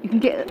stitch, you can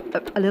get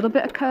a little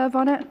bit of curve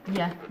on it.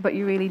 Yeah. But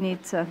you really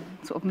need to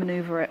sort of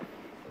manoeuvre it.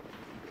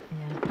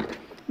 Yeah.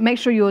 Make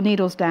sure your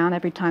needle's down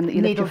every time that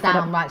you lift your foot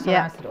up. Needle down, right, so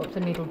I set it up, so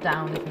needle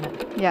down, isn't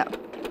it? Yeah.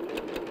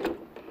 I'm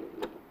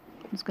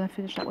just going to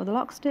finish that with a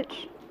lock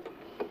stitch.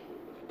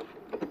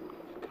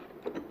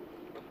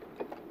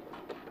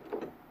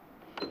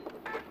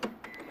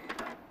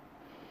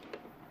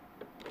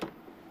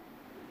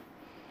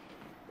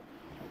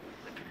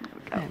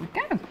 There we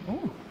go.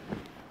 Ooh.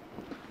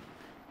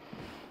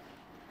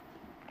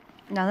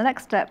 Now the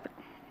next step,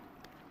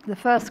 the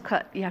first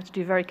cut, you have to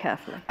do very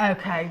carefully.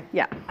 Okay.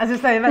 Yeah. As I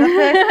say, the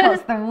first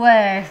cut's the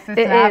worst. It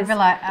is. I'd be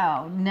like,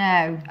 oh no.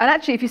 And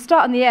actually, if you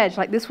start on the edge,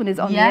 like this one is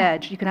on the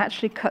edge, you can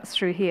actually cut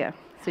through here.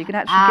 So you can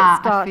actually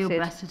get started. I feel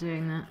better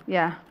doing that.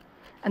 Yeah.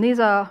 And these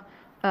are,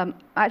 I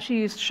actually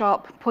used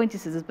sharp pointy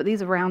scissors, but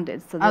these are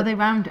rounded. So they're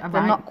rounded,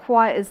 they're not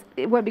quite as,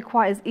 it won't be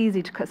quite as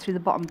easy to cut through the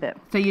bottom bit.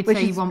 So you'd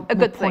say you want a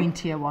good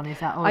pointier one, is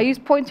that all? I use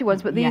pointy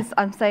ones, but these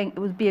I'm saying it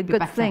would be a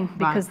good thing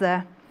because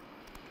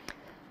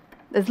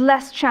there's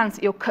less chance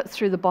that you'll cut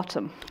through the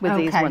bottom with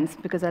these ones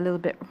because they're a little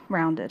bit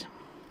rounded.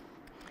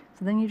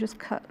 So then you just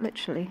cut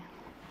literally.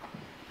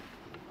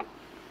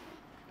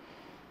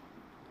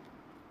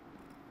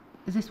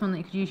 Is this one that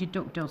you could use your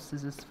duckbill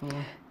scissors for?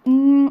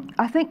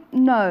 I think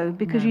no,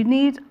 because you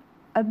need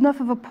enough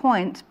of a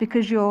point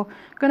because you're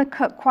going to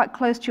cut quite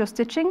close to your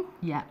stitching.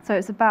 Yeah. So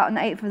it's about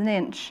 1/8 of an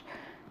inch.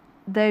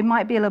 They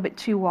might be a little bit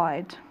too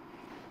wide.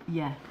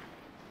 Yeah.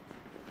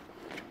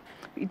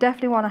 You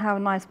definitely want to have a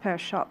nice pair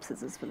of sharp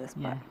scissors for this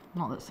part. Yeah,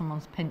 not that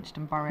someone's pinched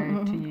and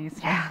borrowed to use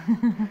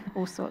for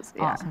all sorts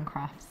of arts and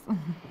crafts.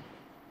 I'm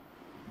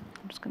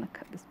just going to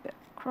cut this bit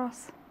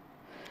across.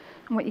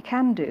 And what you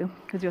can do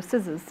with your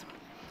scissors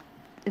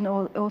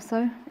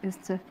also is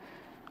to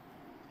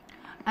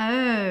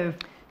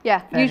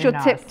use your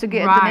tip to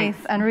get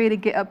underneath and really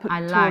get up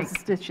towards the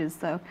stitches.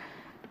 So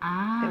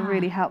it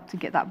really helped to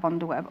get that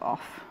bundle web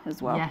off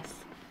as well. Yes.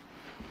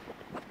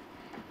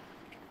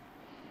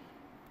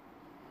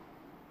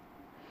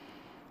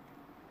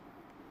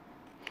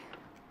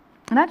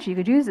 And actually, you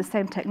could use the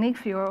same technique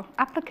for your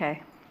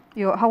applique,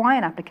 your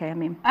Hawaiian applique, I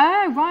mean.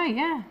 Oh, right,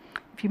 yeah.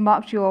 If you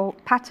marked your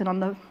pattern on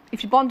the,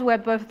 if you bond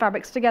web both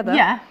fabrics together,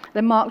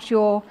 then marked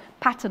your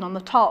pattern on the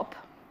top,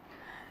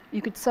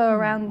 you could sew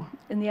around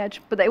in the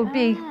edge, but it would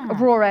be a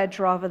raw edge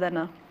rather than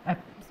a...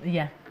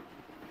 yeah.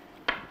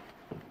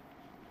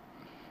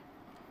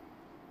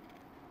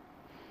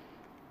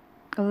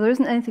 Although there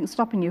isn't anything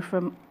stopping you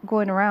from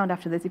going around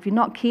after this. If you're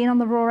not keen on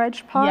the raw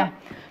edge part,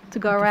 to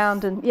go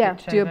around and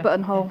do a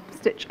buttonhole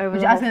stitch over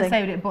the whole thing. I was going to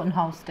say, would it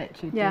buttonhole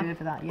stitch you'd do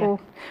over that? Yeah. Or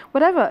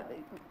whatever.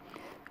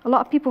 A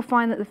lot of people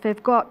find that if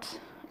they've got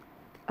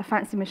a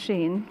fancy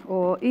machine,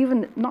 or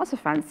even not so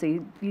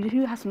fancy, you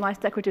do have some nice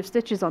decorative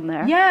stitches on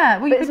there. Yeah,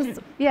 well, you But could it's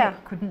just- yeah,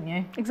 couldn't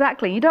you?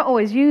 exactly. You don't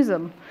always use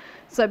them.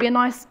 So it'd be a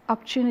nice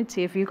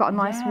opportunity if you've got a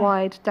nice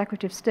wide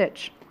decorative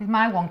stitch. With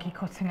my wonky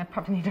cutting, I'd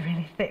probably need a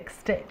really thick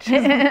stitch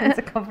or something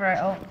to cover it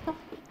up.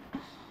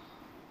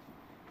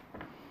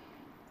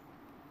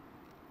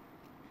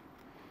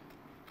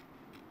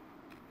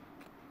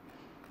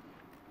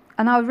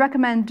 And I would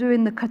recommend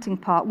doing the cutting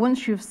part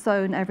once you've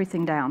sewn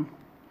everything down.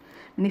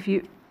 And if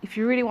you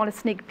really want a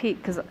sneak peek,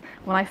 because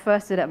when I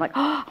first did it, I'm like,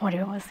 oh,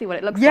 I want to see what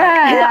it looks like.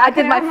 Yeah, I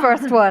did my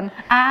first one.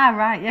 Ah,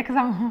 right, yeah, because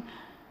I'm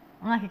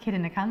like a kid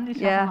in a candy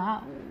shop.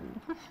 Yeah.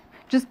 Like,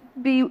 Just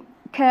be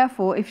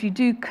careful if you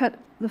do cut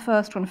the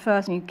first one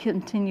first and you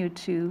continue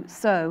to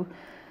sew.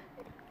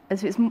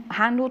 As if it's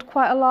handled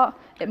quite a lot,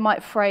 it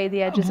might fray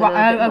the edges a little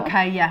bit more.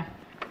 Okay, yeah.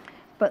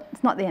 But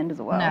it's not the end of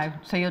the world. No,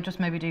 so you'll just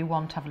maybe do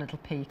one to have a little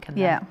peek and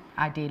then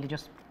ideally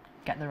just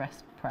get the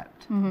rest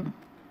prepped. Mm-hmm.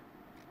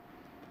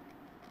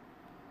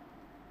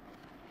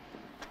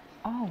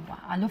 Oh, wow.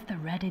 I love the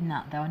red in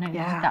that though. I know you did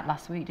Yeah. that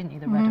last week, didn't you?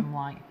 The red and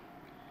white.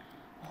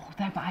 Oh,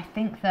 there, but I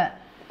think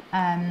that...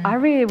 I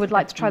really would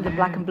like to try the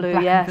black and blue,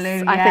 Black yes. and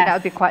blue, I think that yes.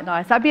 would be quite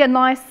nice. That'd be a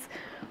nice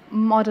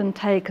modern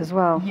take as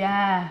well.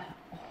 Yeah.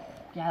 Oh,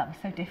 yeah, that'd be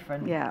so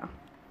different. Yeah.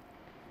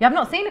 Yeah, I've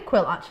not seen a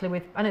quilt actually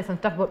with, I know it's some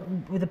stuff, but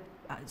with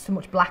so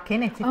much black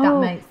in it, if that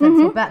makes sense.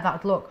 I bet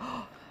that'd look...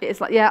 It's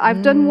like, yeah,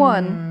 I've done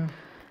one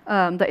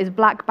that is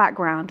black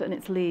background and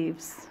it's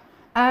leaves.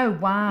 Oh,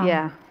 wow.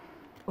 Yeah.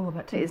 Oh, I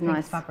bet It is Tiffany's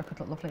nice. fabric would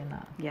look lovely in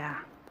that. Yeah.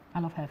 I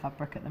love her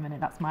fabric at the minute.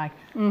 That's my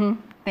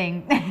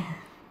thing. There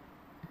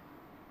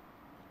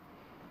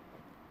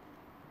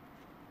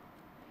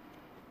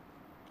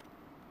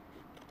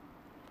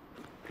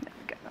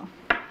we go.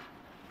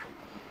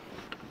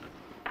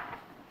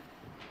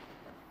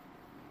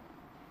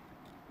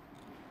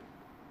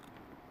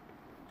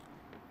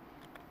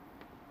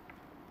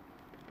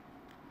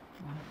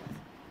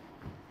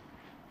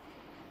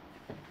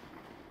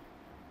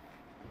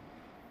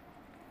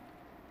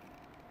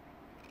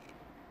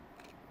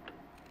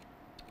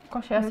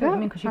 Gosh, yeah, I see what you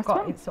mean, because you've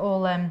got, it's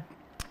all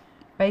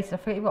based, I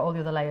forget you've got all the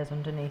other layers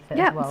underneath it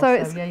as well. So,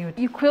 it's, yeah,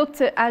 you quilt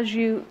it as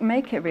you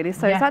make it really,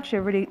 so it's actually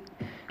a really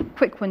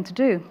quick one to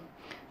do.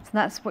 So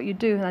that's what you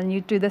do, and then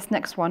you do this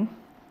next one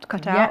to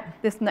cut out,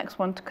 this next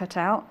one to cut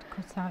out,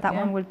 that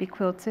one would be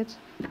quilted,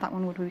 that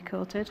one would be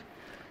quilted,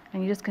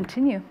 and you just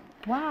continue.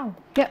 Wow.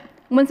 Yep.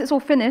 Once it's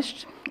all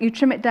finished, you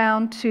trim it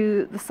down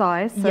to the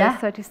size, so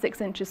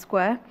 36 inches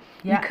square.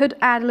 You could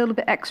add a little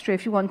bit extra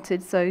if you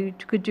wanted, so you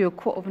could do a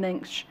 1/4 of an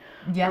inch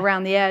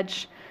around the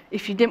edge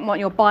if you didn't want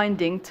your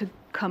binding to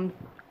come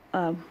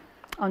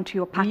onto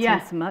your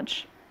pattern so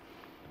much.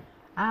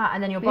 Ah,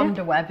 and then your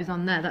bonder web is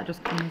on there, that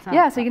just comes out.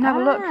 Yeah, so you can have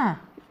a look.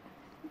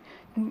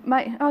 You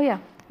might,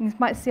 you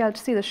might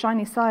see the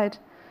shiny side.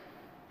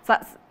 So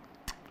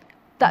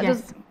that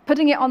just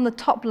putting it on the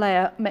top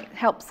layer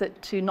helps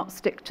it to not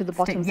stick to the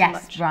bottom so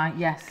much. Right,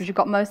 yes. Because you've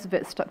got most of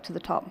it stuck to the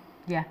top.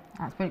 Yeah,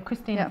 that's brilliant.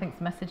 Christine, I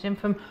think's messaging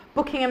from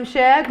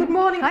Buckinghamshire. Good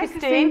morning,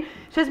 Christine.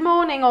 She says,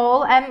 morning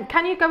all.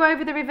 Can you go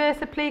over the reverse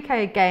applique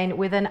again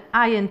with an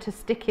iron to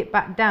stick it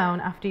back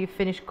down after you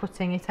finish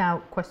cutting it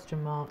out? ?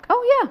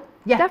 Oh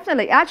yeah,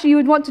 definitely. Actually, you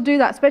would want to do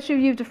that, especially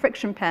if you used a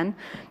friction pen,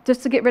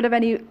 just to get rid of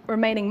any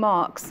remaining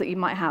marks that you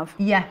might have.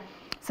 Yeah.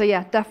 So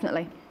yeah,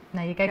 definitely.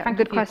 There you go. Thank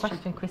you for your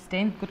question,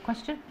 Christine. Good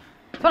question.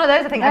 It's one of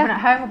those, I think, everyone at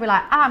home will be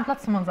like, I'm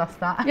glad someone's asked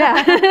that.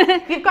 Yeah.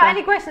 If you've got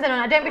any questions,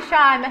 anyone, don't be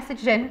shy,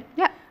 message in.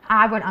 Yeah.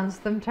 I won't answer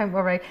them, don't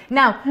worry.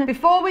 Now,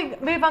 before we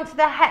move on to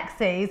the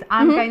hexes,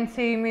 I'm going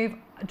to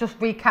just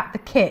recap the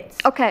kits.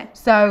 Okay.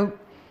 So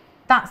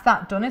that's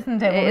that done,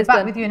 isn't it? We'll be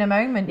back with you in a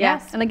moment.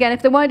 Yes. And again,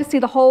 if they wanted to see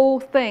the whole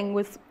thing,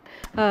 was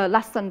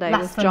last Sunday.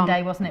 Last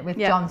Sunday, wasn't it, with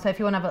John? So if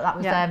you want to have it, that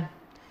was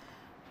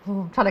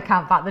I'm trying to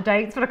count back the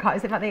dates, but I can't.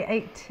 Is it like the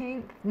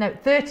 18th? No,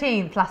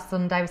 13th. Last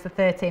Sunday was the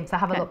 13th. So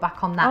have a look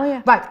back on that. Oh,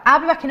 yeah. Right, I'll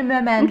be back in a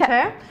momento.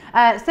 Okay.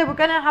 So we're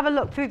going to have a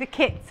look through the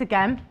kits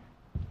again.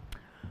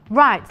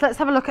 Right, so let's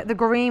have a look at the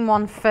green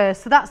one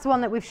first. So that's the one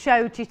that we've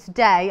showed you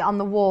today on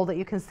the wall that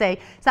you can see.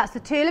 So that's the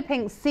Tula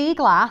Pink Sea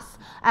Glass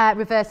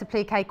Reverse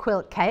Applique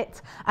Quilt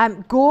Kit.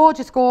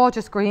 Gorgeous,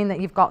 gorgeous green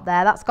that you've got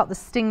there. That's got the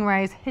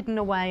stingrays hidden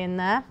away in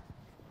there.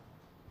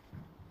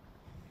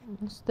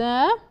 Just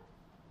there.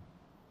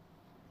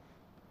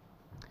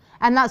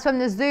 And that's from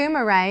the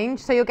Zuma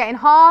range. So you're getting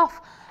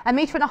 1.5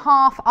 meters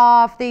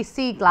of the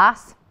sea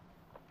glass.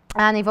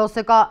 And you've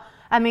also got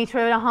 1.5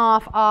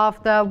 meters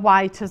of the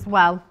white as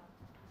well.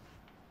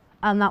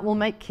 And that will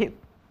make you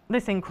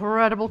this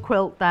incredible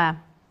quilt there.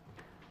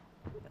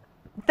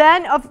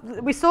 Then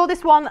we saw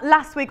this one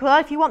last week. Well,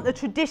 if you want the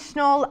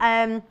traditional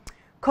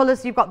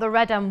colours, you've got the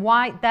red and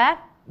white there.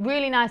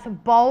 Really nice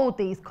and bold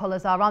these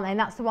colours are, aren't they? And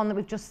that's the one that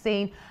we've just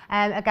seen,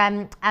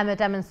 again, Emma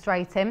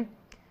demonstrating.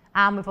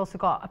 And we've also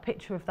got a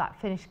picture of that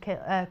finished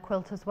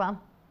quilt as well.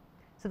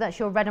 So that's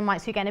your red and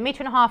white. So you're getting 1.5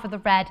 meters of the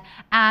red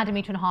and 1.5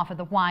 meters of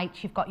the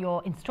white. You've got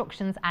your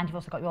instructions and you've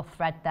also got your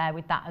thread there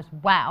with that as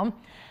well.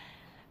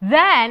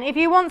 Then if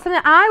you want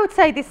something, I would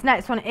say this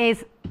next one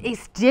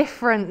it's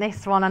different,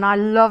 this one, and I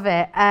love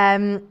it.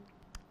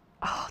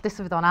 This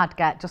is the one I'd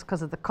get just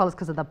because of the colours,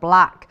 because of the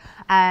black.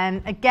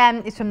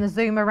 Again, it's from the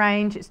Zuma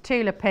range. It's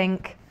Tula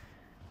Pink.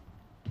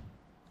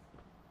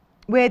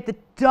 With the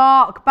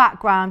dark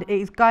background, it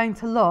is going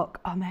to look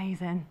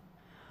amazing.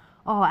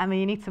 Oh, Emma,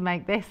 you need to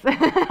make this.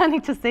 I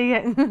need to see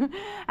it.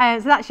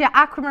 So that's your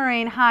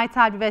aquamarine high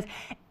tide reverse.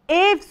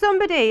 If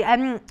somebody,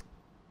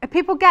 if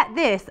people get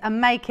this and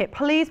make it,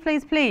 please,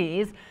 please,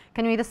 please,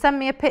 can you either send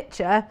me a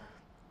picture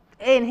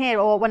in here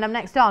or when I'm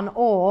next on,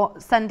 or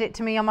send it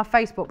to me on my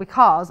Facebook,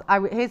 because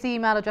here's the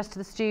email address to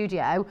the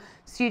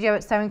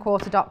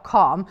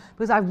studio@sewingquarter.com,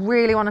 because I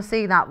really want to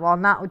see that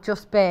one. That would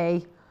just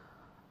be,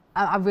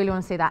 I really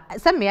want to see that.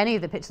 Send me any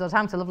of the pictures all the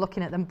time, because I love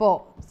looking at them,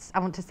 but I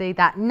want to see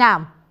that.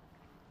 Now,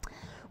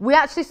 we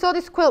actually saw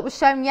this quilt was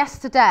shown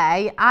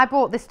yesterday. I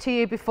brought this to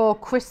you before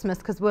Christmas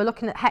because we were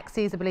looking at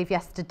Hexies, I believe,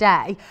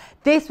 yesterday.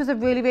 This was a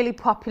really, really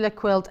popular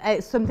quilt.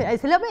 It's a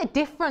little bit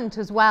different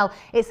as well.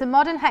 It's a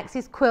modern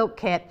Hexies quilt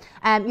kit.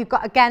 You've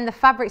got, again, the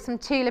fabrics from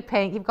Tula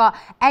Pink. You've got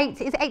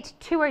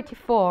 82 or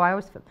 84? I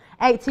always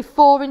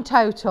 84 in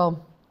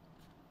total.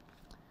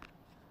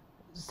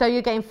 So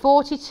you're getting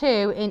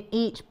 42 in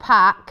each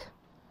pack,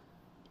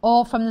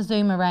 all from the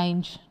Zuma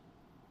range,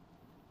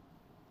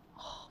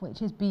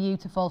 which is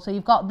beautiful. So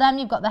you've got them,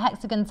 you've got the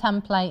hexagon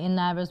template in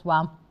there as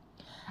well.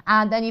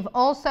 And then you've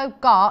also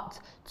got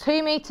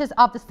 2 meters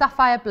of the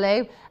sapphire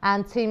blue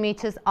and 2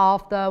 meters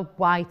of the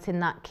white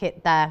in that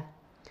kit there.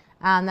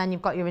 And then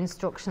you've got your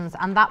instructions,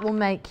 and that will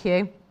make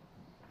you,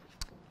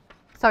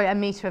 sorry, 1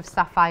 meter of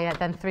sapphire,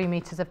 then 3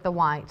 meters of the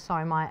white.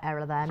 Sorry, my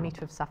error there, 1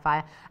 meter of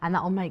sapphire. And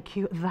that will make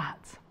you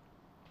that,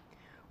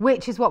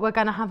 which is what we're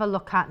going to have a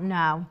look at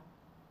now,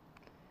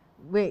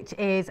 which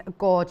is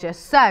gorgeous.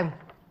 So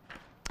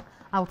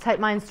I'll take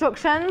my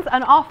instructions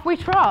and off we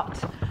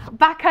trot.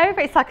 Back over,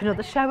 it's like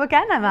another show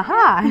again, Emma.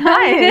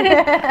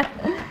 Hi.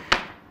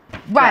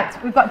 Right,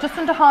 we've got just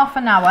under half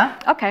an hour.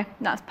 Okay,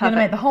 that's perfect. You're going to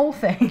make the whole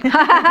thing.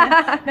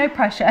 No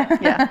pressure.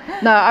 Yeah.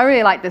 No, I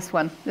really like this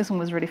one. This one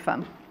was really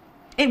fun.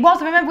 It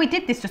was. Remember, we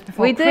did this just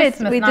before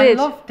Christmas. And I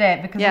loved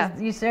it because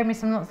you showed me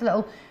some lots of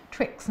little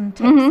tricks and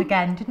tips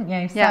again, didn't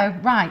you? So,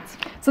 right.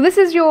 So this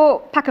is your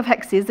pack of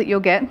Hexies that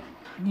you'll get.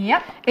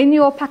 Yep. In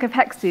your pack of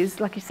Hexies,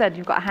 like you said,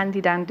 you've got a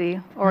handy dandy,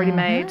 already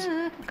made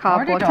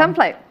cardboard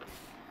template.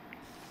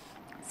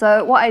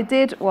 So what I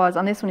did was,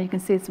 on this one you can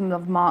see some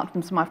I've marked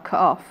and some I've cut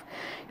off.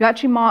 You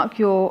actually mark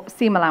your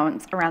seam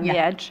allowance around the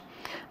edge.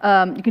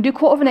 You can do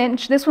 1/4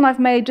 inch. This one I've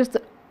made just,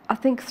 I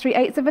think,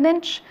 3/8 of an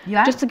inch,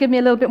 just to give me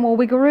a little bit more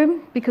wiggle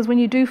room, because when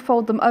you do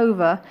fold them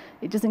over,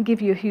 it doesn't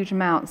give you a huge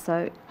amount.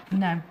 So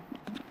no,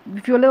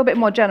 if you're a little bit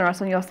more generous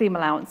on your seam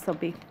allowance, they'll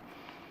be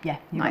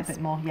nice. A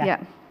bit more.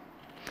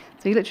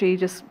 So you literally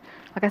just,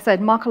 like I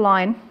said, mark a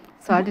line.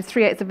 So I did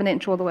 3/8 of an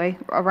inch all the way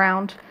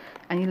around,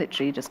 and you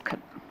literally just cut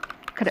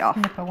it off.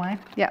 Snip away.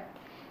 Yeah.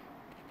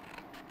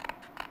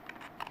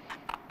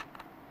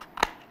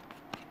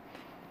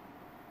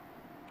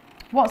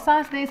 What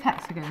size are these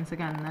hexagons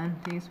again then?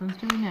 These ones,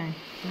 do we know?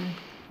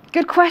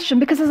 Good question,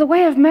 because there's a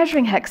way of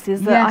measuring hexes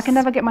that I can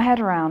never get my head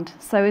around.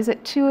 So is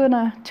it 2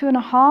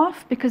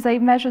 1/2? Because they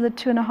measure the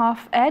 2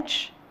 1/2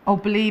 edge. Oh,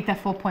 believe they're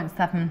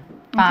 4.75.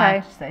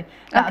 Okay.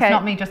 That's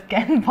not me just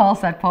getting, Paul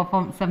said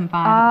 4.75.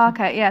 Ah,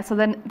 okay, yeah, so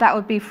then that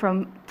would be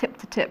from tip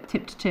to tip.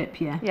 Tip to tip,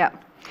 yeah. Yeah.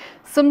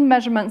 Some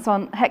measurements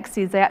on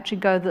Hexies, they actually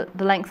go the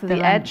length of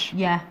the edge.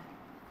 Yeah.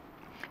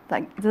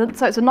 So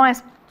it's a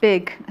nice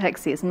big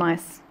Hexie, it's a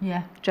nice,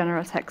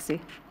 generous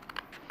Hexie.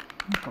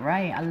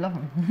 Great, I love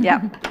them.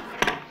 Yeah.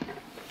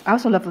 I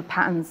also love the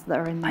patterns that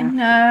are in there. I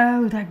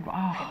know, they're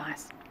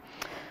nice.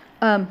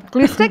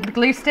 Glue stick. The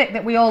glue stick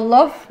that we all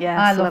love. Yes,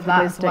 I love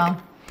that as stick.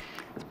 well.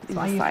 So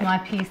I use my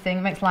piecing.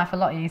 It makes life a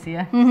lot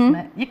easier, doesn't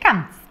it? You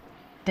can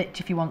stitch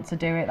if you want to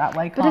do it that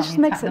way, can't you? But it just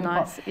makes it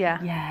nice, yeah.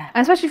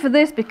 And especially for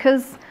this,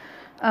 because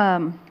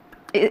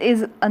it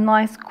is a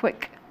nice,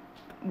 quick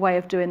way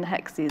of doing the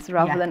Hexies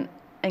rather than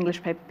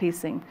English paper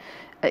piecing.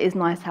 It is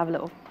nice to have a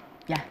little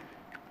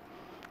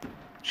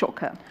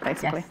shortcut,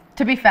 basically. Yes.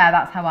 To be fair,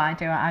 that's how I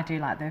do it. I do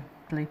like the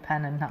blue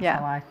pen, and that's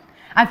how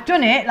I've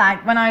done it.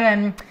 Like when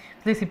I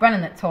Lucy Brennan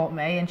that taught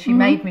me, and she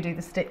made me do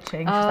the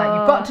stitching. She's like,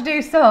 you've got to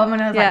do some,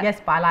 and I was like, yes,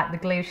 but I like the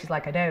glue. She's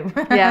like, I do.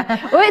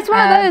 Well, it's one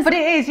of those. But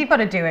it is, you've got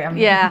to do it. I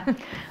mean.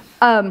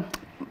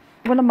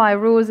 One of my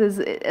rules is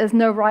there's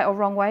no right or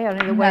wrong way,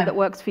 only the way that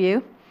works for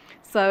you.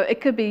 So it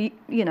could be,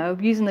 you know,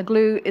 using the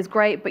glue is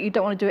great, but you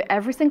don't want to do it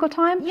every single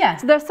time. Yeah.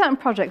 So there are certain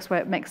projects where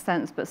it makes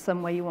sense, but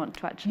some where you want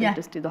to actually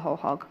just do the whole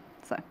hog.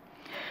 So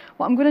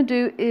what I'm going to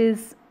do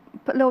is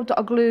put a little dot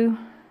of glue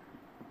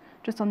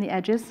just on the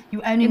edges.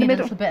 You only need a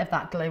little bit of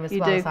that glue as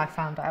well, as I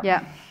found out.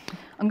 Yeah.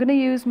 I'm going to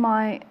use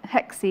my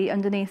Hexie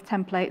underneath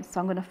template, so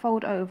I'm going to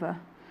fold over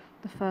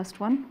the first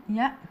one.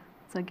 Yeah.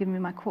 So give me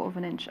my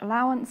 1/4 inch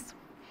allowance.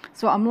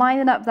 So I'm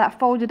lining up that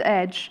folded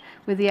edge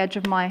with the edge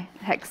of my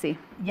Hexie.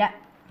 Yeah.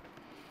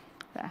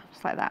 There,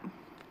 just like that.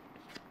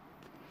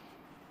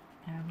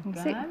 There we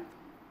go.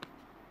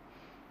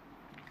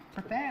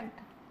 Perfect.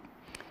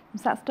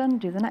 Once that's done,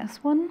 do the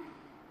next one.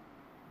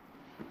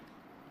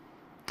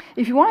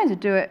 If you wanted to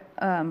do it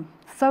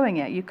sewing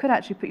it, you could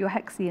actually put your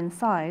hexie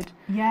inside.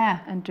 Yeah.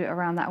 And do it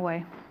around that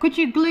way. Could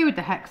you glue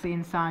the hexie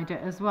inside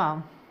it as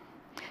well?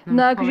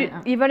 No, because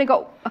you've only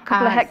got a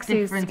couple of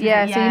hexies.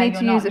 Yeah, so you need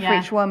to use it for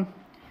each one.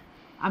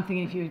 I'm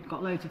thinking if you've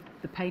got loads of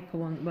the paper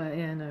one, but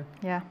yeah, no.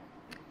 Yeah.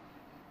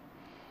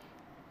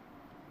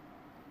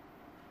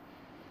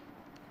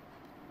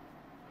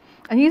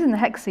 And using the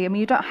hexie, I mean,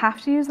 you don't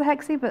have to use the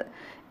hexie, but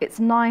it's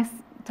nice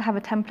to have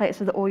a template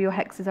so that all your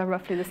hexes are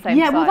roughly the same size.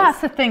 Yeah, well, that's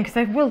the thing, because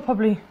they will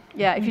probably.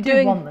 Yeah, if you're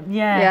doing, want them.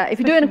 Yeah, if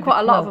you're doing quite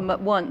a lot of them at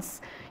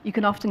once, you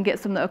can often get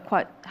some that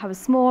are have a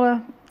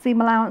smaller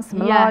seam allowance, some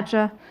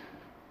larger.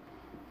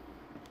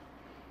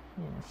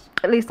 Yes.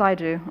 At least I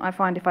do. I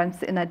find if I'm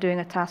sitting there doing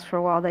a task for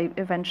a while,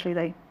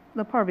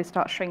 they'll probably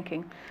start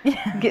shrinking.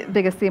 Yeah. Get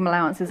bigger seam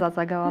allowances as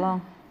I go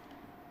along.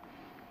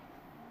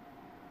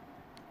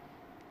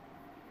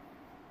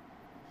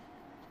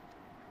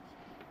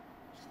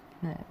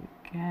 There we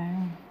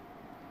go.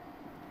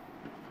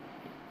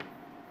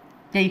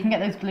 Yeah, you can get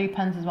those glue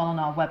pens as well on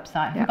our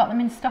website. Have you got them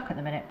in stock at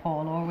the minute,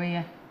 Paul, or are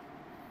you?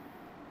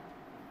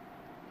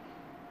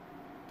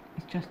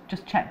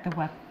 Just check the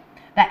web.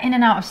 They're in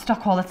and out of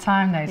stock all the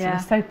time, though, so they're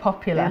so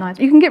popular. Yeah, nice.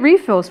 You can get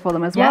refills for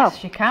them as well.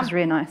 Yes, you can. Which is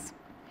really nice.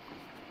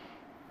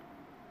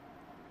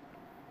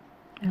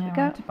 Yeah, I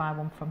wanted to buy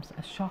one from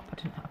a shop. I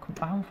couldn't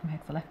buy one from here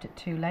because I left it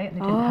too late and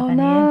they didn't have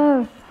any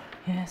in.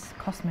 Yes,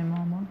 cost me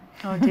more money.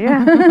 Oh dear.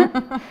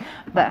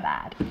 Not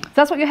bad. So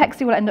that's what your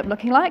hexie will end up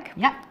looking like.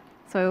 Yep.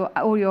 So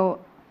all your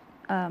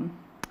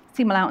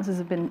seam allowances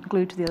have been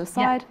glued to the other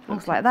side. Yep.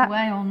 Looks like that.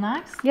 Away, all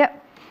nice.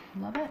 Yep.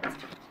 Love it.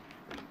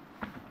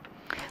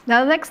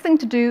 Now the next thing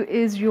to do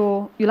is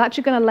you're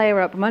actually going to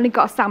layer up. I've only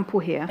got a sample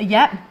here.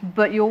 Yep.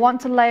 But you'll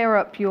want to layer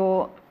up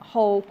your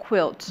whole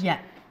quilt. Yeah.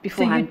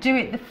 Beforehand. So you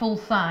do it the full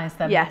size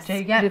then? Yes.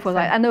 Yeah. Full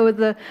size. And with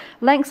the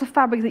lengths of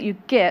fabric that you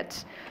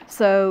get,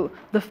 so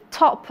the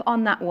top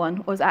on that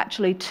one was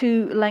actually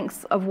 2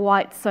 lengths of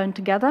white sewn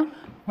together.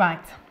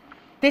 Right.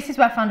 This is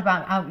where I found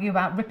out you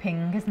about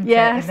ripping, isn't it?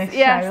 In this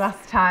show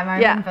last time. I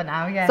remember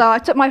now. Yeah. So I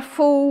took my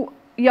full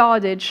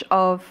yardage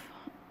of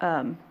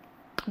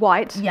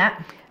white.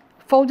 Yeah.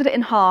 Folded it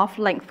in half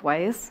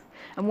lengthways,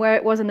 and where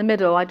it was in the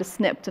middle, I just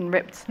snipped and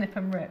ripped. Snip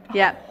and rip.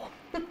 Yeah.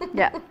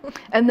 Yeah.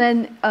 And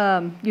then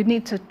you'd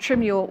need to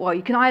trim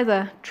you can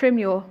either trim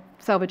your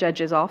selvage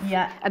edges off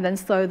and then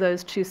sew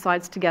those 2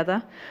 sides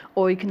together,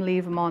 or you can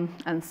leave them on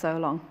and sew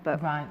along.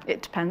 But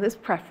it depends, it's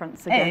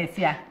preference again. It is,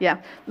 yeah.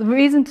 Yeah. The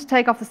reason to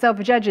take off the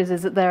selvage edges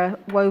is that they're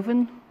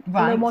woven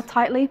a little more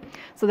tightly,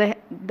 so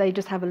they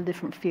just have a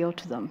different feel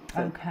to them.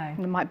 So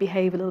they might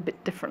behave a little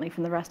bit differently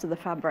from the rest of the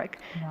fabric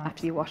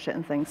after you wash it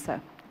and things.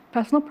 So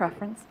personal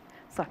preference.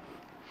 So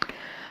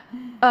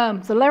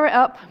layer it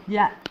up.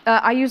 Yeah.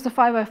 I use the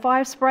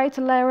 505 spray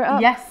to layer it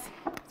up. Yes.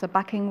 So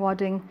backing,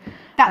 wadding.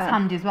 That's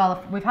handy as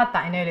well. We've had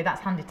that in earlier.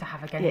 That's handy to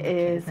have again. It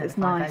is. It's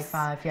nice.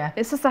 505, yeah.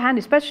 It's just so handy,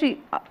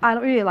 especially I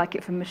really like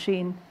it for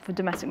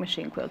domestic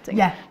machine quilting.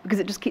 Yeah. Because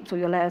it just keeps all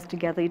your layers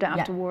together. You don't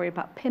have to worry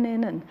about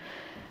pinning and.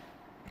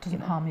 It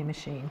doesn't harm your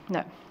machine.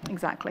 No,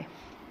 exactly.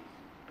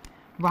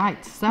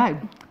 Right. So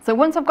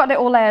once I've got it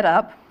all layered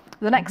up,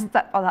 the next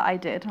step that I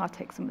did, I'll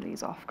take some of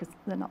these off because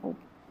they're not all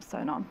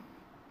sewn on,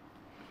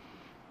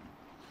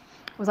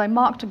 was I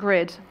marked a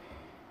grid.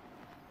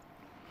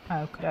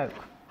 Okie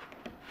doke.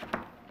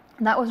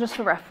 And that was just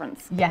for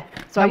reference. Yeah.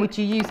 So would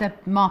you use a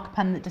marker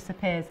pen that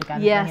disappears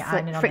again? Yes,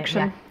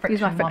 friction.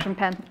 Use my friction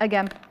pen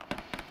again.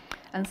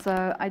 And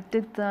so I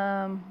did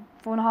them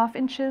 4.5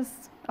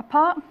 inches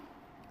apart,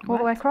 all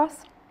the way across,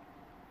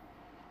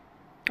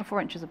 or 4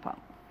 inches apart.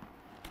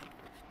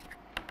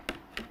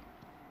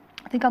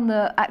 I think on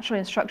the actual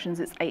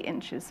instructions it's 8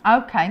 inches.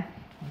 Okay.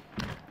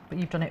 But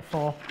you've done it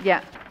 4.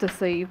 Yeah, just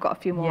so you've got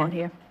a few more on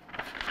here.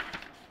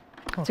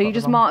 So you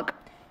just mark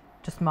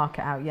it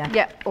out, yeah.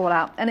 Yeah, all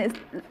out. And it's,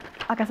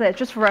 like I said, it's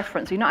just for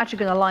reference. You're not actually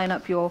going to line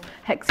up your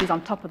hexes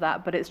on top of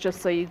that, but it's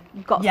just so you've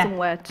got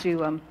somewhere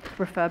to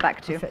refer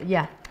back to.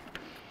 Yeah.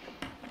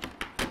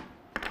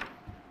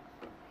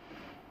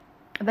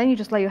 And then you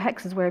just lay your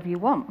hexes wherever you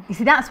want. You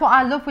see, that's what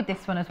I love with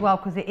this one as well,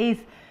 because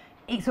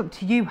it's up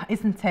to you,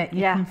 isn't it?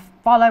 You can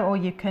follow or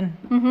you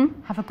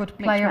can have a good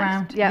play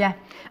around. Yeah.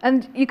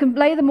 And you can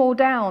lay them all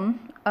down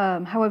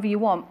however you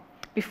want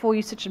before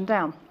you stitch them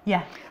down.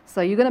 Yeah.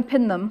 So you're going to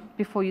pin them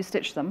before you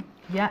stitch them.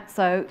 Yeah.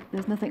 So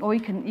there's nothing, or you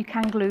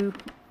can glue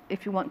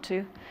if you want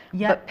to.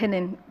 Yeah. But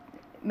pinning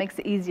makes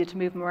it easier to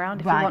move them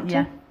around if you want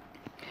to.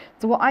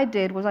 So what I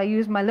did was I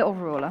used my little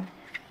ruler,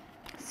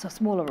 it's a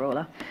smaller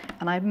ruler,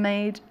 and I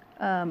made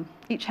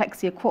each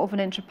hexie 1/4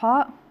 inch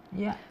apart.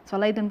 Yeah. So I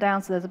laid them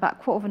down so there's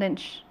about 1/4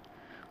 inch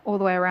all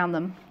the way around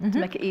them to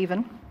make it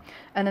even.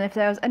 And then if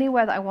there was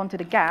anywhere that I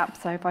wanted a gap,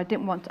 so if I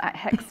didn't want a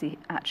hexie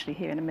actually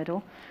here in the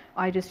middle,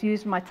 I just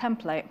used my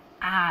template.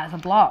 Ah, as a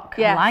block.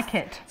 Yes. I like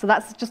it. So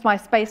that's just my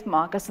space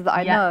marker so that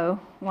I know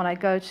when I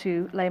go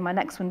to lay my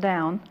next one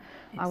down,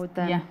 I would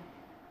then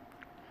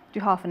do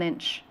 1/2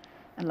 inch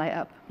and lay it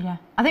up. Yeah,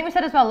 I think we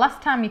said as well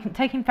last time,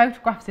 taking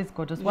photographs is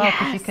good as well,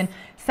 because you can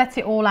set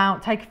it all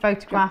out, take a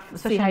photograph,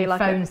 especially on your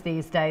phones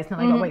these days. Not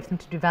like you've got to wait for them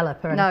to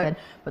develop or anything,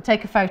 but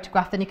take a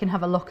photograph, then you can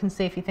have a look and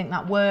see if you think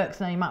that works,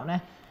 and then you might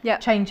want to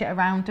change it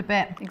around a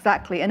bit.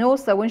 Exactly, and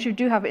also once you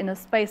do have it in a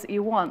space that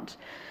you want,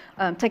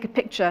 take a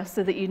picture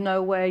so that you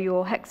know where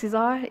your hexes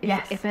are,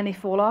 if any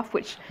fall off,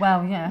 which,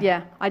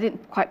 yeah, I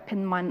didn't quite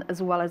pin mine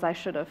as well as I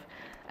should have.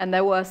 And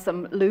there were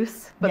some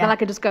loose, but then I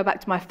could just go back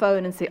to my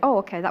phone and see, oh,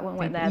 okay, that one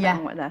went there, that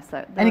one went there.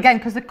 So and again,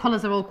 because the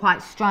colours are all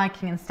quite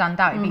striking and stand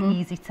out, it'd be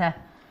easy to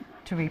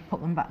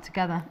re-put them back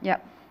together.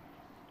 Yep.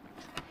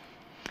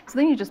 So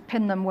then you just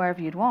pin them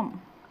wherever you'd want.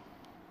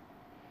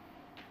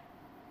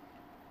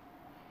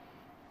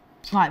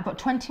 Right, I've got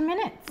 20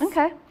 minutes.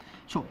 Okay.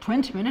 Short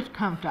 20-minute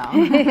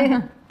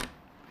countdown.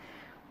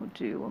 We'll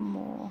do one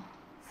more.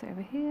 See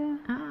over here.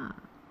 Ah,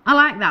 I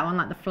like that one,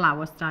 like the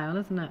flower style,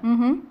 isn't it?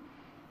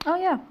 Oh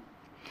yeah.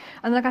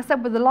 And like I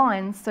said with the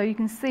lines, so you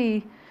can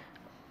see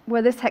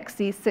where this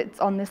hexie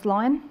sits on this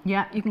line.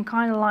 Yeah. You can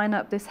kind of line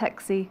up this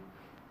hexie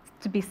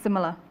to be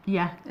similar.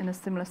 Yeah. In a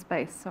similar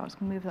space. So I'm just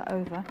going to move that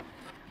over.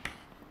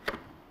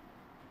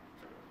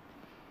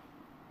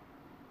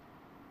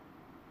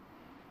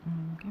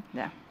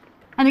 Yeah.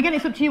 And again,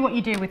 it's up to you what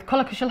you do with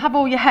colour, because you'll have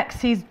all your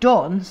hexes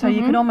done, so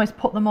you can almost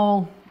put them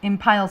all in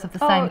piles of the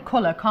same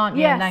colour, can't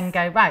you? Yes. And then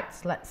go, right,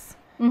 let's...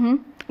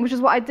 Which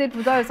is what I did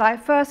with those. I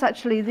first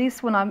actually,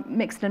 this one I'm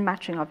mixed and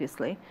matching,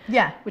 obviously.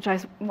 Yeah. Which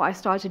what I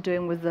started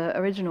doing with the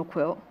original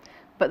quilt.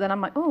 But then I'm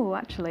like, oh,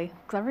 actually,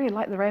 because I really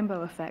like the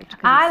rainbow effect.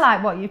 I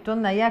like what you've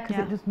done there, yeah,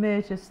 because it just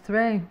merges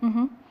through.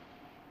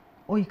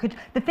 Or you could,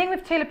 the thing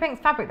with Tula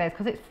Pink's fabric there is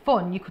because it's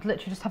fun, you could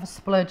literally just have a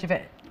splurge of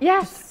it.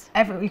 Yes.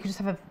 You could just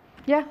have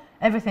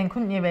everything,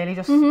 couldn't you, really,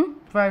 just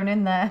thrown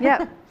in there.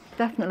 Yeah,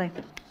 definitely.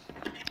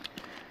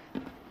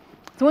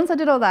 So once I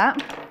did all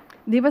that,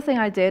 the other thing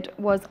I did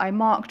was I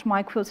marked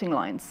my quilting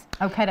lines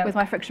with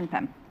my friction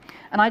pen.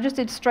 And I just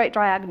did straight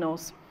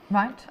diagonals.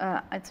 Right.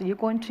 So you're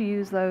going to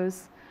use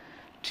those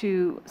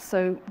to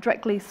sew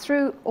directly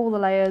through all the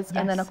layers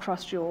and then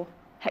across your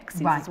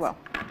hexes as well.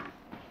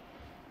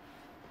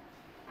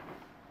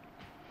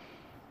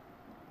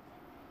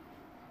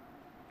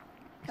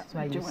 That's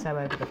where you sew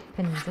over the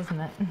pins, isn't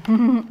it?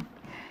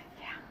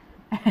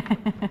 Yeah.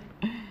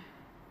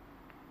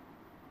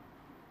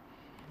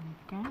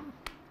 Okay.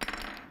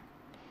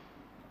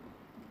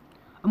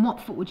 And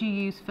what foot would you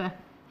use for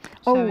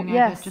sewing over?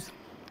 Yes,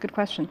 good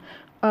question.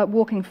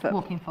 Walking foot.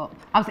 Walking foot.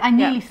 I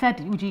nearly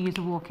said, would you use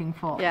a walking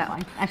foot? Yeah.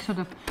 I should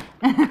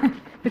have.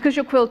 Because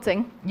you're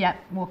quilting. Yeah,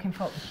 walking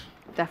foot.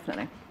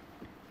 Definitely.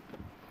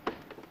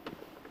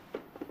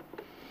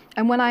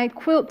 And when I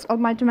quilt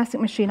on my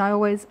domestic machine, I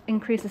always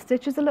increase the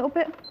stitches a little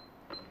bit.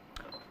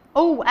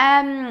 Oh,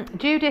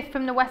 Judith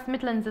from the West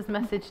Midlands has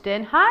messaged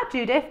in. Hi,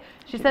 Judith.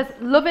 She says,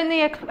 loving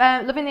the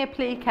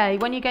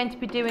applique. When you're going to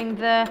be doing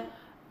the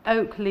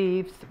oak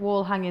leaves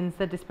wall hangings,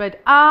 they're displayed.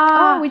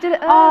 Ah, we did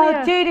it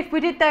earlier. Oh, Judith, we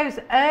did those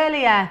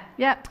earlier.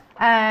 Yep.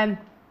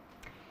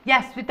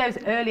 Yes, we did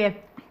those earlier.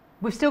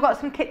 We've still got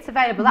some kits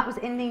available. That was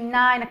in the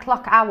 9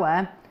 o'clock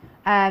hour.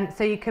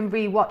 So you can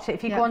re-watch it.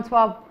 If you go onto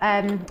our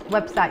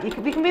website,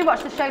 we can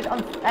re-watch the shows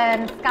on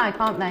Sky,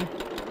 can't they?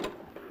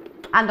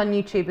 And on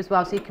YouTube as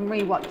well, so you can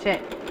re-watch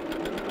it.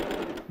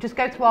 Just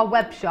go to our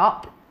web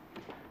shop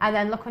and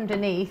then look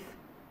underneath.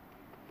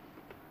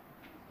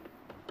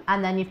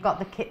 And then you've got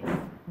the kits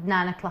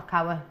 9 o'clock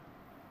hour.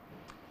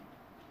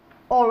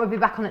 Or we'll be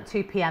back on at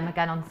 2 PM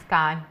again on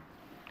Sky.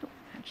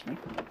 Actually.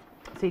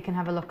 So you can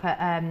have a look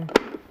at,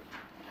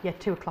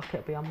 2 o'clock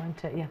it'll be on,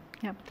 won't it? Yeah.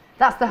 Yep.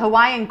 That's the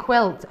Hawaiian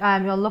quilt.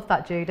 You'll love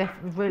that, Judith.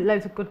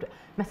 Loads of good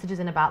messages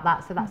in about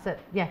that. So that's it.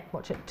 Yeah,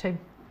 watch it too.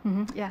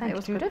 Yeah, Thanks, it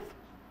was Judith.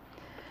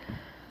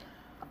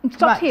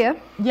 Stop here.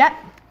 Yep.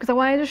 Because I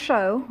wanted to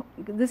show,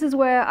 this is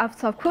where I've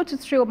quilted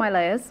through all my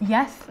layers.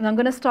 Yes. And I'm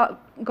going to start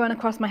going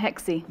across my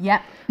hexie.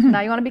 Yep.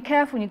 Now you want to be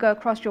careful when you go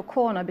across your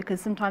corner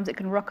because sometimes it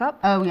can ruck up.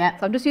 Oh, yeah.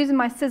 So I'm just using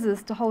my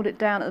scissors to hold it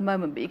down at the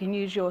moment, but you can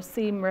use your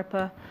seam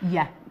ripper,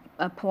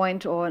 a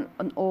point or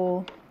an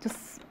awl,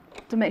 just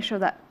to make sure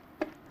that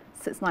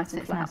sits nice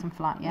and flat. Nice and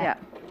flat, yeah.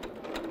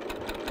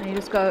 And you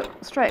just go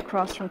straight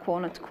across from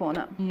corner to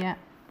corner. Yeah.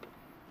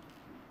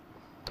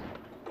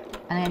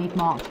 And then you've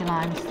marked your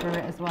lines through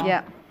it as well.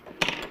 Yeah.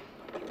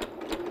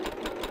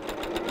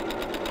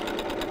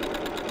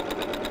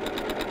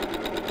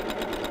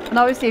 And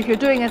obviously if you're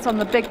doing this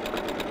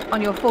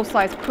on your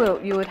full-size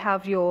quilt, you would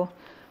have your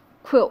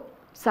quilt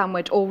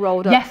sandwich all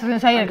rolled up. Yes, I was going to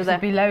say, because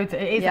there'd be loads.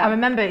 It is, I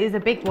remember it is a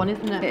big one,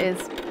 isn't it? It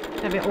is.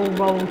 To have it all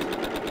rolled.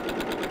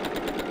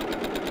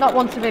 Not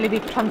one to really be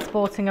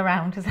transporting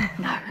around, is it?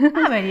 No.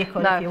 I mean, you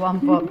could if you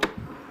want, but...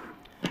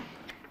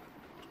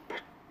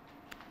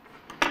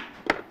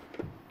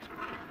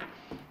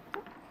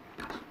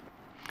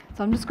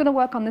 So I'm just going to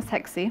work on this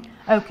hexie.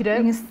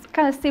 Okie-doke. You can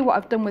kind of see what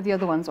I've done with the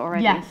other ones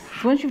already. Yes.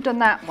 So once you've done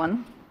that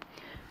one,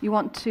 you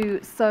want to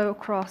sew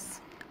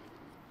across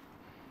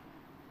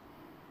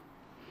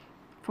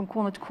from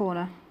corner to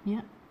corner. Yeah.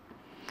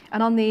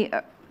 And on the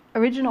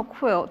original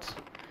quilt,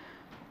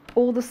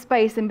 all the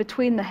space in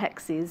between the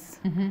hexes,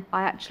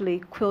 I actually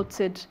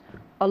quilted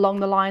along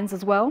the lines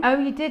as well. Oh,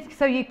 you did.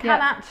 So you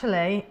can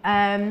actually,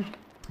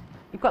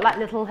 you've got like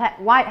little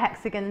white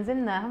hexagons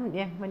in there, haven't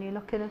you, when you're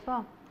looking as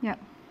well? Yeah.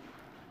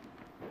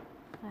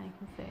 There, you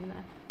can see in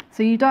there.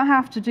 So you don't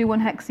have to do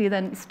one hexie,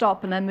 then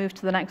stop and then move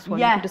to the next one.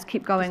 You can just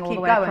keep going all the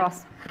way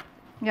across.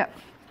 Yep.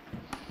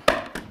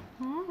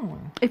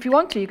 If you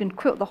want to, you can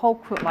quilt the whole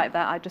quilt like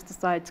that. I just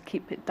decided to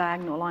keep it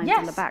diagonal lines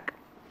in the back.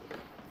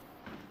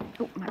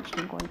 Oh, I'm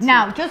actually going to...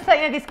 Now, just so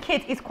you know, this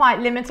kit is quite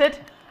limited.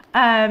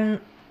 Because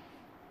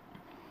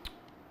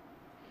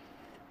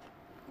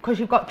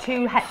you've got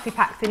 2 hexie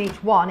packs in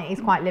each one, it is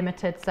quite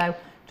limited. So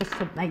just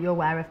to make you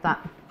aware of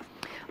that.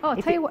 Oh,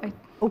 I'll tell you what...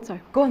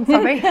 sorry. Go on,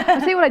 sorry. I'll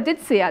tell you what I did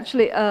see,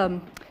 actually.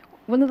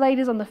 One of the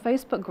ladies on the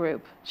Facebook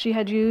group, she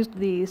had used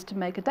these to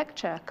make a deck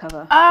chair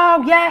cover.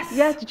 Oh, yes.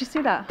 Yeah, did you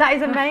see that? That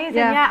is amazing,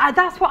 yeah.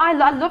 That's what I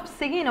love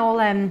seeing, all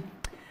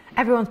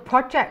everyone's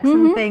projects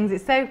and things.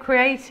 It's so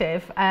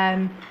creative.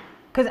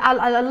 Because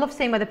I love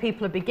seeing whether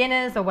people are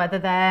beginners or whether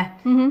they're,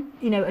 you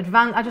know,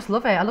 advanced. I just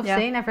love it. I love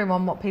seeing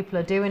everyone, what people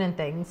are doing and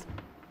things.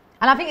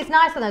 And I think it's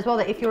nice on there as well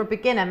that if you're a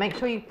beginner, make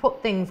sure you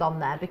put things on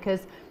there,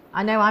 because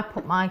I know I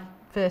put my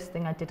first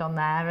thing I did on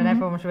there and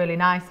everyone was really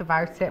nice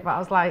about it, but I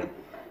was like,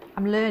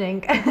 I'm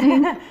learning.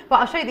 But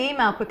I'll show you the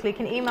email quickly. You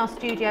can email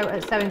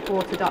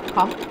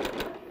studio@sewingquarter.com.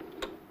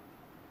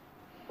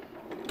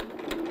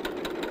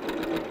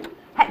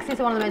 Hexes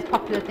are one of the most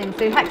popular things.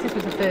 So hexes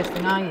was the first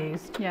thing I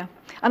used. Yeah.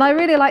 And I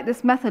really like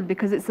this method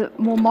because it's a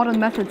more modern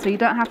method, so you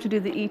don't have to do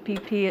the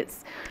EPP.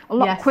 It's a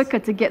lot quicker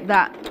to get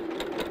that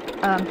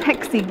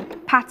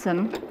hexie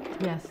pattern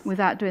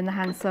without doing the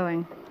hand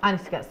sewing. I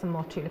need to get some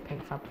more Tula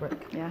Pink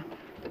fabric. Yeah.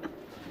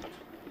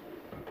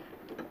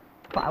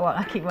 But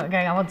I keep going,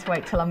 I want to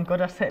wait till I'm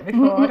good at it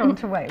before. I don't want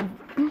to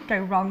go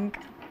wrong.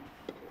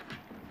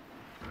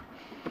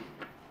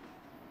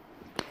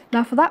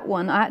 Now for that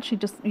one, I actually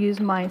just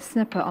used my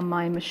snipper on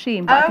my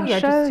machine, but I can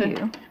show you.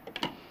 Let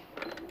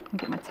me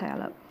get my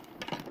tail up.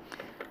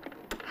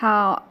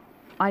 How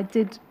I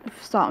did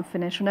start and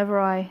finish whenever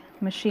I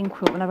machine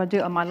quilt, whenever I do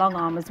it on my long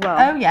arm as well.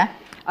 Oh yeah.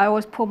 I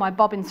always pull my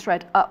bobbin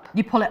thread up.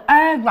 You pull it,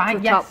 oh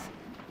right, yes.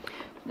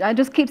 It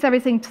just keeps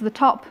everything to the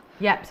top.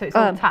 Yep, so it's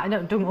all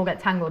don't all get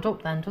tangled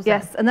up then, does it?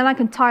 Yes, and then I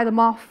can tie them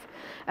off,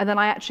 and then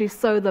I actually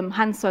sew them,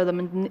 hand sew them,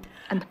 and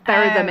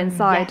bury them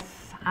inside.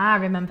 Yes, I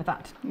remember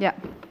that. Yeah.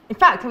 In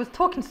fact, I was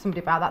talking to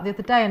somebody about that the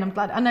other day, and I'm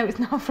glad I know it's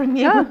not from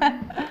you.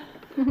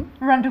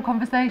 Random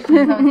conversations.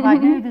 I was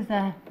like, no, there's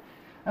a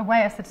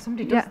way. I said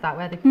somebody does that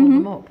where they pull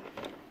them up.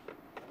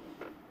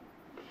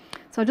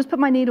 So I just put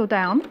my needle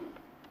down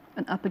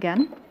and up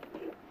again.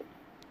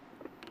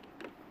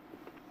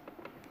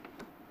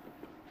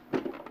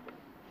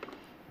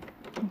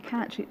 You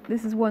can actually,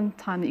 this is one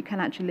time that you can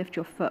actually lift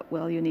your foot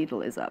while your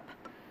needle is up.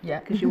 Yeah.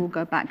 Because you will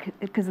go back,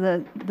 because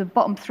the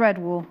bottom thread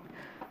will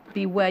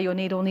be where your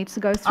needle needs to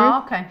go through.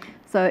 Oh, okay.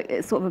 So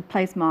it's sort of a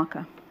place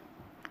marker.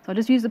 So I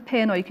just use a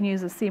pin, or you can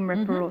use a seam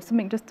ripper or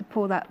something just to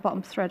pull that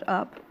bottom thread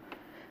up.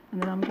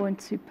 And then I'm going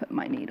to put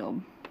my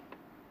needle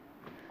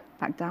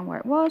back down where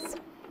it was.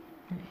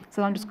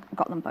 So I've just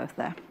got them both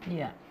there.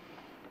 Yeah.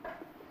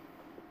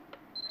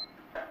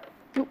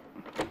 Oop,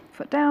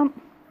 foot down.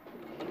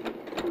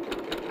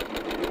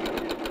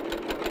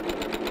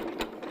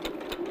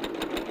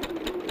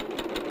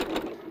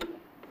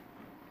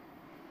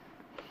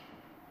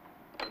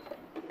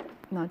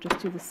 And I'll just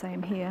do the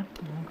same here.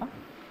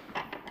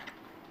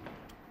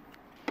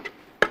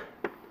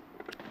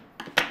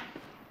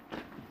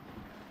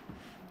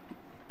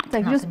 Okay. So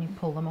you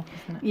pull them up,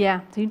 isn't it?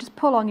 Yeah, so you just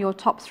pull on your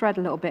top thread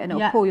a little bit and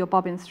it'll pull your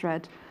bobbin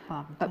thread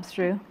up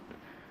through,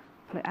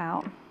 pull it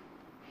out,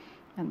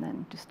 and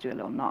then just do a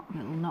little knot.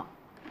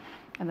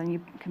 And then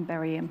you can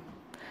bury him.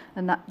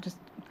 And that just,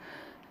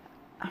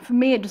 for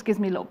me, it just gives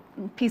me a little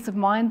peace of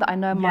mind that I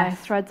know my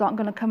threads aren't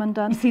going to come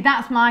undone. You see,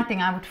 that's my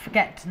thing. I would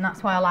forget, and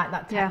that's why I like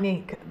that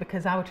technique,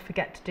 because I would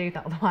forget to do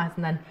that otherwise,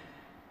 and then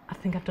I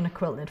think I've done a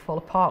quilt and it'd fall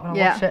apart when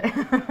I watch it.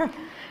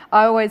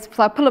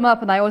 So I pull them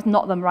up and I always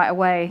knot them right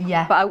away.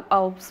 Yeah. But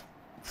I'll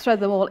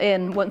thread them all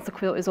in once the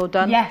quilt is all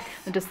done. Yes.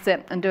 And just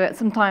sit and do it.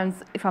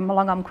 Sometimes if I'm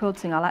long arm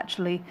quilting, I'll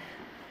actually,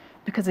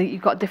 because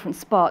you've got different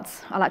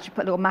spots, I'll actually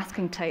put a little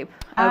masking tape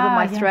over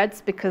my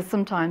threads, because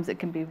sometimes it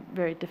can be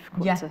very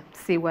difficult to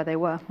see where they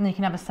were. And you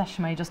can have a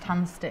session where you just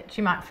hand stitch.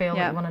 You might feel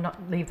that you want to not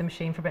leave the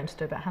machine for a bit and just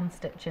do a bit of hand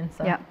stitching.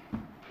 So. Yeah.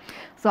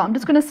 So I'm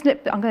just going to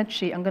snip, I'm going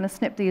to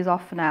snip these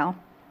off for now,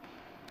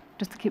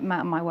 just to keep them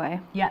out of my way.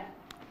 Yeah.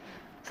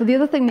 So the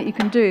other thing that you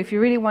can do, if you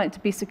really want it to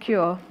be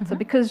secure, so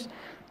because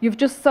you've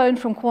just sewn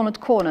from corner to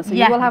corner, so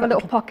you will have a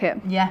little pocket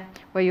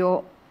where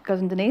your goes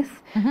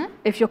underneath.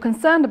 If you're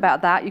concerned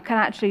about that, you can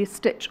actually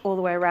stitch all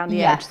the way around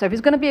the edge. So if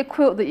it's going to be a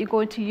quilt that you're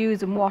going to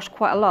use and wash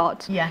quite a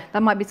lot,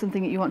 that might be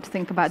something that you want to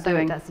think about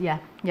doing. Yeah.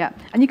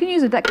 And you can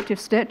use a decorative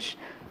stitch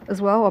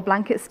as well, or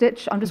blanket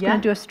stitch. I'm just going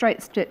to do a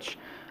straight stitch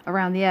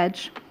around the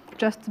edge,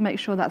 just to make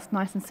sure that's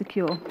nice and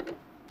secure.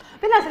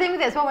 But that's the thing with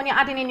it as well, when you're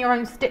adding in your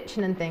own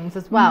stitching and things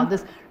as well.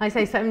 There's, like I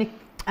say, so many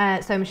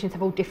sewing machines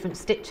have all different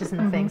stitches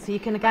and things, so you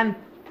can again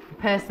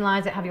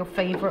personalise it, have your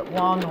favourite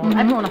one, or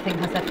everyone I think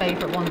has their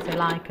favourite ones they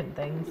like and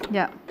things.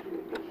 Yeah.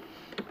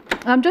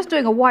 I'm just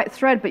doing a white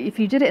thread, but if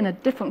you did it in a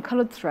different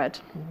coloured thread,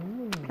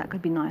 that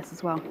could be nice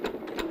as well.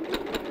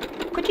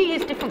 Could you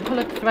use different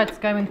coloured threads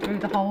going through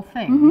the whole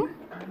thing?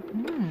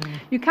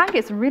 You can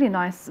get some really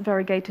nice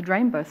variegated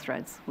rainbow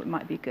threads, which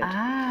might be good.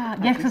 Ah,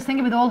 yeah, because I was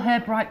thinking with all her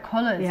bright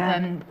colours,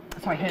 Yeah.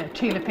 sorry, her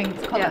Tula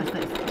Pink's colours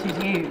that she's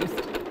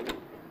used.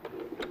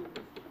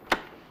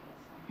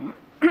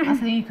 I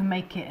think you can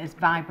make it as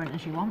vibrant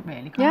as you want,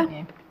 really, can't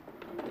you?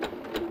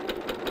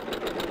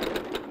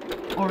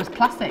 Or as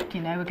classic,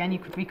 you know, again, you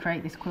could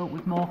recreate this quilt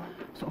with more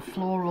sort of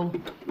floral,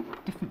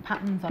 different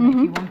patterns on it if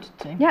you wanted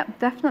to. Yeah,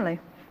 definitely.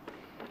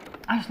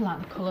 I just like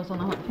the colours on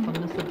it, I like the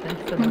funness of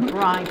this, and the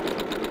bright.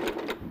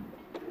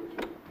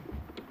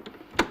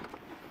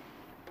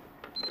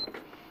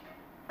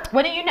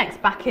 When are you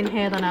next back in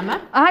here then,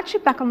 Emma? I'm actually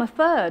back on the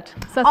 3rd.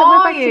 So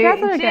we're back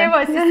together again. Do you know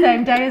what? It's the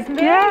same day as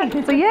me. Yeah,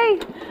 so yay.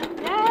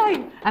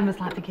 Yay. Emma's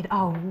like thinking,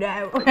 oh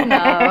no.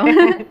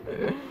 No.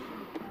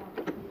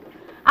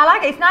 I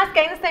like it. It's nice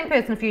getting the same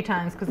person a few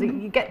times because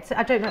you get to,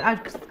 I don't know,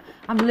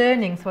 I'm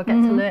learning, so I get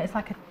to learn. It's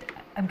like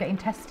I'm getting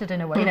tested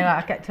in a way, you know,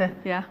 I get to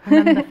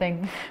remember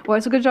things. Well,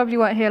 it's a good job you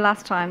weren't here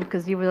last time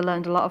because you would have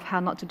learned a lot of how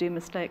not to do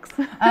mistakes.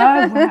 Oh,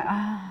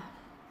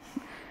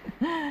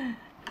 right.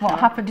 What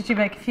happened? Did you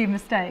make a few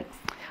mistakes?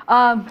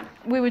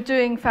 We were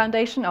doing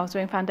foundation. I was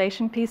doing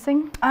foundation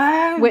piecing,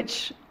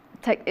 which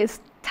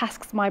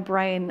tasks my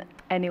brain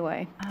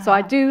anyway. So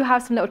I do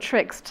have some little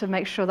tricks to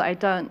make sure that I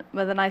don't.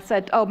 But then I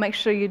said, oh, make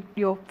sure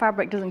your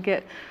fabric doesn't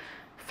get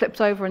flipped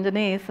over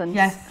underneath, and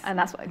and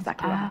that's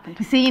exactly what happened.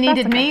 You see, you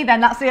needed me,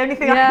 then that's the only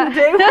thing I can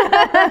do.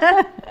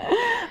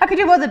 I could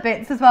do other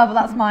bits as well, but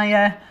that's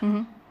my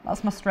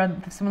that's my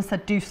strength. If someone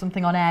said do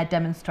something on air,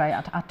 demonstrate,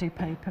 I'd do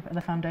paper, the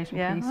foundation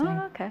piecing.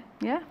 Oh, okay.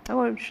 Yeah, that's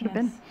what it should have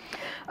been.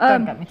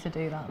 Don't get me to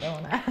do that though,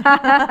 on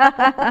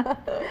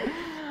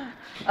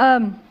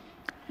air.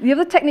 The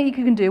other technique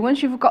you can do,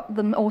 once you've got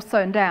them all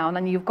sewn down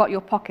and you've got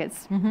your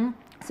pockets,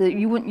 so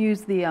you wouldn't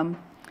use the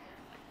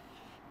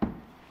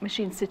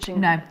machine stitching,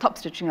 top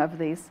stitching over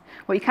these.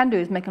 What you can do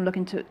is make them look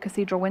into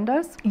cathedral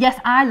windows. Yes,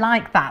 I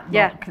like that look.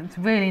 Yeah. It's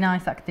really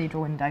nice, that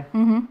cathedral window.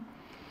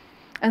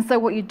 And so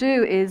what you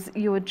do is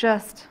you would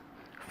just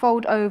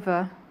fold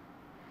over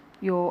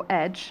your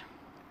edge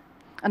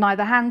and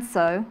either hand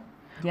sew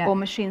or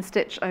machine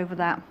stitch over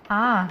that.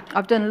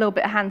 I've done a little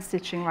bit of hand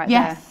stitching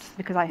there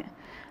because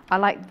I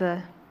like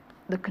the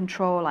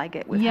control I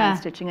get with hand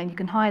stitching, and you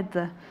can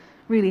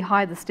really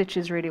hide the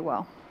stitches really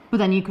well. But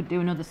then you could do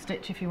another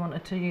stitch if you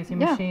wanted to use your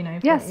machine over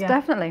it. Yes,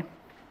 definitely.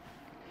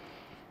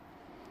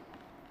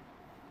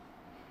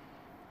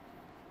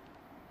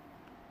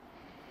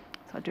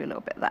 So I'll do a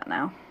little bit of that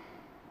now.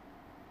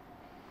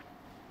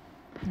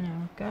 There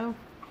we go.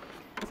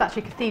 It's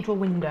actually a cathedral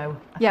window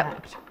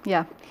effect.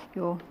 Yeah,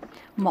 your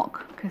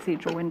mock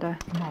cathedral window.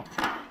 Mock.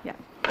 Yeah.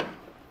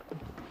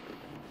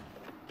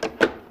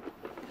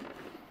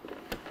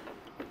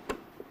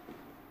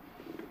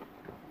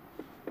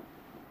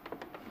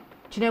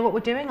 Do you know what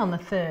we're doing on the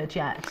 3rd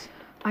yet?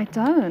 I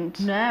don't.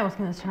 No, I was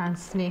going to try and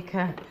sneak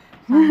a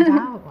find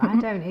out. I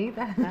don't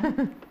either.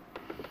 No.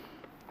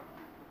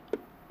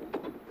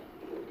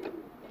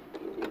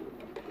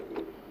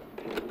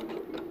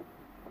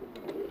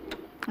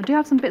 I do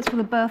have some bits for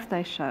the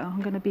birthday show.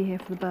 I'm going to be here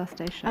for the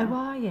birthday show. Oh,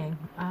 are you?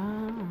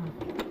 Ah.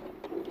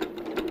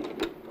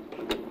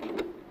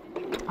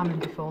 I'm in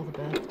before the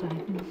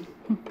birthday.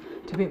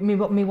 To be me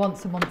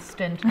once a month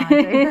stint, I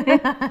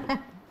do.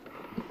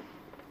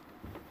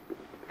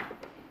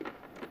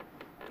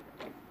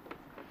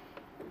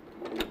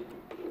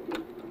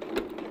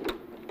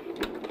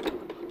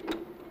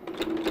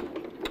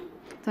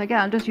 So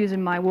again, I'm just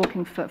using my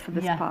walking foot for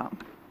this part.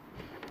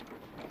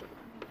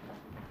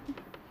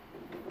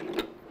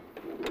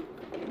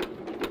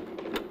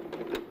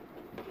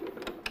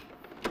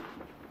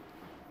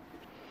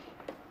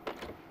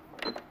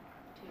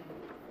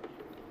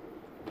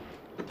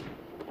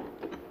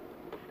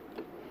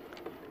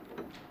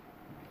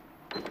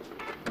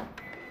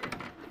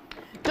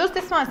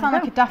 This might sound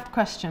like a daft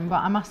question,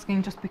 but I'm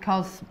asking just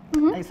because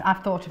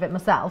I've thought of it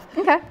myself.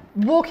 Okay.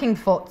 Walking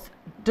foot,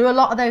 do a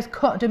lot of those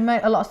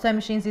a lot of sewing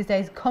machines these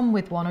days come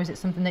with one, or is it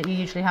something that you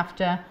usually have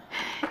to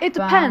It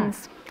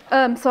depends.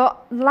 So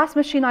the last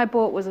machine I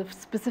bought was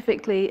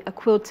specifically a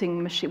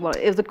quilting machine. Well,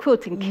 it was a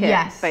quilting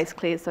kit,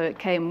 basically. So it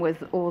came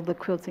with all the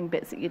quilting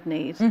bits that you'd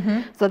need.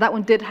 So that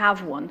one did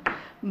have one.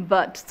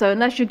 But so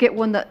unless you get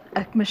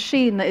a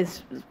machine that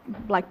is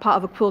like part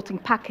of a quilting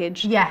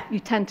package, you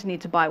tend to need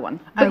to buy one.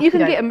 But you can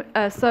get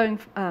a sewing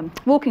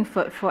walking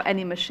foot for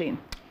any machine.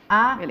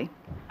 Really,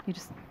 you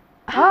just.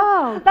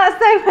 Oh, that's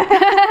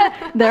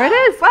so. There it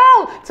is.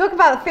 Well, talk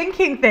about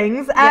thinking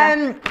things.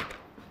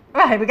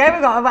 Right, here we go.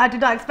 I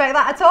did not expect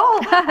that at all.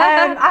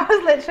 I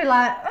was literally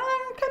like,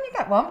 can you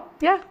get one?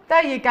 Yeah.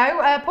 There you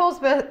go. Paul's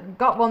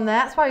got one there.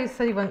 That's why you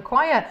said he went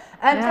quiet.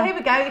 So here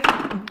we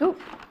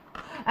go.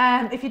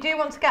 If you do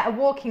want to get a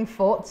walking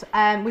foot,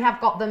 we have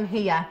got them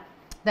here.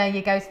 There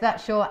you go. So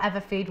that's your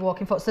Everfeed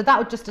walking foot. So that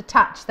would just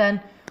attach then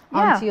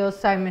onto your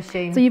sewing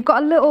machine. So you've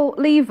got a little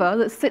lever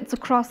that sits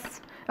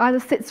across, either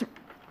sits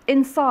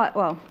inside,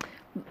 well,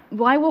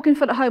 my walking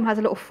foot at home has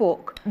a little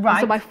fork.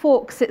 Right. So my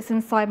fork sits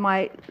inside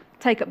my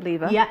take-up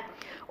lever. Yeah.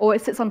 Or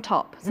it sits on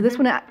top. So this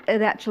one,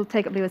 the actual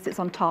take-up lever sits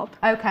on top.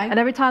 Okay. And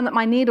every time that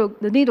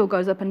the needle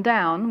goes up and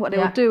down, what it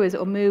will do is it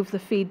will move the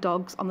feed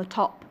dogs on the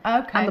top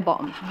and the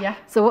bottom. Yeah.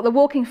 So what the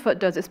walking foot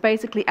does, it's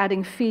basically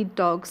adding feed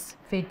dogs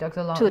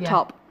along to the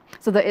top,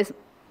 so that it's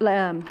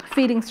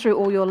feeding through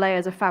all your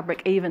layers of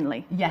fabric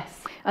evenly.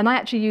 Yes. And I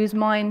actually use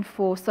mine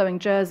for sewing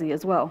jersey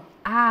as well.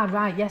 Ah,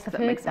 right. Yes, I've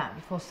heard that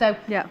before. So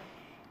yeah,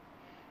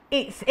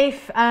 it's it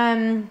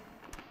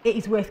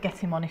is worth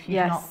getting one if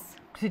you've not.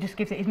 Because it just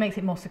gives it makes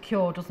it more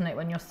secure, doesn't it,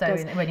 when you're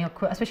sewing, when you're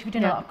especially if you're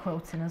doing a lot of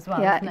quilting as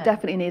well. Yeah, isn't you it?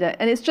 definitely need it.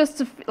 And it's just,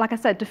 to, like I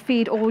said, to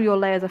feed all your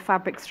layers of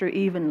fabric through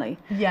evenly.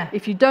 Yeah.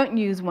 If you don't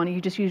use one,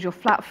 you just use your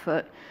flat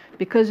foot,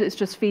 because it's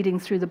just feeding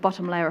through the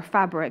bottom layer of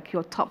fabric,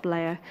 your top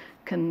layer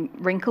can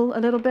wrinkle a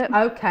little bit.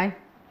 Okay.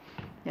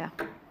 Yeah.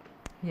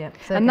 Yeah.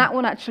 So and that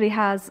one actually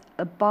has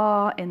a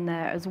bar in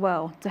there as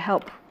well to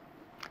help.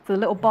 The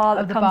little bar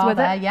that comes with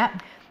it. Yeah.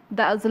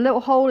 That has a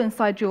little hole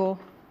inside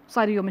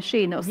of your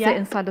machine. It'll sit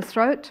inside the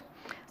throat.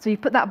 So you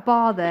put that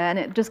bar there, and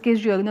it just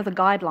gives you another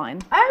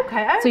guideline.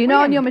 Okay. Oh, so you know,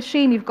 on your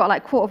machine, you've got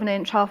like 1/4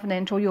 inch, 1/2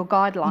 inch, all your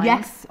guidelines.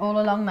 Yes,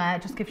 all along there.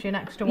 It just gives you an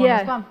extra one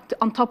as well.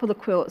 On top of the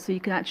quilt, so you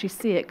can actually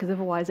see it, because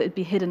otherwise it'd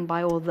be hidden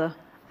by all the.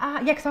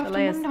 Yeah, because I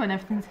often wonder when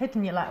everything's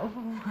hidden, you're like,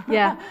 oh.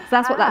 Yeah, so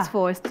that's what that's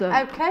for. Is to.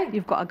 Okay.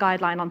 You've got a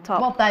guideline on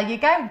top. Well, there you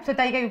go. So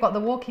there you go. You've got the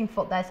walking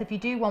foot there. So if you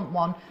do want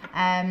one,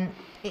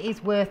 it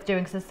is worth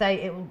doing, because I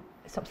say it will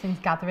stop things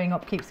gathering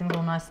up, keeps things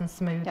all nice and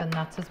smooth and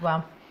that as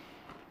well.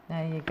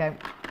 There you go.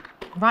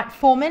 Right,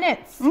 4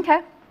 minutes.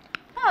 Okay.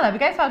 Oh, there we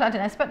go. So I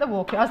didn't expect the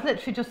walking. I was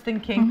literally just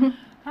thinking,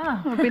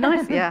 it would be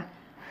nice. Yeah,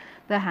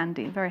 they're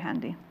handy, very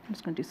handy. I'm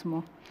just going to do some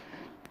more.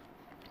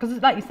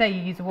 Because, like you say,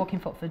 you use a walking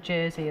foot for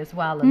jersey as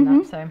well, and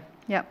that. So.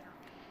 Yep.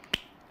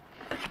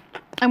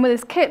 And with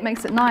this kit,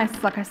 makes it nice.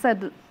 Like I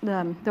said,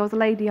 there was a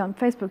lady on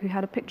Facebook who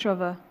had a picture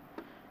of a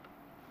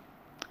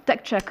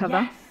deck chair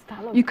cover. Yes,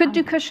 that looks you could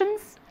do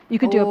cushions. You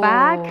could do a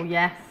bag. Oh,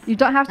 yes. You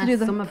don't have to do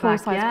the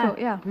full-size quilt.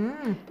 Yeah.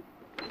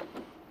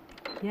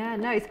 Yeah,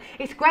 no,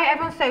 it's great.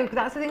 Everyone's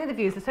that's the thing with the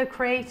views, they're so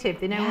creative.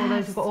 They know all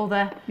those, you've got all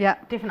the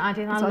different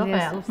ideas. I love it.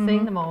 I love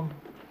seeing them all.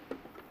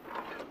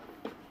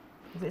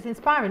 It's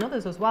inspiring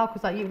others as well,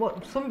 because like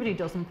what somebody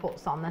does and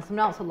puts on there,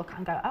 someone else will look at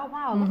and go, oh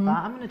wow, I love that.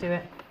 I'm going to do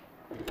it.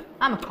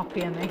 I'm a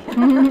copyer, me.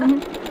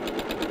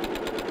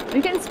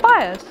 You get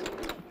inspired.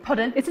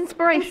 Pardon? It's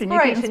inspiration.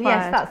 Inspiration, you get inspired.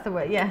 yes, that's the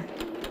word. Yeah.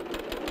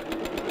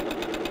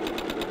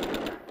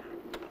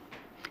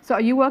 So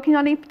are you working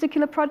on any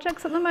particular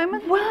projects at the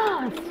moment?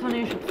 Well, it's funny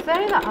you should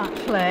say that,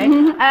 actually.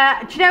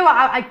 Do you know what?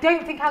 I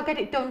don't think I'll get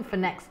it done for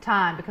next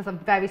time, because I'm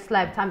very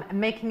slow. But I'm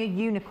making a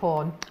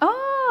unicorn.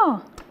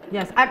 Oh.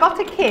 Yes, I got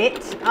a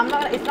kit. I've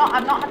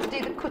not had to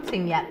do the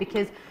cutting yet,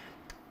 because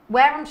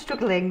where I'm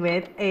struggling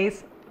with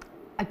is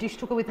I do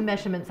struggle with the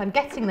measurements. I'm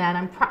getting there and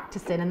I'm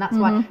practicing, and that's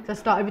why. So I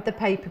started with the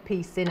paper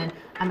piecing, and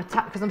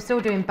because I'm still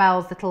doing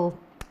Belle's little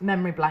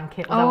memory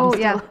blanket,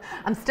 although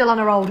I'm still on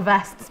her old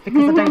vests,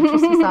 because I don't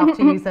trust myself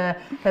to use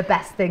her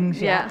best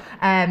things yet.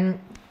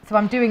 So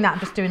I'm doing that,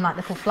 just doing like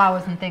little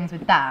flowers and things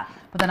with that.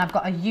 But then I've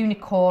got a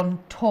unicorn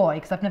toy,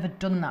 because I've never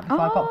done that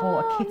before. I got bought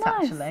a kit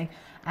actually.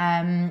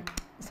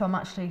 So I'm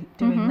actually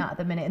doing that at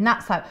the minute, and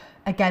that's like,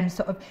 again,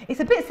 sort of, it's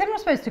a bit similar, I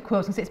suppose, to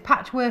quilting. So it's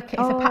patchwork.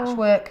 It's a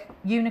patchwork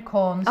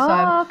unicorn. So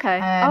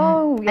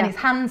and it's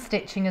hand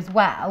stitching as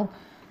well,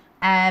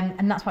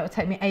 and that's why it would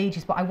take me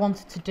ages. But I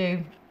wanted to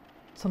do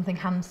something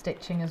hand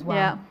stitching as well.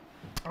 Yeah.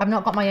 I've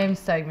not got my own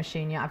sewing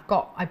machine yet.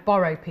 I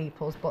borrow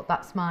people's, but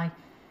that's my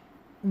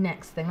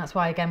next thing. That's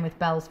why, again, with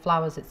Belle's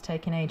flowers, it's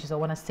taking ages. Or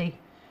when I see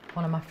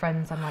one of my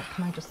friends, I'm like,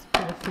 can I just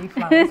do a few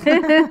flowers?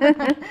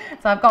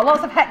 So I've got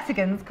lots of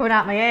hexagons coming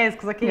out my ears,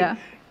 because I keep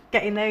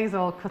getting those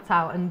all cut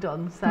out and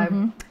done.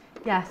 So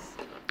yes.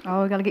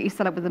 Oh, we've got to get you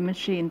set up with a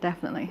machine,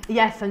 definitely.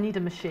 Yes, I need a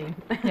machine.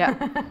 Yeah.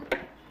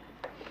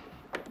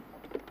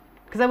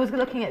 Because I was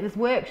looking at, there's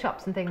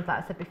workshops and things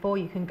like I said before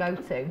you can go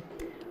to,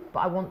 but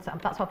I want to,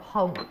 that's why I've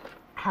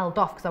held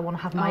off, because I want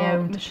to have my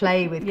own to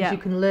play with, because you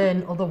can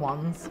learn other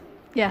ones.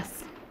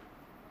 Yes.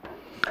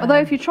 Although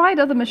if you tried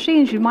other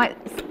machines, you might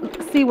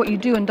see what you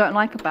do and don't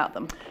like about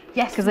them.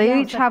 Yes, because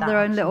they each have their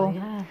own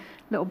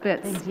little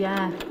bits.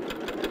 Yeah.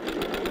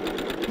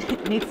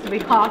 It needs to be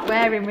hard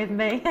wearing with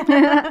me.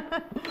 I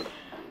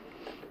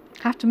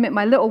have to admit,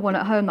 my little one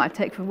at home that I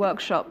take for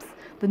workshops,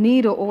 the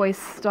needle always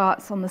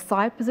starts on the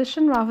side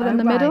position rather than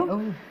the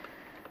middle.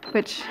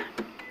 Which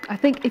I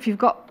think if you've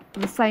got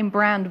the same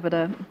brand but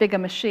a bigger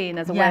machine,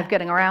 there's a way of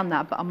getting around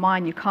that, but on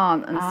mine you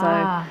can't. And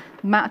so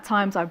the amount of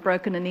times I've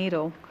broken a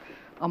needle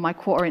on my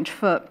 1/4 inch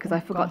foot because I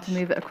forgot to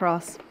move it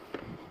across.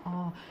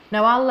 Oh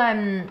no, I'll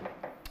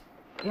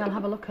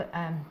have a look at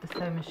the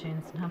sewing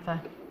machines and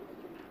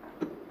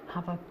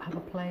have a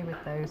play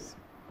with those.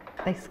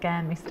 They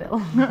scare me still.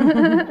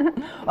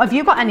 Have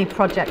you got any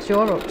projects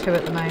you're up to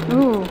at the moment?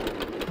 Ooh.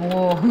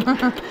 Oh.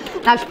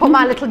 Now she put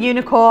my little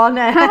unicorn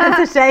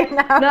to shame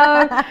now.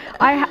 No,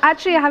 I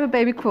actually have a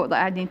baby quilt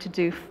that I need to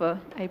do for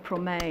April,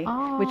 May,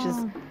 which is,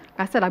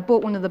 I said, I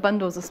bought one of the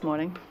bundles this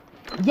morning.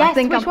 Yes,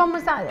 which one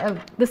was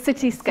that? The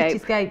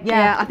Cityscape. Cityscape,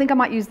 yeah. I think I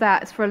might use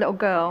that. It's for a little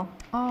girl.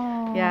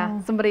 Oh.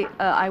 Yeah, somebody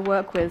I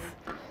work with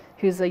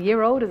who's a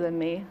year older than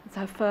me. It's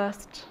her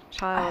first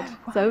child. Oh,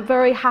 wow. So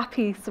very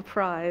happy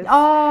surprise.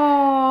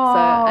 Oh,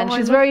 so, and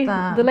she's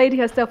the lady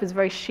herself is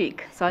very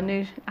chic. So I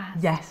knew,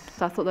 yes.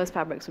 So I thought those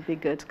fabrics would be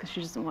good because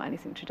she doesn't want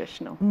anything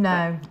traditional.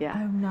 No. But, yeah.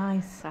 Oh,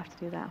 nice. So I have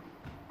to do that.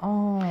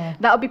 Oh.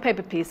 That'll be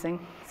paper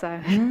piecing, so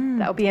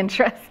that'll be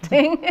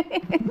interesting.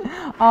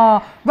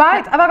 Oh,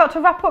 right. Have I got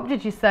to wrap up,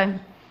 did you say?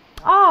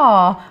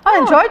 Oh, I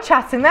enjoyed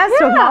chatting. There's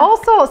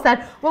all sorts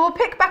then. Well, we'll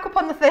pick back up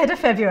on the 3rd of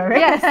February.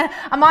 Yes.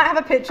 I might have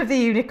a picture of the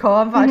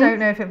unicorn, but I don't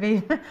know if it'll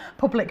be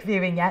public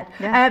viewing yet.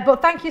 Yeah.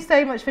 But thank you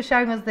so much for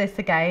showing us this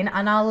again,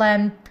 and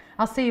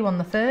I'll see you on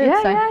the 3rd.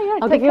 Yeah.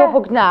 I'll give you a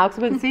hug now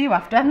because I won't see you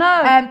after.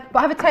 No.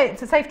 But have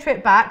a safe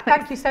trip back.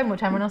 Thank you so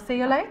much, Emma, and I'll see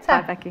you later.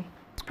 Bye, Becky.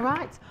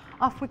 Right,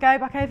 off we go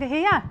back over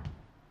here.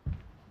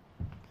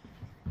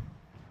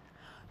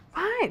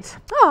 Right.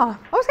 Oh,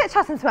 I always get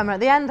chatting to Emma at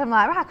the end. I'm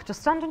like, I could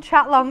just stand and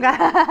chat longer.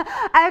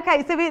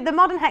 Okay, so the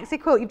modern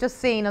hexi quilt you've just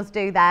seen us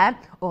do there,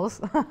 us,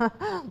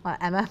 like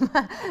Emma.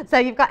 So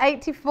you've got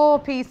 84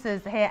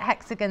 pieces here,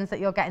 hexagons that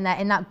you're getting there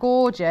in that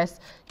gorgeous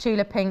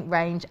Tula Pink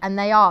range, and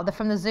they're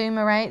from the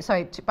Zuma range.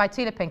 Sorry, by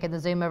Tula Pink in the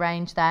Zuma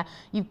range there.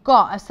 You've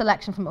got a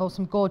selection from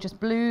some gorgeous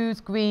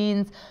blues,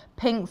 greens,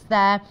 pinks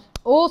there.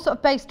 All sort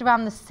of based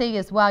around the sea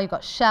as well. You've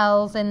got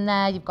shells in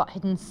there. You've got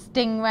hidden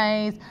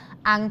stingrays,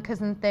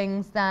 anchors and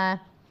things there,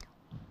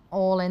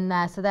 all in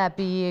there, so they're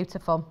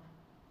beautiful.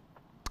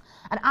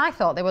 And I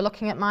thought they were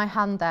looking at my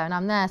hand there, and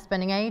I'm there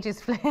spending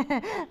ages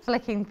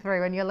flicking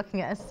through, and you're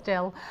looking at us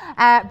still.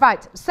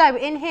 Right, so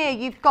in here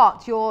you've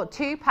got your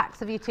 2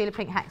 packs of your Tula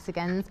Pink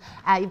hexagons,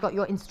 you've got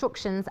your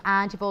instructions,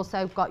 and you've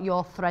also got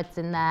your threads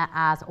in there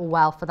as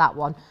well for that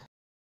one.